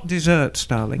hot desserts,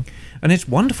 darling, and it's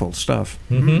wonderful stuff.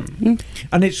 Mm-hmm.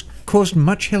 And it's caused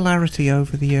much hilarity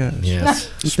over the years. Yes.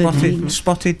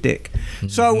 Spotted dick.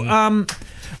 So,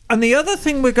 and the other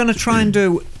thing we're going to try and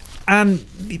do, and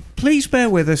please bear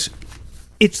with us,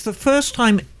 it's the first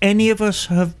time any of us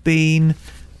have been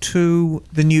to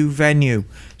the new venue,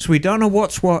 so we don't know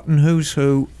what's what and who's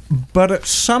who. But at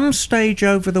some stage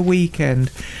over the weekend,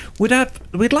 we'd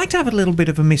like to have a little bit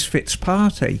of a Misfits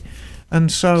party, and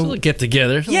so a little get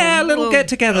together. Yeah, a little get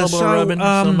together. So rubbing,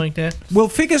 something like that. We'll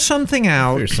figure something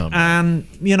out, and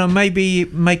maybe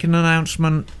make an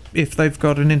announcement if they've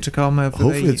got an intercom over there.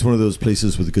 Hopefully, it's one of those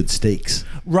places with good steaks.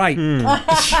 Right.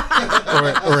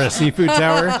 or a seafood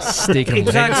tower. Steak and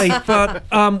exactly. But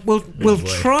we'll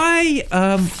try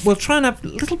and have a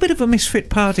little bit of a Misfit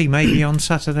party maybe on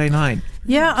Saturday night.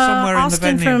 Yeah,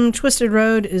 Austin from Twisted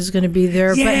Road is going to be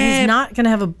there, but he's not going to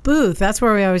have a booth. That's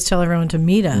where we always tell everyone to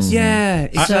meet us. Yeah,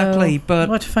 exactly. But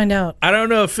we'll have to find out. I don't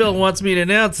know if Phil wants me to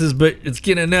announce this, but it's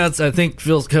getting announced. I think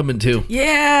Phil's coming too.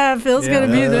 Yeah, Phil's going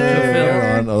to be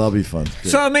there. Oh, that'll be fun. Good.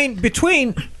 So, I mean,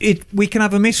 between it, we can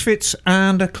have a Misfits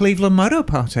and a Cleveland Moto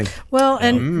party. Well,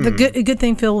 and the good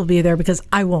thing Phil will be there because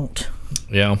I won't.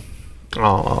 Yeah.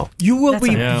 Oh, you will That's be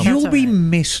all right. you'll That's be all right.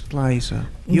 missed, Liza.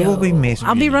 You will be missed.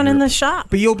 I'll be running the shop.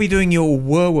 But you'll be doing your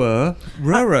rah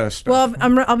stuff. Well,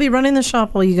 I'll be running the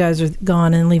shop while you guys are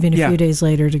gone and leaving a few days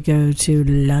later to go to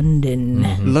London.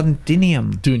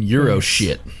 Londinium. Doing Euro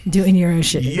shit. Doing Euro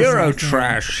shit. Euro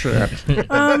exactly.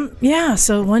 trash. Yeah,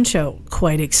 so one show,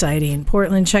 quite exciting.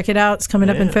 Portland, check it out. It's coming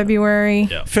up in February.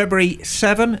 Yeah. February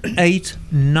 7, 8,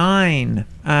 9.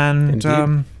 And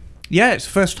it's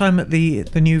the first time at the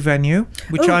new venue,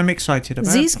 which I'm excited about.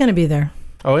 Z's going to be there.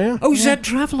 oh yeah. Oh, Zed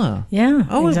Traveller. Yeah.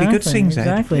 Oh, it'll be good seeing Zed.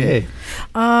 Exactly. Hey.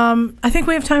 I think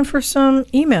we have time for some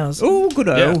emails. Oh,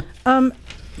 good-o. Yeah.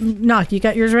 Knock, you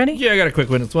got yours ready? Yeah, I got a quick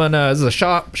one. It's one. This is a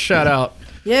shop shout out.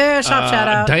 Yeah, shout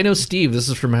out. Dino Steve. This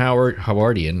is from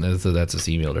Howardian. That's his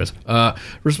email address.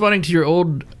 Responding to your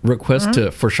old request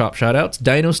for shop shout outs,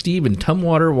 Dino Steve in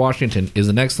Tumwater, Washington is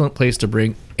an excellent place to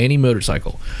bring any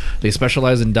motorcycle. They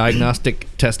specialize in diagnostic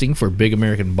testing for big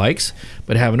American bikes,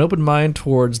 but have an open mind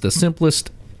towards the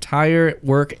simplest tire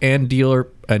work and deal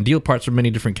parts from many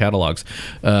different catalogs.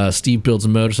 Steve builds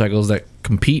motorcycles that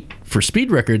compete for speed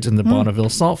records in the Bonneville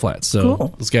Salt Flats. So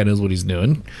Cool. this guy knows what he's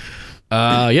doing.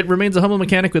 Yet remains a humble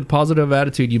mechanic with positive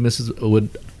attitude. You misses would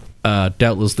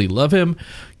doubtlessly love him.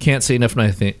 Can't say enough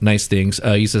nice things.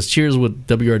 He says, cheers with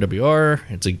WRWR.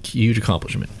 It's a huge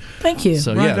accomplishment. Thank you.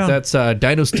 So, Right on. that's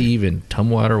Dino Steve in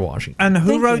Tumwater, Washington. And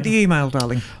who Thank wrote you. the email,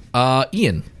 darling?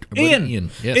 Ian. Ian.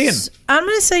 Yes. I'm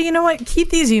going to say, you know what? Keep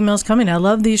these emails coming. I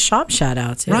love these shop shout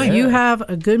outs. If Right. you have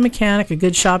a good mechanic, a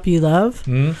good shop you love,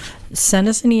 send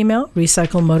us an email,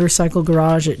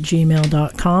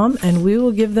 recyclemotorcyclegarage@gmail.com, and we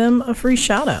will give them a free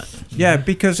shout out. Yeah,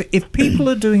 because if people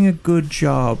are doing a good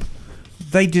job,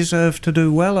 they deserve to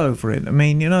do well over it. I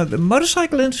mean, the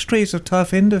motorcycle industry is a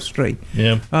tough industry.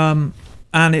 Yeah.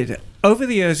 And over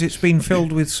the years, it's been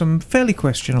filled with some fairly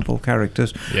questionable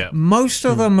characters. Yeah. Most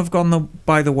of them have gone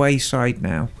by the wayside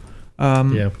now.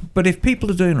 But if people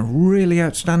are doing a really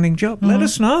outstanding job, let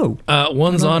us know.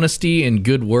 One's honesty and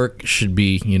good work should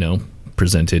be,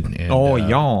 presented. And, what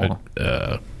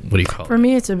do you call For it?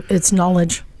 me, it's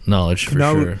knowledge. Knowledge, for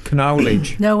sure.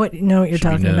 Knowledge. Know what you're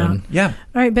talking known. about. Yeah.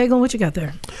 All right, Bagel, what you got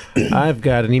there? I've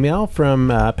got an email from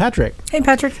Patrick, Hey,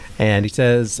 Patrick. and he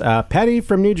says, Patty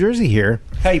from New Jersey here.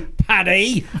 Hey,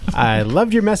 Paddy. I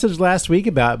loved your message last week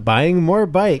about buying more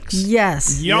bikes.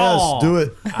 Yes. Yes, do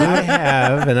it. I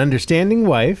have an understanding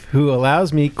wife who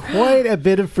allows me quite a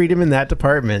bit of freedom in that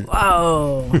department.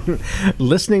 Whoa.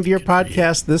 Listening to your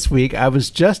podcast this week, I was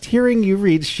just hearing you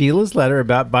read Sheila's letter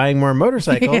about buying more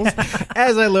motorcycles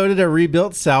as I loaded a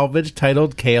rebuilt salvage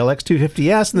titled KLX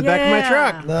 250S in the back of my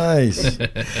truck. Nice.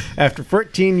 After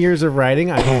 14 years of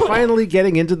riding, I'm finally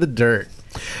getting into the dirt.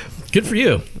 Good for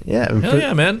you. Yeah, and Hell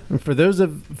yeah, man. and for those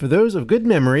of good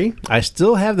memory, I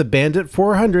still have the Bandit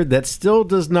 400 that still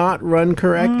does not run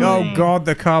correctly. Oh, God,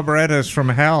 the carburetors from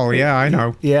hell. Yeah, I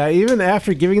know. Yeah, even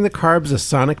after giving the carbs a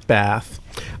sonic bath,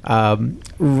 I think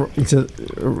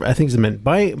it's meant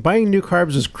buying new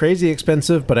carbs is crazy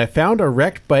expensive, but I found a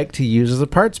wrecked bike to use as a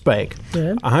parts bike.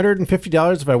 Good.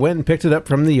 $150 if I went and picked it up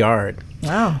from the yard.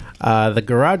 Wow. The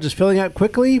garage is filling up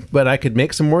quickly, but I could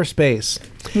make some more space.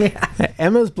 Yeah.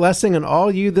 Emma's blessing on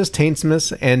all you this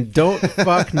taintsmas, and don't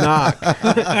fuck knock.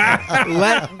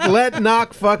 let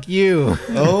knock fuck you.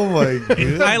 Oh my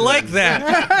god. I like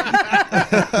that.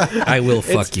 I will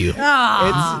fuck you.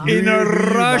 In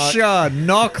Russia,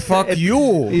 knock fuck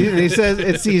you. He says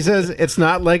it's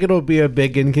not like it'll be a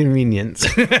big inconvenience.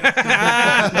 Oh,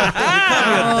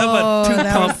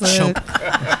 that was chump.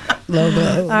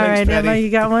 All right, Emma, you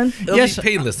got one? It'll Yes. be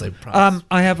painless, I promise.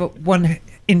 I have one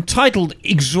entitled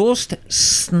Exhaust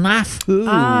Snafu.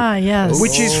 Ah, yes.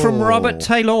 Which is from Robert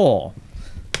Taylor.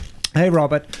 Hey,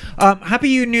 Robert.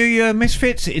 Happy New Year,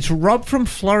 Misfits. It's Rob from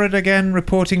Florida again,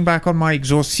 reporting back on my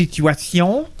exhaust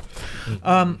situation.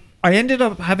 I ended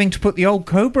up having to put the old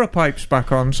Cobra pipes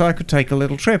back on so I could take a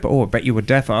little trip. Oh, I bet you were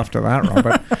deaf after that,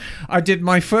 Robert. I did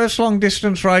my first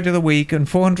long-distance ride of the week and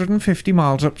 450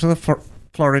 miles up to the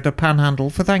Florida Panhandle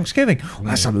for Thanksgiving. Oh,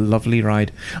 that's a lovely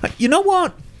ride. You know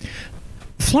what?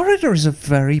 Florida is a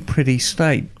very pretty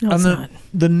state. No, it's not.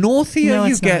 The northier No,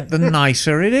 you it's get, the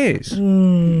nicer it is.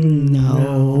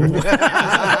 No.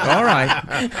 All right.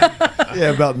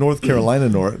 Yeah, about North Carolina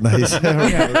North. Nice.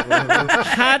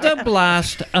 Had a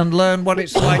blast and learned what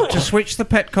it's like to switch the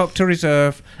Petcock to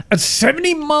reserve at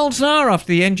 70 miles an hour after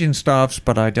the engine starts,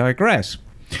 but I digress.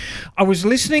 I was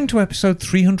listening to episode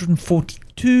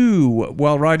 342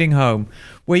 while riding home,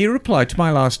 where you replied to my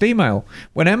last email.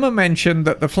 When Emma mentioned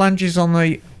that the flanges on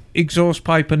the exhaust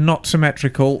pipe are not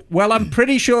symmetrical, well, I'm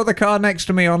pretty sure the car next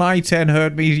to me on I-10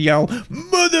 heard me yell,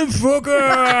 "Motherfucker!"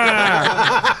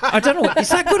 I don't know, is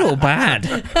that good or bad?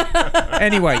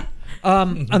 Anyway,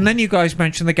 and then you guys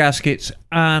mentioned the gaskets,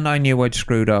 and I knew I'd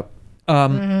screwed up.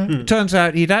 Turns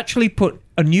out he'd actually put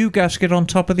a new gasket on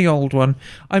top of the old one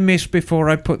I missed before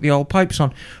I put the old pipes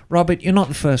on. Robert, you're not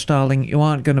the first, darling. You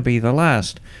aren't going to be the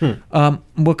last.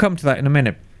 We'll come to that in a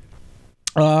minute.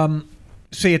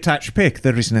 See attached pick.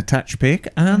 There is an attached pick,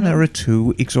 and there are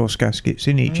 2 exhaust gaskets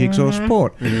in each exhaust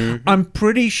port. I'm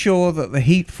pretty sure that the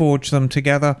heat forged them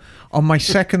together. On my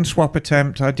second swap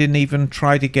attempt, I didn't even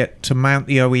try to get to mount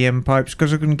the OEM pipes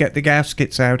because I couldn't get the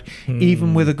gaskets out,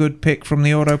 even with a good pick from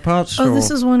the auto parts store. Oh, this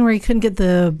is one where you couldn't get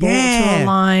the bolt to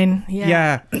align.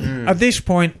 Yeah. At this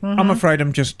point, I'm afraid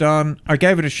I'm just done. I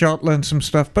gave it a shot, learned some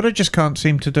stuff, but I just can't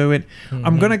seem to do it.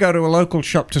 I'm going to go to a local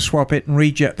shop to swap it and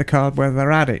rejet the card where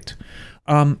they're at it.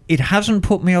 It hasn't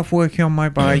put me off working on my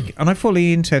bike, and I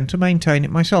fully intend to maintain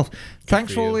it myself.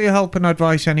 Thanks for all your help and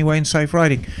advice anyway, and safe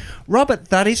riding. Robert,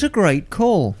 that is a great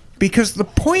call, because the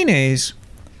point is,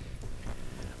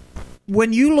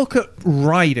 when you look at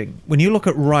riding,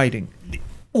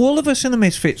 all of us in the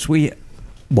Misfits,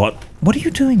 What are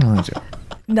you doing, Liza?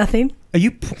 Nothing. Are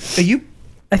you...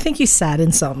 I think you sat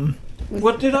in something.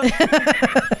 What did I...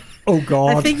 Oh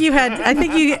God! I think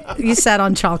you sat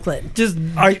on chocolate.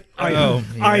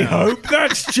 I hope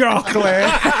that's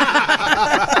chocolate.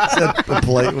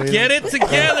 Get it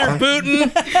together,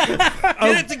 Bootin.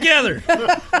 Get it together.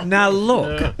 Now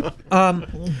look,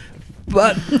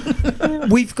 but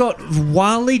we've got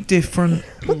wildly different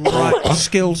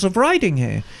skills of riding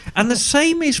here, and the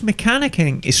same is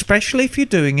mechanicking, especially if you're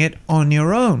doing it on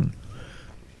your own.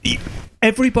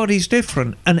 Everybody's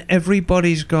different, and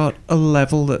everybody's got a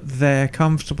level that they're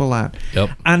comfortable at.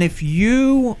 Yep. And if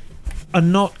you are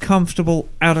not comfortable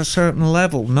at a certain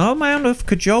level, no amount of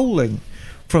cajoling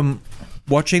from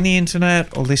watching the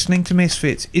internet or listening to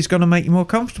Misfits is going to make you more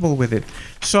comfortable with it.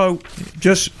 So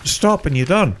just stop and you're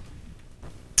done.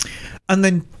 And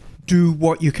then do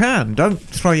what you can. Don't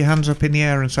throw your hands up in the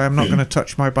air and say, I'm not going to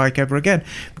touch my bike ever again.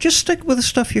 Just stick with the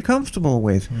stuff you're comfortable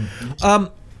with.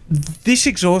 This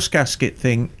exhaust gasket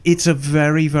thing, it's a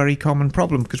very, very common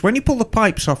problem, because when you pull the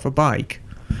pipes off a bike,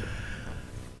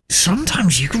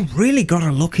 sometimes you really got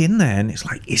to look in there, and it's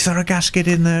like, is there a gasket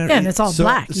in there? Yeah, and it's all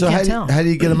black. You can't tell. How do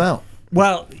you get them out?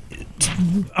 Well,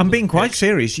 I'm being quite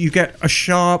serious. You get a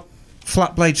sharp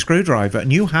flat blade screwdriver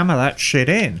and you hammer that shit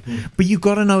in, but you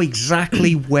got to know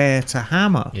exactly where to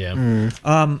hammer. Yeah.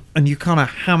 And you kind of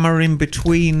hammer in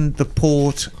between the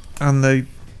port and the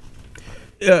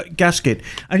gasket,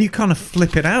 and you kind of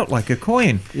flip it out like a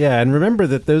coin. Yeah, and remember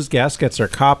that those gaskets are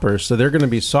copper, so they're going to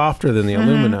be softer than the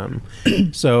aluminum.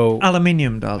 So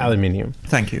Aluminium, darling. Aluminium.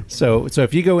 Thank you. So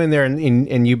if you go in there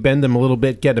and you bend them a little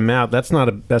bit, get them out, that's not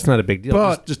a big deal.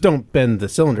 But- just don't bend the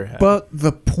cylinder head. But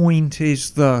the point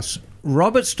is thus,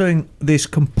 Robert's doing this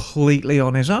completely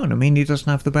on his own. I mean, he doesn't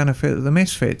have the benefit of the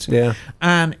Misfits. Yeah.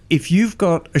 And if you've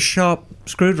got a sharp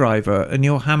screwdriver and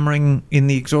you're hammering in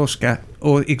the exhaust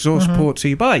ports of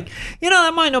your bike,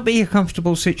 that might not be a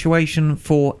comfortable situation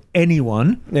for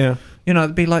anyone. Yeah.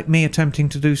 It'd be like me attempting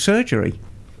to do surgery.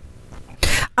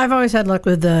 I've always had luck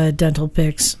with the dental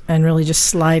picks and really just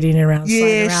sliding around,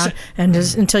 Yes. and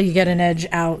just until you get an edge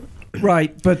out.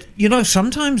 Right, but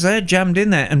sometimes they're jammed in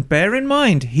there, and bear in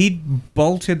mind he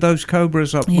bolted those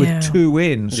Cobras up with 2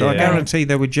 in, so I guarantee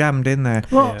they were jammed in there.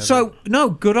 Well, so no,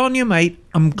 good on you, mate.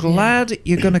 I'm glad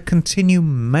you're going to continue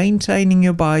maintaining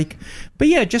your bike, but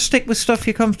just stick with stuff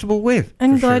you're comfortable with.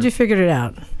 I'm glad you figured it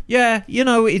out. Yeah,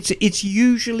 it's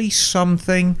usually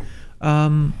something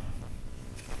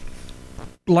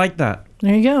like that.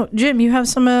 There you go. Jim, you have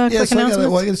some quick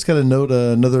announcements? I just got a note,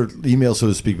 another email, so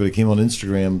to speak, but it came on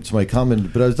Instagram to my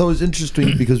comment. But I thought it was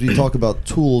interesting because we talk about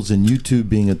tools and YouTube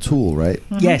being a tool, right?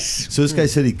 Mm-hmm. Yes. So this guy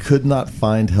said he could not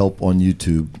find help on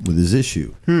YouTube with his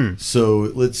issue.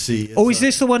 So let's see. Is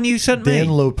this the one you sent me? Dan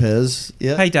Lopez.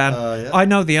 Yeah. Hey, Dan. I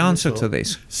know the answer to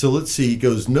this. So let's see. He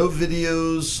goes, no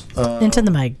videos. Into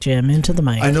the mic, Jim. Into the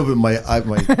mic. I know, but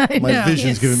my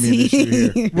vision's giving me an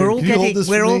issue here. We're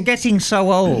all getting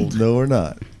so old. No, we're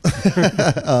not.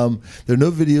 There are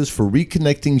no videos for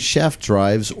reconnecting shaft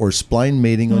drives or spline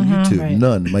mating on YouTube. Right.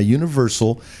 None. My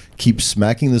Universal keeps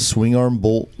smacking the swing arm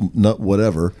bolt nut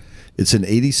whatever. It's an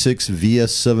 86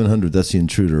 VS 700. That's the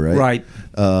intruder, right?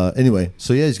 Right. Anyway,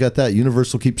 so he's got that.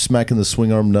 Universal keeps smacking the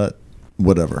swing arm nut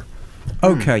whatever.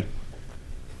 Okay.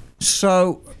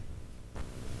 So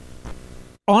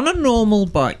on a normal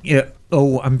bike,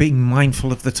 I'm being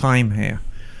mindful of the time here.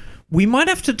 We might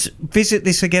have to visit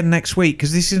this again next week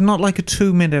because this is not like a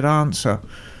 2-minute answer.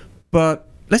 But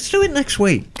let's do it next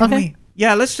week. Okay.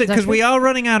 Let's do it because we are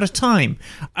running out of time.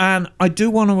 And I do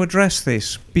want to address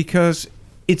this because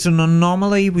it's an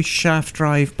anomaly with shaft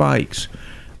drive bikes.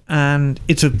 And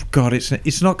it's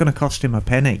not going to cost him a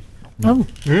penny. Oh.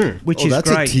 Which is that's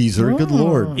great. A teaser. Good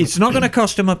Lord. It's not going to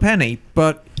cost him a penny,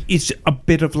 but it's a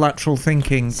bit of lateral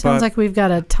thinking. Sounds like we've got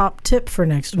a top tip for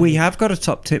next week. We have got a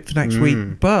top tip for next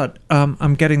week, but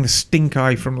I'm getting the stink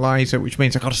eye from Liza, which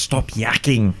means I've got to stop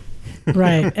yakking.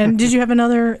 Right. And did you have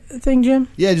another thing, Jim?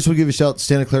 Yeah, I just want to give a shout.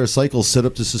 Santa Clara Cycles set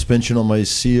up the suspension on my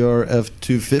CRF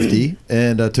 250,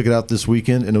 and I took it out this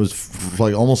weekend, and it was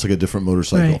like almost like a different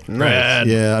motorcycle. Right. Rad.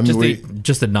 Yeah, I mean,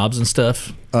 just the knobs and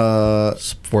stuff,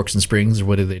 forks and springs, or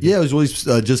what do they do? Yeah, it was always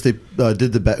just they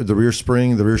did the rear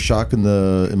spring, the rear shock,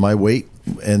 in my weight,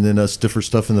 and then stiffer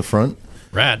stuff in the front.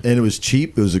 Rad. And it was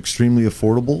cheap. It was extremely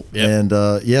affordable. Yep. And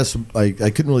I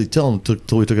couldn't really tell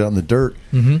until we took it out in the dirt.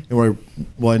 Mm-hmm. And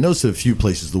I noticed at a few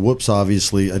places. The whoops,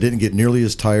 obviously, I didn't get nearly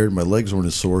as tired. My legs weren't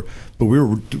as sore. But we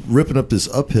were ripping up this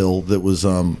uphill that was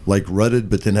like rutted,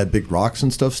 but then had big rocks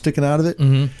and stuff sticking out of it.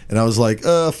 Mm-hmm. And I was like,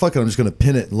 fuck it, I'm just going to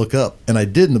pin it and look up. And I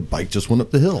did, and the bike just went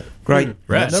up the hill. Great.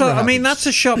 Right. So, I mean, that's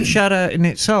a shop shout out in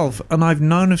itself. And I've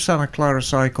known of Santa Clara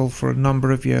Cycle for a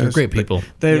number of years. They're great people.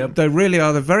 They really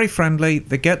are. They're very friendly.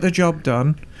 They get the job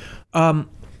done.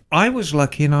 I was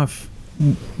lucky enough,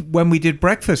 when we did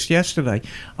breakfast yesterday,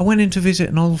 I went in to visit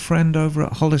an old friend over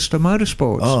at Hollister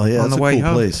Motorsports. Oh, yeah, on that's the a way cool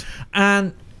home. place.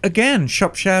 And again,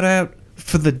 shop shout out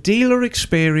for the dealer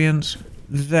experience.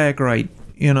 They're great.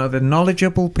 They're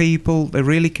knowledgeable people. They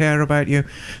really care about you.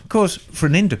 Of course, for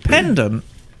an independent,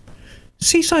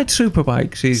 Seaside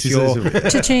Superbikes is your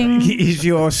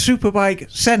superbike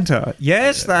centre.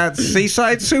 Yes, that's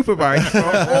Seaside Superbikes for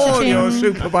all your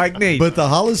superbike needs. But the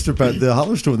Hollister one,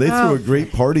 they threw a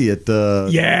great party at the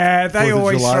they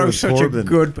always July throw with such Corbin. a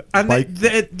good, and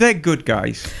they're good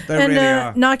guys. They really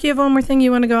are. Knock, you have one more thing you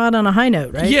want to go out on a high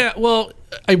note, right? Yeah, well,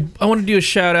 I want to do a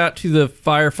shout out to the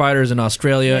firefighters in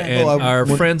Australia and our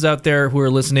friends out there who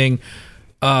are listening.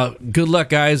 Good luck,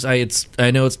 guys. I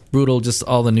know it's brutal, just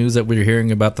all the news that we're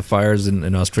hearing about the fires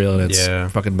in Australia. It's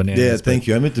fucking bananas. Yeah, thank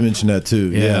you. I meant to mention that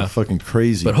too. Yeah, fucking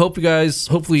crazy. But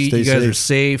hopefully you guys are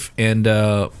safe, and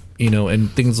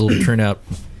and things will turn out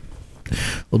a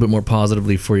little bit more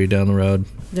positively for you down the road.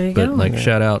 There you go.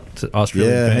 Shout out to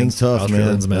Australian fans. hang tough,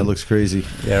 Australians, man. That looks crazy.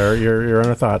 Yeah, you're on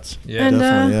our thoughts. Yeah, and,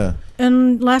 definitely. Yeah.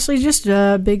 And lastly, just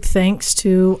a big thanks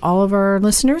to all of our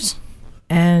listeners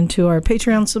and to our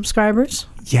Patreon subscribers.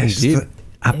 Yes,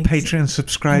 our Patreon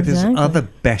subscribers are the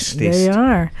bestest. They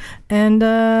are. And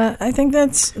I think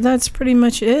that's pretty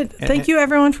much it. Thank you,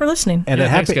 everyone, for listening. And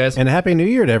thanks, guys. And a happy New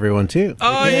Year to everyone, too.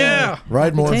 Oh, yeah.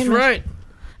 Ride more. That's right.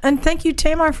 And thank you,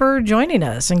 Tamar, for joining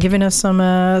us and giving us some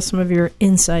of your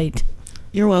insight.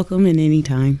 You're welcome at any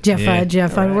time.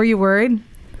 Jeff, were you worried?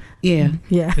 Yeah.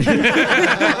 Yeah.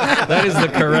 That is the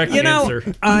correct answer.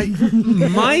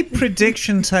 My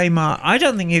prediction, Tamar, I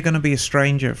don't think you're going to be a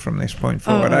stranger from this point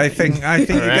forward. I think you're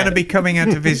going to be coming out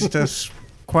to visit us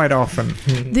quite often.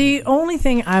 The only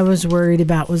thing I was worried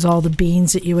about was all the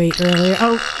beans that you ate earlier.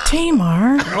 Oh,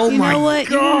 Tamar. Oh, you my know what?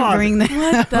 God. You didn't bring that.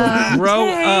 What the Grow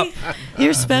up.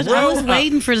 You're special. I was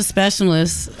waiting for the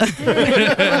specialist.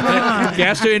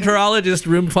 Gastroenterologist,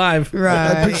 room 5.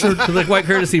 Right. To the white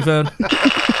courtesy phone.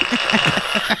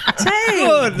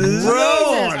 Good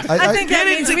I think Get that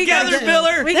it means together,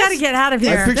 Miller. We got to get out of I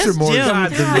here. picture more the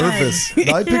Jim. nervous.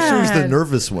 No, I picture who's the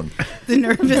nervous one. The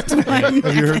nervous one.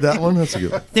 Have you heard that one? That's a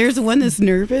good one. There's one that's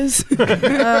nervous. What's Do the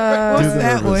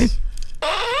that one? nervous.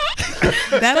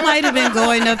 That might have been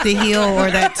going up the hill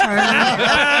or that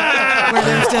turn where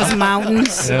there's just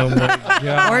mountains. Oh my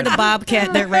God. Or the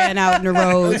bobcat that ran out in the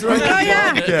road. Oh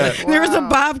yeah. Yeah. There was a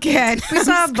bobcat. We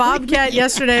saw a bobcat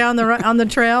yesterday on the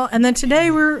trail, and then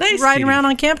today we're Nice, riding kitty. around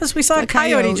on campus. We saw a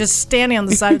coyote coyote. just standing on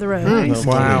the side of the road.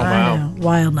 Wow. I know.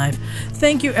 Wildlife.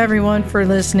 Thank you, everyone, for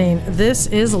listening. This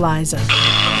is Liza.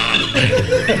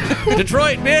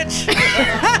 Detroit, bitch.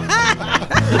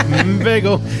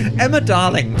 Bagel. Emma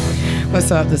Darling. What's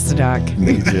up? This is Doc.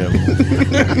 Hey, Jim.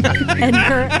 And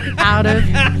we're out of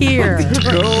here.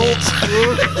 Grow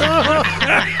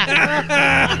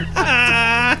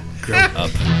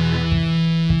up.